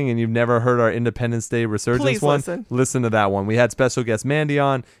listening and you've never heard our Independence Day Resurgence listen to that one. We had special guest Mandy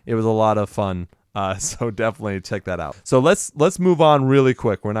on. It was a lot of fun. So definitely check that out. So let's move on really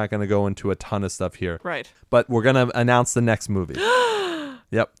quick. We're not going to go into a ton of stuff here. Right. But we're going to announce the next movie.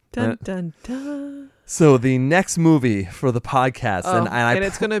 Yep. Dun, dun, dun. So the next movie for the podcast. And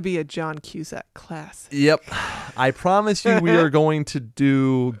it's going to be a John Cusack classic. Yep. I promise you we are going to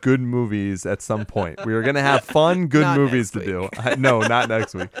do good movies at some point. We are going to have fun, good movies to do. No, not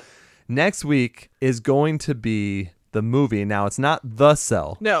next week. Next week is going to be the movie. Now, it's not The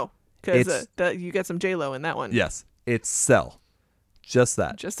Cell. No. Because you get some J-Lo in that one. Yes, it's Cell. Just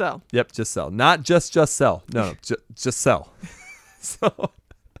that. Just so. Yep, just sell. Not just sell. No, just sell. So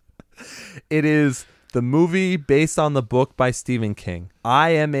it is the movie based on the book by Stephen King. I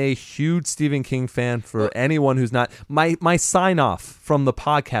am a huge Stephen King fan. For anyone who's not, my sign off from the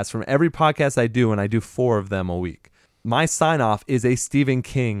podcast, from every podcast I do, and I do 4 of them a week, my sign off is a Stephen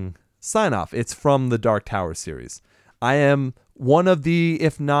King sign off. It's from the Dark Tower series. I am one of the,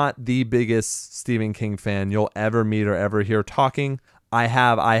 if not the biggest Stephen King fan you'll ever meet or ever hear talking. I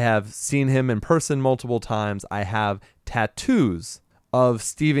have seen him in person multiple times. I have tattoos of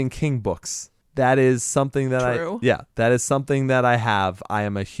Stephen King books. That is something that True. that is something that I have. I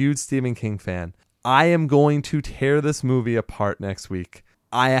am a huge Stephen King fan. I am going to tear this movie apart next week.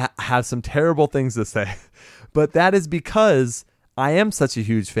 I have some terrible things to say, but that is because I am such a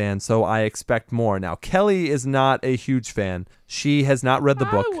huge fan, so I expect more. Now, Kelly is not a huge fan. She has not read the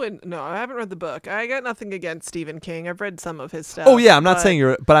book. No, I haven't read the book. I got nothing against Stephen King. I've read some of his stuff. Oh, yeah, I'm not saying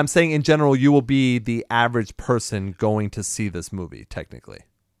you're, but I'm saying in general, you will be the average person going to see this movie, technically.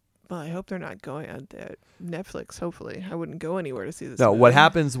 Well, I hope they're not going on Netflix, hopefully. I wouldn't go anywhere to see this No, movie. what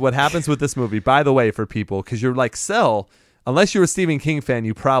happens with this movie, by the way, for people, because you're like, Cell, unless you're a Stephen King fan,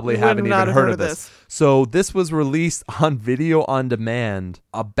 you probably haven't even heard of this. So this was released on video on demand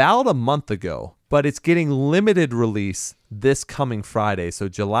about a month ago, but it's getting limited release this coming Friday, so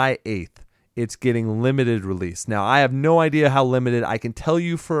July 8th. It's getting limited release. Now, I have no idea how limited. I can tell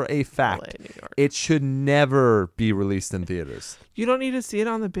you for a fact, LA, New York. it should never be released in theaters. You don't need to see it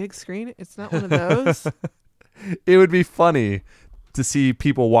on the big screen? It's not one of those? It would be funny to see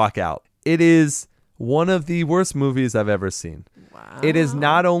people walk out. It is one of the worst movies I've ever seen. Wow. It is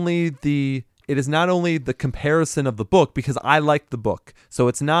not only the comparison of the book, because I like the book. So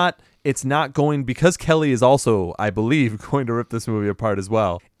it's not going, because Kelly is also, I believe, going to rip this movie apart as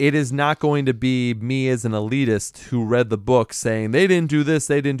well. It is not going to be me as an elitist who read the book saying they didn't do this,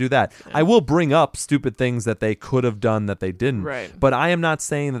 they didn't do that. Yeah. I will bring up stupid things that they could have done that they didn't. Right. But I am not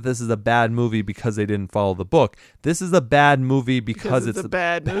saying that this is a bad movie because they didn't follow the book. This is a bad movie because it's a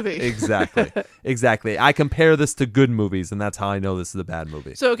bad movie. Exactly. I compare this to good movies, and that's how I know this is a bad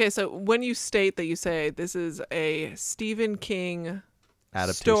movie. So when you state that you say this is a Stephen King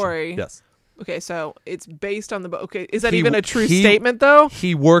adaptation. Story. Yes. Okay, so it's based on the book. Okay, is that even a true statement, though?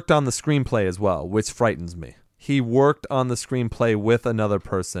 He worked on the screenplay as well, which frightens me. He worked on the screenplay with another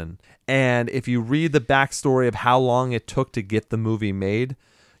person. And if you read the backstory of how long it took to get the movie made,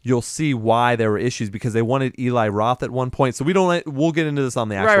 you'll see why there were issues, because they wanted Eli Roth at one point. So we'll get into this on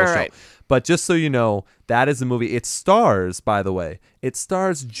the actual show. Right. But just so you know, that is the movie. It stars, by the way,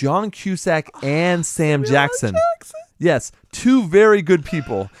 John Cusack and Sam Jackson. Yes, 2 very good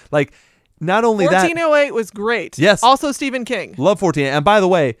people. Like, not only 1408 was great. Yes. Also Stephen King. Love 14. And by the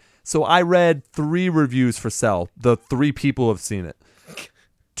way, so I read 3 reviews for Cell. The 3 people have seen it.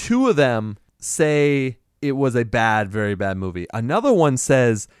 2 of them say it was a very bad movie. Another one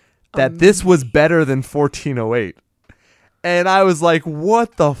says that this was better than 1408. And I was like,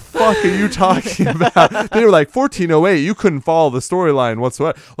 what the fuck are you talking about? They were like, 1408, you couldn't follow the storyline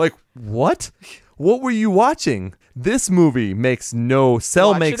whatsoever. Like, what? What were you watching? This movie makes no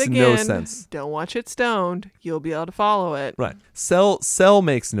sense. Don't watch it stoned. You'll be able to follow it. Right. Cell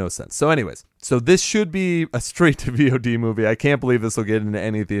makes no sense. So anyways, this should be a straight to VOD movie. I can't believe this will get into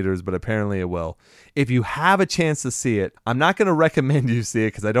any theaters, but apparently it will. If you have a chance to see it, I'm not going to recommend you see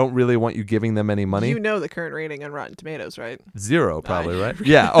it because I don't really want you giving them any money. You know the current rating on Rotten Tomatoes, right? 0, probably, right?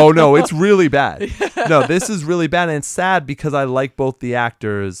 Yeah. Oh, no, it's really bad. No, this is really bad, and it's sad because I like both the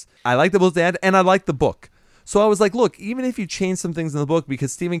actors. I like both the actors, and I like the book. So I was like, look, even if you change some things in the book,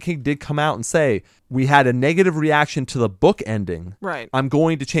 because Stephen King did come out and say, we had a negative reaction to the book ending. Right. I'm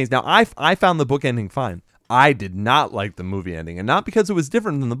going to change. Now, I found the book ending fine. I did not like the movie ending, and not because it was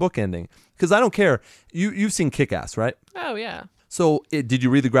different than the book ending, because I don't care. You've seen Kick-Ass, right? Oh, yeah. So did you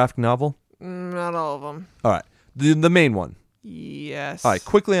read the graphic novel? Not all of them. All right. The main one. Yes. All right,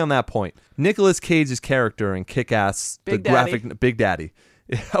 quickly on that point. Nicolas Cage's character in Kick-Ass, graphic Big Daddy.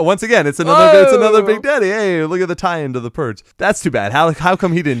 Once again, it's another Big Daddy. Hey, look at the tie-in to The Purge. That's too bad. How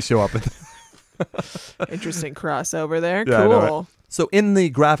come he didn't show up? Interesting crossover there. Yeah, cool. Right? So in the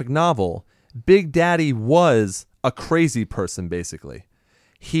graphic novel, Big Daddy was a crazy person, basically.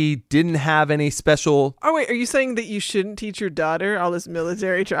 He didn't have any special... Oh, wait. Are you saying that you shouldn't teach your daughter all this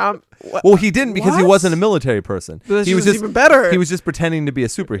military trauma? Well, he didn't, because he wasn't a military person. He was just even better. He was just pretending to be a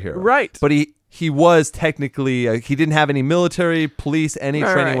superhero. Right. But he was technically... he didn't have any military, police, any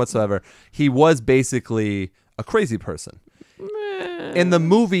training whatsoever. He was basically a crazy person. In the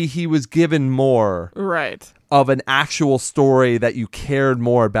movie, he was given more... Right. of an actual story that you cared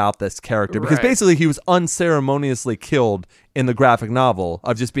more about this character. Because Right. basically he was unceremoniously killed in the graphic novel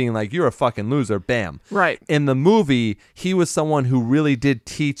of just being like, you're a fucking loser, bam. Right. In the movie, he was someone who really did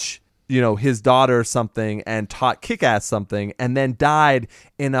teach, his daughter something and taught Kick-Ass something, and then died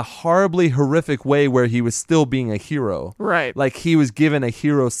in a horribly horrific way where he was still being a hero. Right. Like he was given a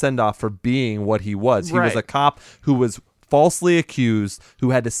hero send-off for being what he was. He was Right. a cop who was falsely accused,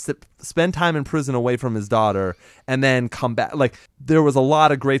 who had to spend time in prison away from his daughter and then come back. Like there was a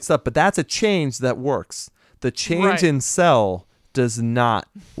lot of great stuff, but that's a change that works. The change Right. in Cell does not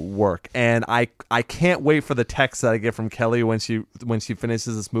work, and I can't wait for the text that I get from Kelly when she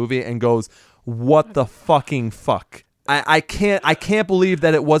finishes this movie and goes, "What the fucking fuck." I can't believe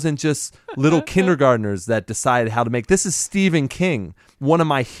that it wasn't just little kindergartners that decided how to make this. Is Stephen King, one of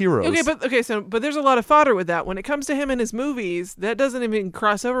my heroes. But there's a lot of fodder with that. When it comes to him and his movies, that doesn't even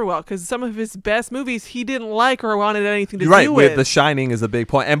cross over well because some of his best movies he didn't like or wanted anything to You're right. do with. The Shining is a big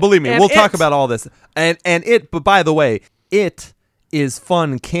point, and believe me, And we'll talk It. about all this. And it. But by the way, It is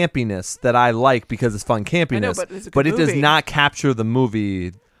fun campiness that I like because it's fun campiness. but it's a good but it does movie. not capture the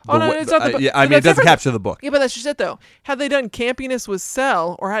movie. Oh, no, it's not the book. yeah, But I mean, it that's doesn't different. capture the book. Yeah, but that's just it, though. Had they done campiness with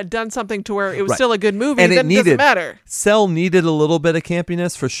Cell or had done something to where it was Right. still a good movie, And then it doesn't matter. Cell needed a little bit of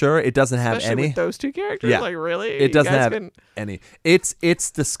campiness for sure. It doesn't have Especially any. with those two characters. Yeah. Like, really? It You doesn't guys have couldn't- any.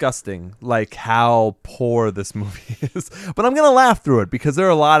 It's disgusting, like how poor this movie is. But I'm gonna laugh through it because there are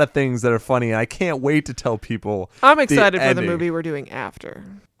a lot of things that are funny, and I can't wait to tell people. I'm excited for the ending. movie we're doing after.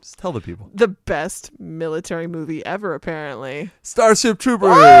 Just tell the people. The best military movie ever, apparently. Starship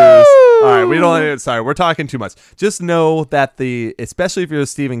Troopers. Woo! All right, we don't. Sorry, we're talking too much. Just know that especially if you're a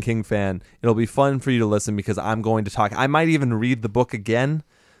Stephen King fan, it'll be fun for you to listen because I'm going to talk. I might even read the book again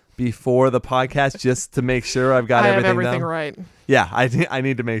before the podcast just to make sure I've got I have everything everything down. right. Yeah, I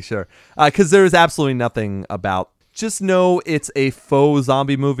need to make sure because there is absolutely nothing about. Just know it's a faux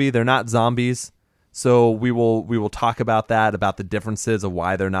zombie movie. They're not zombies. So we will talk about that, about the differences of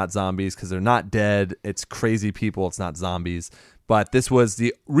why they're not zombies, because they're not dead. It's crazy people. It's not zombies. But this was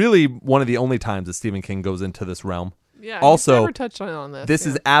really one of the only times that Stephen King goes into this realm. Yeah. Also, he's never touched on this. This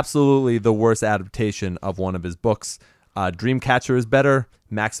yeah. is absolutely the worst adaptation of one of his books. Dreamcatcher is better.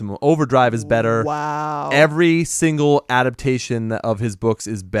 Maximum Overdrive is better. Wow. Every single adaptation of his books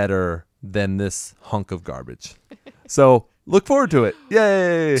is better than this hunk of garbage. So look forward to it.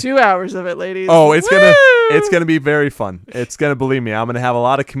 Yay! 2 hours of it, ladies. Oh, it's Woo! gonna be very fun. It's gonna, believe me, I'm gonna have a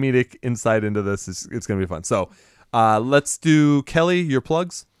lot of comedic insight into this. It's gonna be fun. So let's do, Kelly, your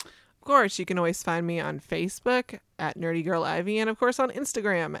plugs. Of course, you can always find me on Facebook at Nerdy Girl Ivy, and of course on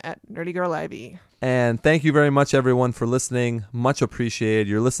Instagram at Nerdy Girl Ivy. And thank you very much, everyone, for listening. Much appreciated.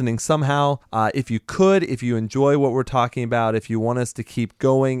 You're listening somehow. If you enjoy what we're talking about, if you want us to keep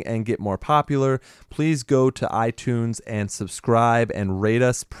going and get more popular, please go to iTunes and subscribe and rate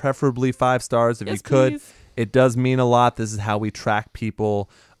us, preferably 5 stars if Yes, you could. please. It does mean a lot. This is how we track people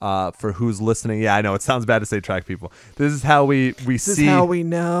for who's listening. Yeah, I know. It sounds bad to say track people. This is how we see. This is how we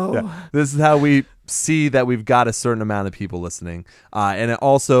know. Yeah. This is how we see that we've got a certain amount of people listening. And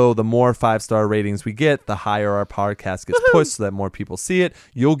also, the more 5-star ratings we get, the higher our podcast gets pushed so that more people see it.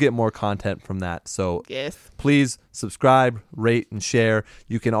 You'll get more content from that. So Yes. please subscribe, rate, and share.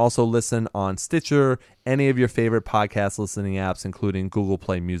 You can also listen on Stitcher, any of your favorite podcast listening apps, including Google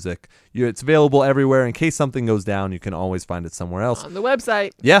Play Music. It's available everywhere. In case something goes down, you can always find it somewhere else. On the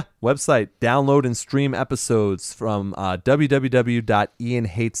website. Yeah, website. Download and stream episodes from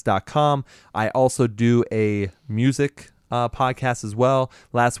www.ianhates.com. I also do a music podcast as well.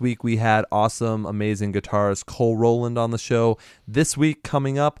 Last week we had awesome, amazing guitarist Cole Rowland on the show. This week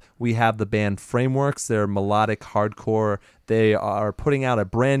coming up, we have the band Frameworks. They're melodic hardcore. They are putting out a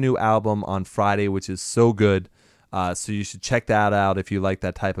brand new album on Friday, which is so good. So you should check that out if you like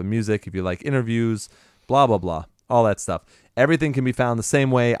that type of music, if you like interviews, blah, blah, blah, all that stuff. Everything can be found the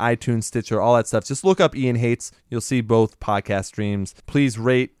same way, iTunes, Stitcher, all that stuff. Just look up Ian Hates. You'll see both podcast streams. Please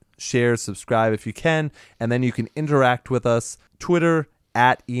rate, share, subscribe if you can, and then you can interact with us. Twitter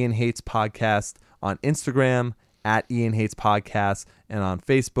at Ian Hates Podcast, on Instagram at Ian Hates Podcast, and on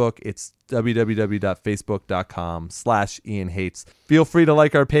Facebook it's www.facebook.com/Ian Hates. Feel free to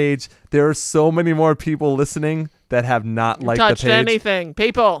like our page. There are so many more people listening that have not liked the Touched page. anything.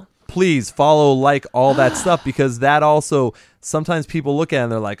 People. Please follow, like, all that stuff, because that also, sometimes people look at it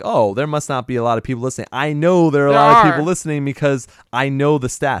and they're like, oh, there must not be a lot of people listening. I know there are a lot of people listening because I know the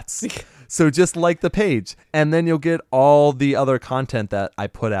stats. So just like the page, and then you'll get all the other content that I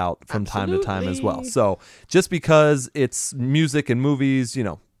put out from time to time as well. So just because it's music and movies,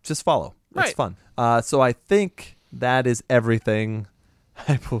 just follow. It's Right. fun. So I think that is everything.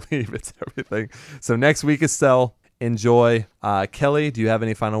 I believe it's everything. So next week is Cell. Enjoy. Kelly, do you have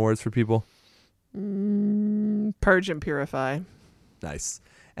any final words for people? Purge and purify. Nice.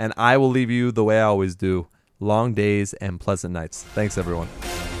 And I will leave you the way I always do. Long days and pleasant nights. Thanks, everyone.